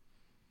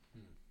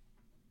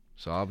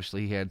 So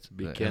obviously he had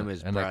become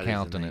as an bright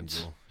countenance.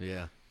 As an angel.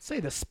 Yeah. Say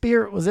the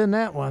Spirit was in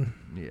that one.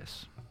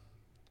 Yes.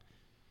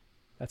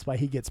 That's why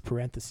he gets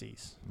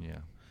parentheses. Yeah.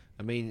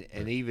 I mean,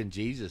 and even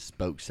Jesus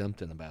spoke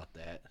something about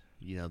that.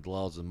 The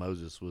laws of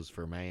Moses was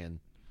for man.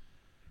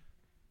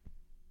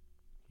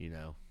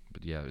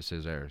 But yeah, it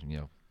says there,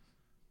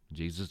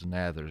 Jesus of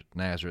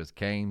Nazareth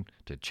came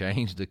to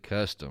change the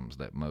customs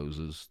that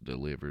Moses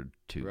delivered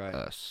to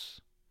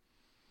us.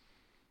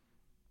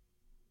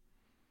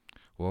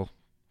 Well,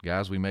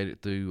 guys, we made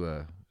it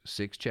through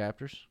 6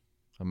 chapters,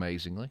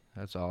 amazingly.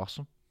 That's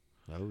awesome.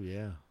 Oh,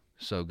 yeah.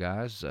 So,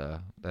 guys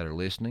that are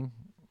listening,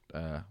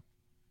 can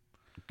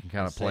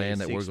kind of plan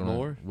that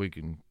we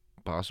can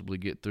possibly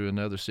get through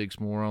another 6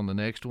 more on the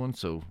next one.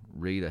 So,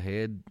 read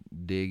ahead,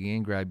 dig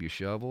in, grab your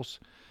shovels.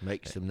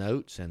 Make some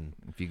notes, and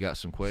if you got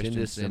some questions,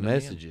 send us some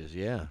messages,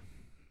 yeah.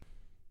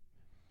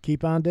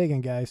 Keep on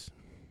digging, guys.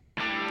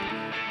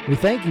 We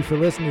thank you for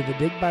listening to the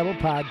Dig Bible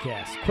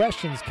Podcast.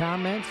 Questions,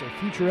 comments, or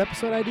future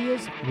episode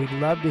ideas? We'd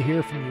love to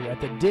hear from you at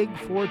the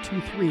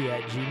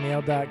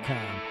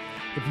dig423@gmail.com.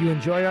 If you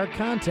enjoy our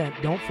content,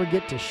 don't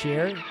forget to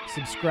share,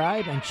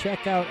 subscribe, and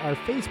check out our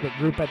Facebook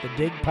group at the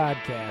Dig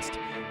Podcast.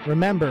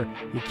 Remember,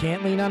 you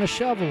can't lean on a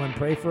shovel and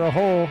pray for a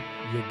hole.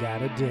 You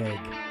gotta dig.